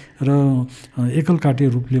भनेदेखि र एकलकाटे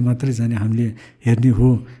रूपले मात्रै चाहिँ हामीले हेर्ने हो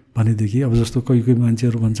भनेदेखि, अब जस्तो कोही कोही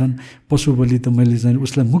मान्छेहरू भन्छन् पशु बलि त मैले चाहिँ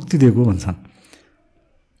उसलाई मुक्ति दिएको भन्छन्,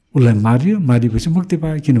 उसलाई मारियो, मारिएपछि मुक्ति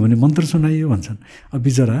पायो किनभने मन्त्र सुनाइयो भन्छन्। अब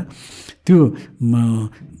बिचरा त्यो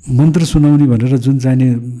मन्त्र सुनाउने भनेर जुन चाहिने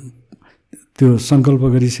त्यो सङ्कल्प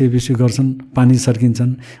गरी सेवेसी गर्छन्, पानी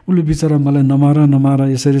सर्किन्छन्, उसले बिचरा मलाई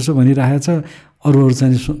नमार यसरी यसो भनिरहेको छ, अरूहरू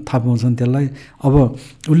चाहिँ थाहा पाउँछन् त्यसलाई। अब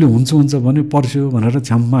उसले हुन्छ भने पर्स्यो भनेर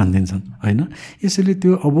झ्याम्मा हानिदिन्छन् होइन। यसैले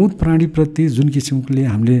त्यो अबोध प्राणीप्रति जुन किसिमले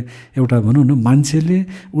हामीले एउटा भनौँ न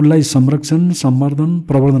मान्छेले उसलाई संरक्षण, सम्वर्धन,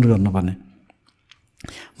 प्रवर्धन गर्नुपर्ने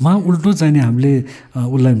उल्टो चाहिने हामीले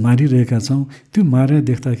उसलाई मारिरहेका छौँ। त्यो मारेर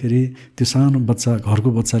देख्दाखेरि त्यो सानो बच्चा, घरको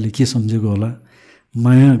बच्चाले के सम्झेको होला,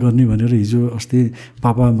 माया गर्ने भनेर हिजो अस्ति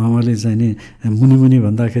पापा मामाले चाहिने मुनि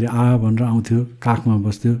भन्दाखेरि भनेर आउँथ्यो, काखमा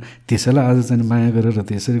बस्थ्यो, त्यसैलाई आज चाहिँ माया गरेर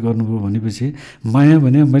त्यसरी गर्नुभयो भनेपछि माया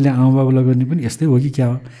भने मैले आमा बाबुलाई गर्ने पनि यस्तै हो कि क्या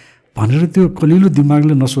हो भनेर त्यो कलिलो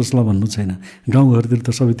दिमागले नसोच्ला भन्नु छैन। गाउँघरतिर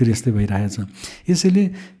त सबैतिर यस्तै भइरहेछ। यसैले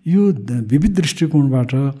यो विविध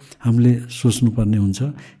दृष्टिकोणबाट हामीले सोच्नुपर्ने हुन्छ।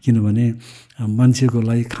 किनभने मान्छेको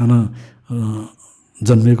लागि खाना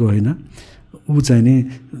जन्मेको होइन, ऊ चाहिँ नि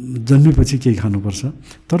जन्मेपछि केही खानुपर्छ।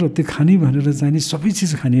 तर त्यो खाने भनेर चाहिँ नि सबै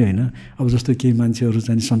चिज खाने होइन। अब जस्तो केही मान्छेहरू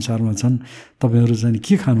चाहिँ संसारमा छन्, तपाईँहरू चाहिँ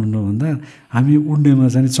के खानुहुन्न भन्दा हामी उड्नेमा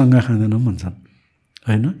चाहिँ चङ्गा खाँदैनौँ भन्छन्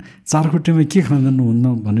होइन। चारखुट्टेमा के खाँदैनहुन्न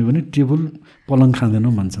भन्यो भने टेबल पलङ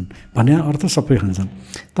खाँदैनौँ भन्छन्। भने अर्थ सबै खान्छन्।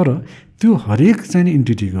 तर त्यो हरेक चाहिँ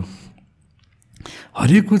इन्टिटीको,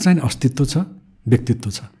 हरेकको चाहिँ अस्तित्व छ, व्यक्तित्व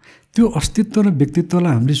छ। त्यो अस्तित्व र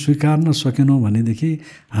व्यक्तित्वलाई हामीले स्वीकार्न सकेनौँ भनेदेखि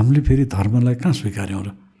हामीले फेरि धर्मलाई कहाँ स्वीकार्यौँ र।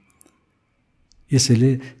 यसैले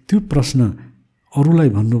त्यो प्रश्न अरूलाई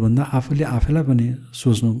भन्नुभन्दा आफैलाई पनि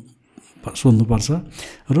सोध्नुपर्छ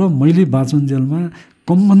र मैले बाँचुन्जेलमा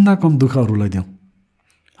कमभन्दा कम दुःख अरूलाई दिउँ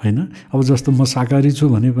होइन। अब जस्तो म शाकाहारी छु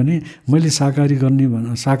भने पनि मैले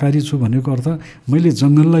शाकाहारी छु भनेको अर्थ मैले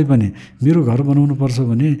जङ्गललाई पनि मेरो घर बनाउनु पर्छ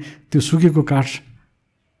भने त्यो सुकेको काठ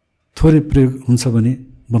थोरै प्रयोग हुन्छ भने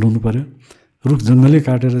बनाउनु पर्यो। रुख जङ्गलै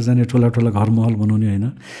काटेर जाने ठुला घर महल बनाउने होइन।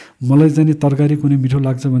 मलाई जाने तरकारी कुनै मिठो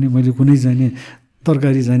लाग्छ भने मैले कुनै जाने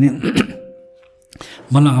तरकारी जाने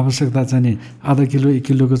मलाई आवश्यकता चाहिने आधा किलो 1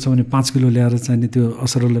 किलोको छ भने 5 किलो ल्याएर चाहिने त्यो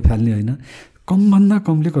असरलाई फाल्ने होइन। कमभन्दा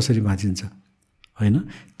कमले कसरी बाँचिन्छ होइन।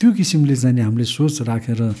 त्यो किसिमले चाहिँ हामीले सोच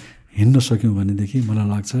राखेर हिँड्न सक्यौँ भनेदेखि मलाई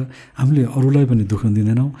लाग्छ हामीले अरूलाई पनि दुःख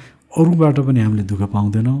दिँदैनौँ, अरूबाट पनि हामीले दुःख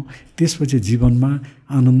पाउँदैनौँ। त्यसपछि जीवनमा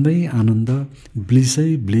आनन्दै आनन्द, ब्लिसै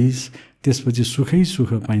ब्लिस, त्यसपछि सुखै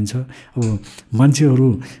सुख पाइन्छ। अब मान्छेहरू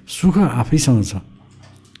सुख आफैसँग छ,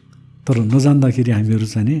 तर नजान्दाखेरि हामीहरू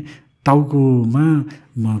चाहिँ टाउकोमा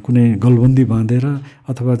कुनै गलबन्दी बाँधेर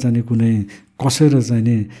अथवा चाहिँ कुनै कसेर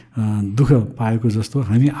चाहिने दुःख पाएको जस्तो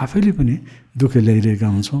हामी आफैले पनि दुःख ल्याइरहेका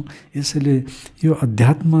हुन्छौँ। यसैले यो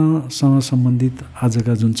अध्यात्मसँग सम्बन्धित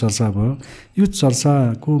आजका जुन चर्चा भयो, यो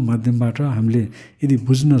चर्चाको माध्यमबाट हामीले यदि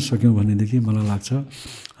बुझ्न सक्यौँ भनेदेखि मलाई लाग्छ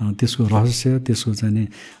त्यसको रहस्य, त्यसको चाहिँ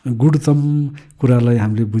गुणतम कुरालाई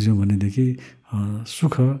हामीले बुझ्यौँ भनेदेखि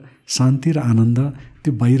सुख, शान्ति र आनन्द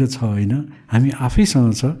त्यो बाहिर छ होइन, हामी आफैसँग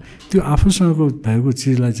छ। त्यो आफूसँगको भएको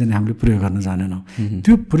चिजलाई चाहिँ हामीले प्रयोग गर्न जानेनौँ।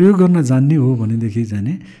 त्यो प्रयोग गर्न जान्ने हो भनेदेखि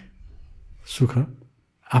चाहिँ सुख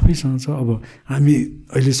आफैसँग छ। अब हामी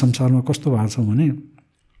अहिले संसारमा कस्तो भएको छौँ भने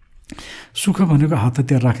सुख भनेको हात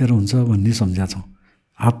हतियार राखेर हुन्छ भन्ने सम्झेका छौँ।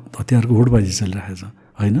 हात हतियारको होडबाजी चलिरहेको छ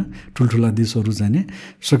होइन। ठुल्ठुला देशहरू चाहिँ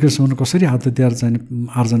सकेसम्म कसरी हात हतियार चाहिँ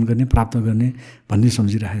आर्जन गर्ने, प्राप्त गर्ने भन्ने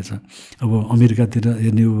सम्झिरहेको छ। अब अमेरिकातिर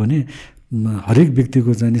हेर्ने हो भने हरेक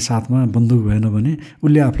व्यक्तिको चाहिँ साथमा बन्दुक भएन भने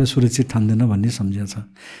उसले आफूलाई सुरक्षित ठान्दैन भन्ने सम्झिएको छ।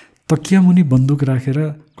 तकियामुनि बन्दुक राखेर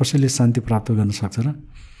कसैले शान्ति प्राप्त गर्न सक्छ र?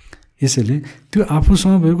 यसैले त्यो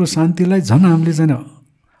आफूसँग भएको शान्तिलाई झन् हामीले चाहिँ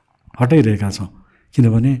हटाइरहेका छौँ।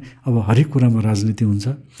 किनभने अब हरेक कुरामा राजनीति हुन्छ,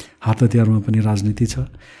 हात हतियारमा पनि राजनीति छ,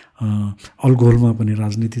 अल्कोहलमा पनि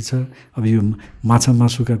राजनीति छ, अब यो माछा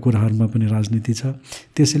मासुका कुराहरूमा पनि राजनीति छ।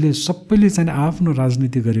 त्यसैले सबैले चाहिँ आफ्नो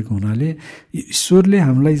राजनीति गरेको हुनाले ईश्वरले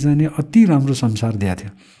हामीलाई चाहिँ अति राम्रो संसार दिएको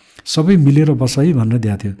थियो। सबै मिलेर बस है भनेर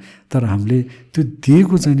दिएको थियो। तर हामीले त्यो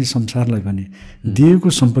दिएको चाहिँ नि संसारलाई पनि, दिएको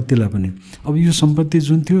सम्पत्तिलाई पनि, अब यो सम्पत्ति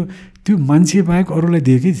जुन थियो त्यो मान्छे बाहेक अरूलाई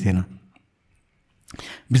दिएकै थिएन।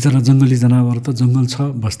 बिचरा जङ्गली जनावर त जङ्गल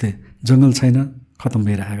छ बस्थे, जङ्गल छैन खत्तम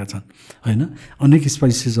भइरहेका छन् होइन। अनेक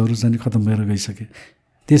स्पाइसिसहरू चाहिँ खत्तम भएर गइसके।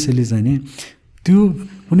 त्यसैले चाहिँ नि त्यो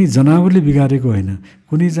कुनै जनावरले बिगारेको होइन,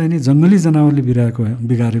 कुनै चाहिँ नि जङ्गली जनावरले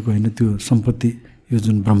बिगारेको होइन। त्यो सम्पत्ति यो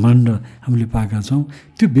जुन ब्रह्माण्ड हामीले पाएका छौँ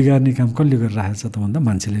त्यो बिगार्ने काम कसले गरिरहेको छ त भन्दा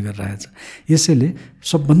मान्छेले गरिरहेको छ। यसैले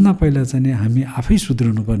सबभन्दा पहिला चाहिँ नि हामी आफै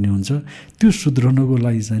सुध्रिनु पर्ने हुन्छ। त्यो सुध्रनको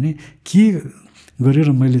लागि चाहिँ नि के गरेर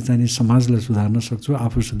मैले चाहिँ नि समाजलाई सुधार्न सक्छु,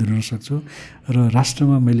 आफू सुध्रिन सक्छु र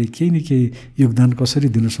राष्ट्रमा मैले केही न केही योगदान कसरी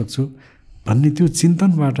दिन सक्छु भन्ने त्यो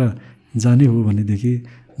चिन्तनबाट जाने हो भनेदेखि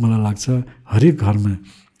मलाई लाग्छ हरेक घरमा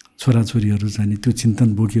छोराछोरीहरू चाहिँ नि त्यो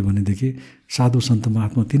चिन्तन बोक्यो भनेदेखि साधु सन्त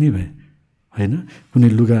महात्मा तिनै भए होइन। कुनै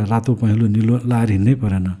लुगा रातो पहेँलो निलो लाएर हिँड्नै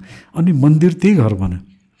परेन। अनि मन्दिर त्यही घर बन्यो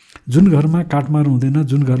जुन घरमा काटमार हुँदैन,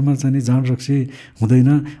 जुन घरमा चाहिँ नि जाँड रक्सी हुँदैन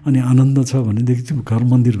अनि आनन्द छ भनेदेखि त्यो घर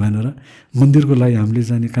मन्दिर भएन र। मन्दिरको लागि हामीले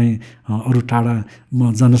चाहिँ नि काहीँ अरू टाढामा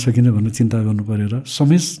जान सकिनँ भनेर चिन्ता गर्नु पऱ्यो र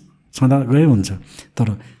समय छँदा गए हुन्छ। तर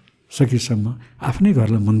सकेसम्म आफ्नै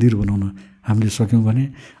घरलाई मन्दिर बनाउन हामीले सक्यौँ भने,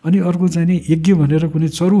 अनि अर्को चाहिँ नि यज्ञ भनेर कुनै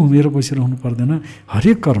चरु हुमेर बसिरहनु पर्दैन।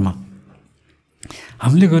 हरेक कर्म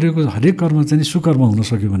हामीले गरेको हरेक कर्म चाहिँ सुकर्म हुन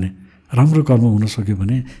सक्यो भने, राम्रो कर्म हुन सक्यो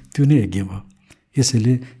भने त्यो नै यज्ञ भयो।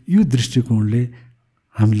 यसैले यो दृष्टिकोणले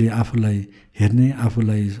हामीले आफूलाई हेर्ने,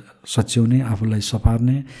 आफूलाई सच्याउने, आफूलाई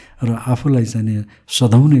सपार्ने र आफूलाई चाहिँ नि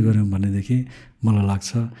सधाउने गऱ्यौँ भनेदेखि मलाई लाग्छ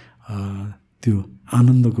त्यो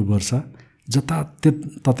आनन्दको वर्षा जता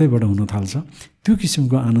ततैबाट हुन थाल्छ। त्यो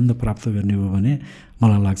किसिमको आनन्द प्राप्त गर्ने हो भने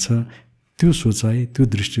मलाई लाग्छ त्यो सोचाइ, त्यो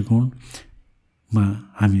दृष्टिकोणमा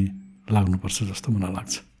हामी लाग्नुपर्छ जस्तो मलाई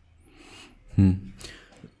लाग्छ।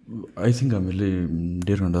 आई थिङ्क हामीले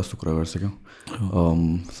 1.5 घन्टा जस्तो कुरा गरिसक्यौँ।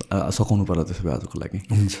 सघाउनु पर्ला त्यसो भए आजको लागि।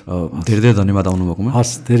 हुन्छ, धेरै धेरै धन्यवाद आउनुभएकोमा।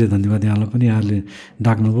 हस्, धेरै धन्यवाद यहाँलाई पनि। यहाँहरूले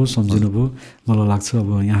डाक्नुभयो, सम्झिनुभयो। मलाई लाग्छ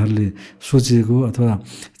अब यहाँहरूले सोचेको अथवा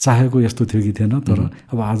चाहेको यस्तो थियो कि थिएन। तर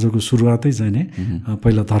अब आजको सुरुवातै चाहिँ नि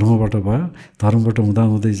पहिला धर्मबाट भयो, धर्मबाट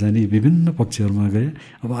हुँदाहुँदै चाहिँ नि विभिन्न पक्षहरूमा गए।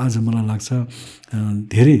 अब आज मलाई लाग्छ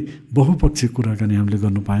धेरै बहुपक्षीय कुराकानी हामीले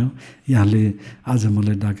गर्नु पायौँ। यहाँले आज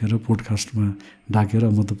मलाई डाकेर पोडकास्टमा डाकेर,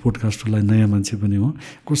 म त पोडकास्टलाई नयाँ मान्छे पनि हो,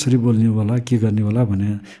 कसरी बोल्ने होला के गर्ने होला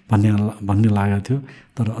भन्ने लागेको थियो।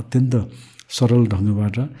 तर अत्यन्त सरल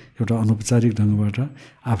ढङ्गबाट, एउटा अनौपचारिक ढङ्गबाट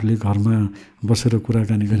आफूले घरमा बसेर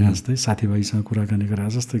कुराकानी गरे जस्तै, साथीभाइसँग कुराकानी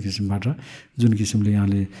गरे जस्तो किसिमबाट जुन किसिमले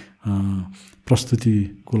यहाँले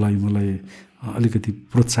प्रस्तुतिको लागि मलाई अलिकति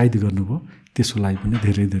प्रोत्साहित गर्नुभयो त्यसको लागि पनि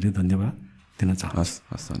धेरै धेरै धन्यवाद दिन चाहन्छु।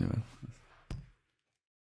 हस्, धन्यवाद।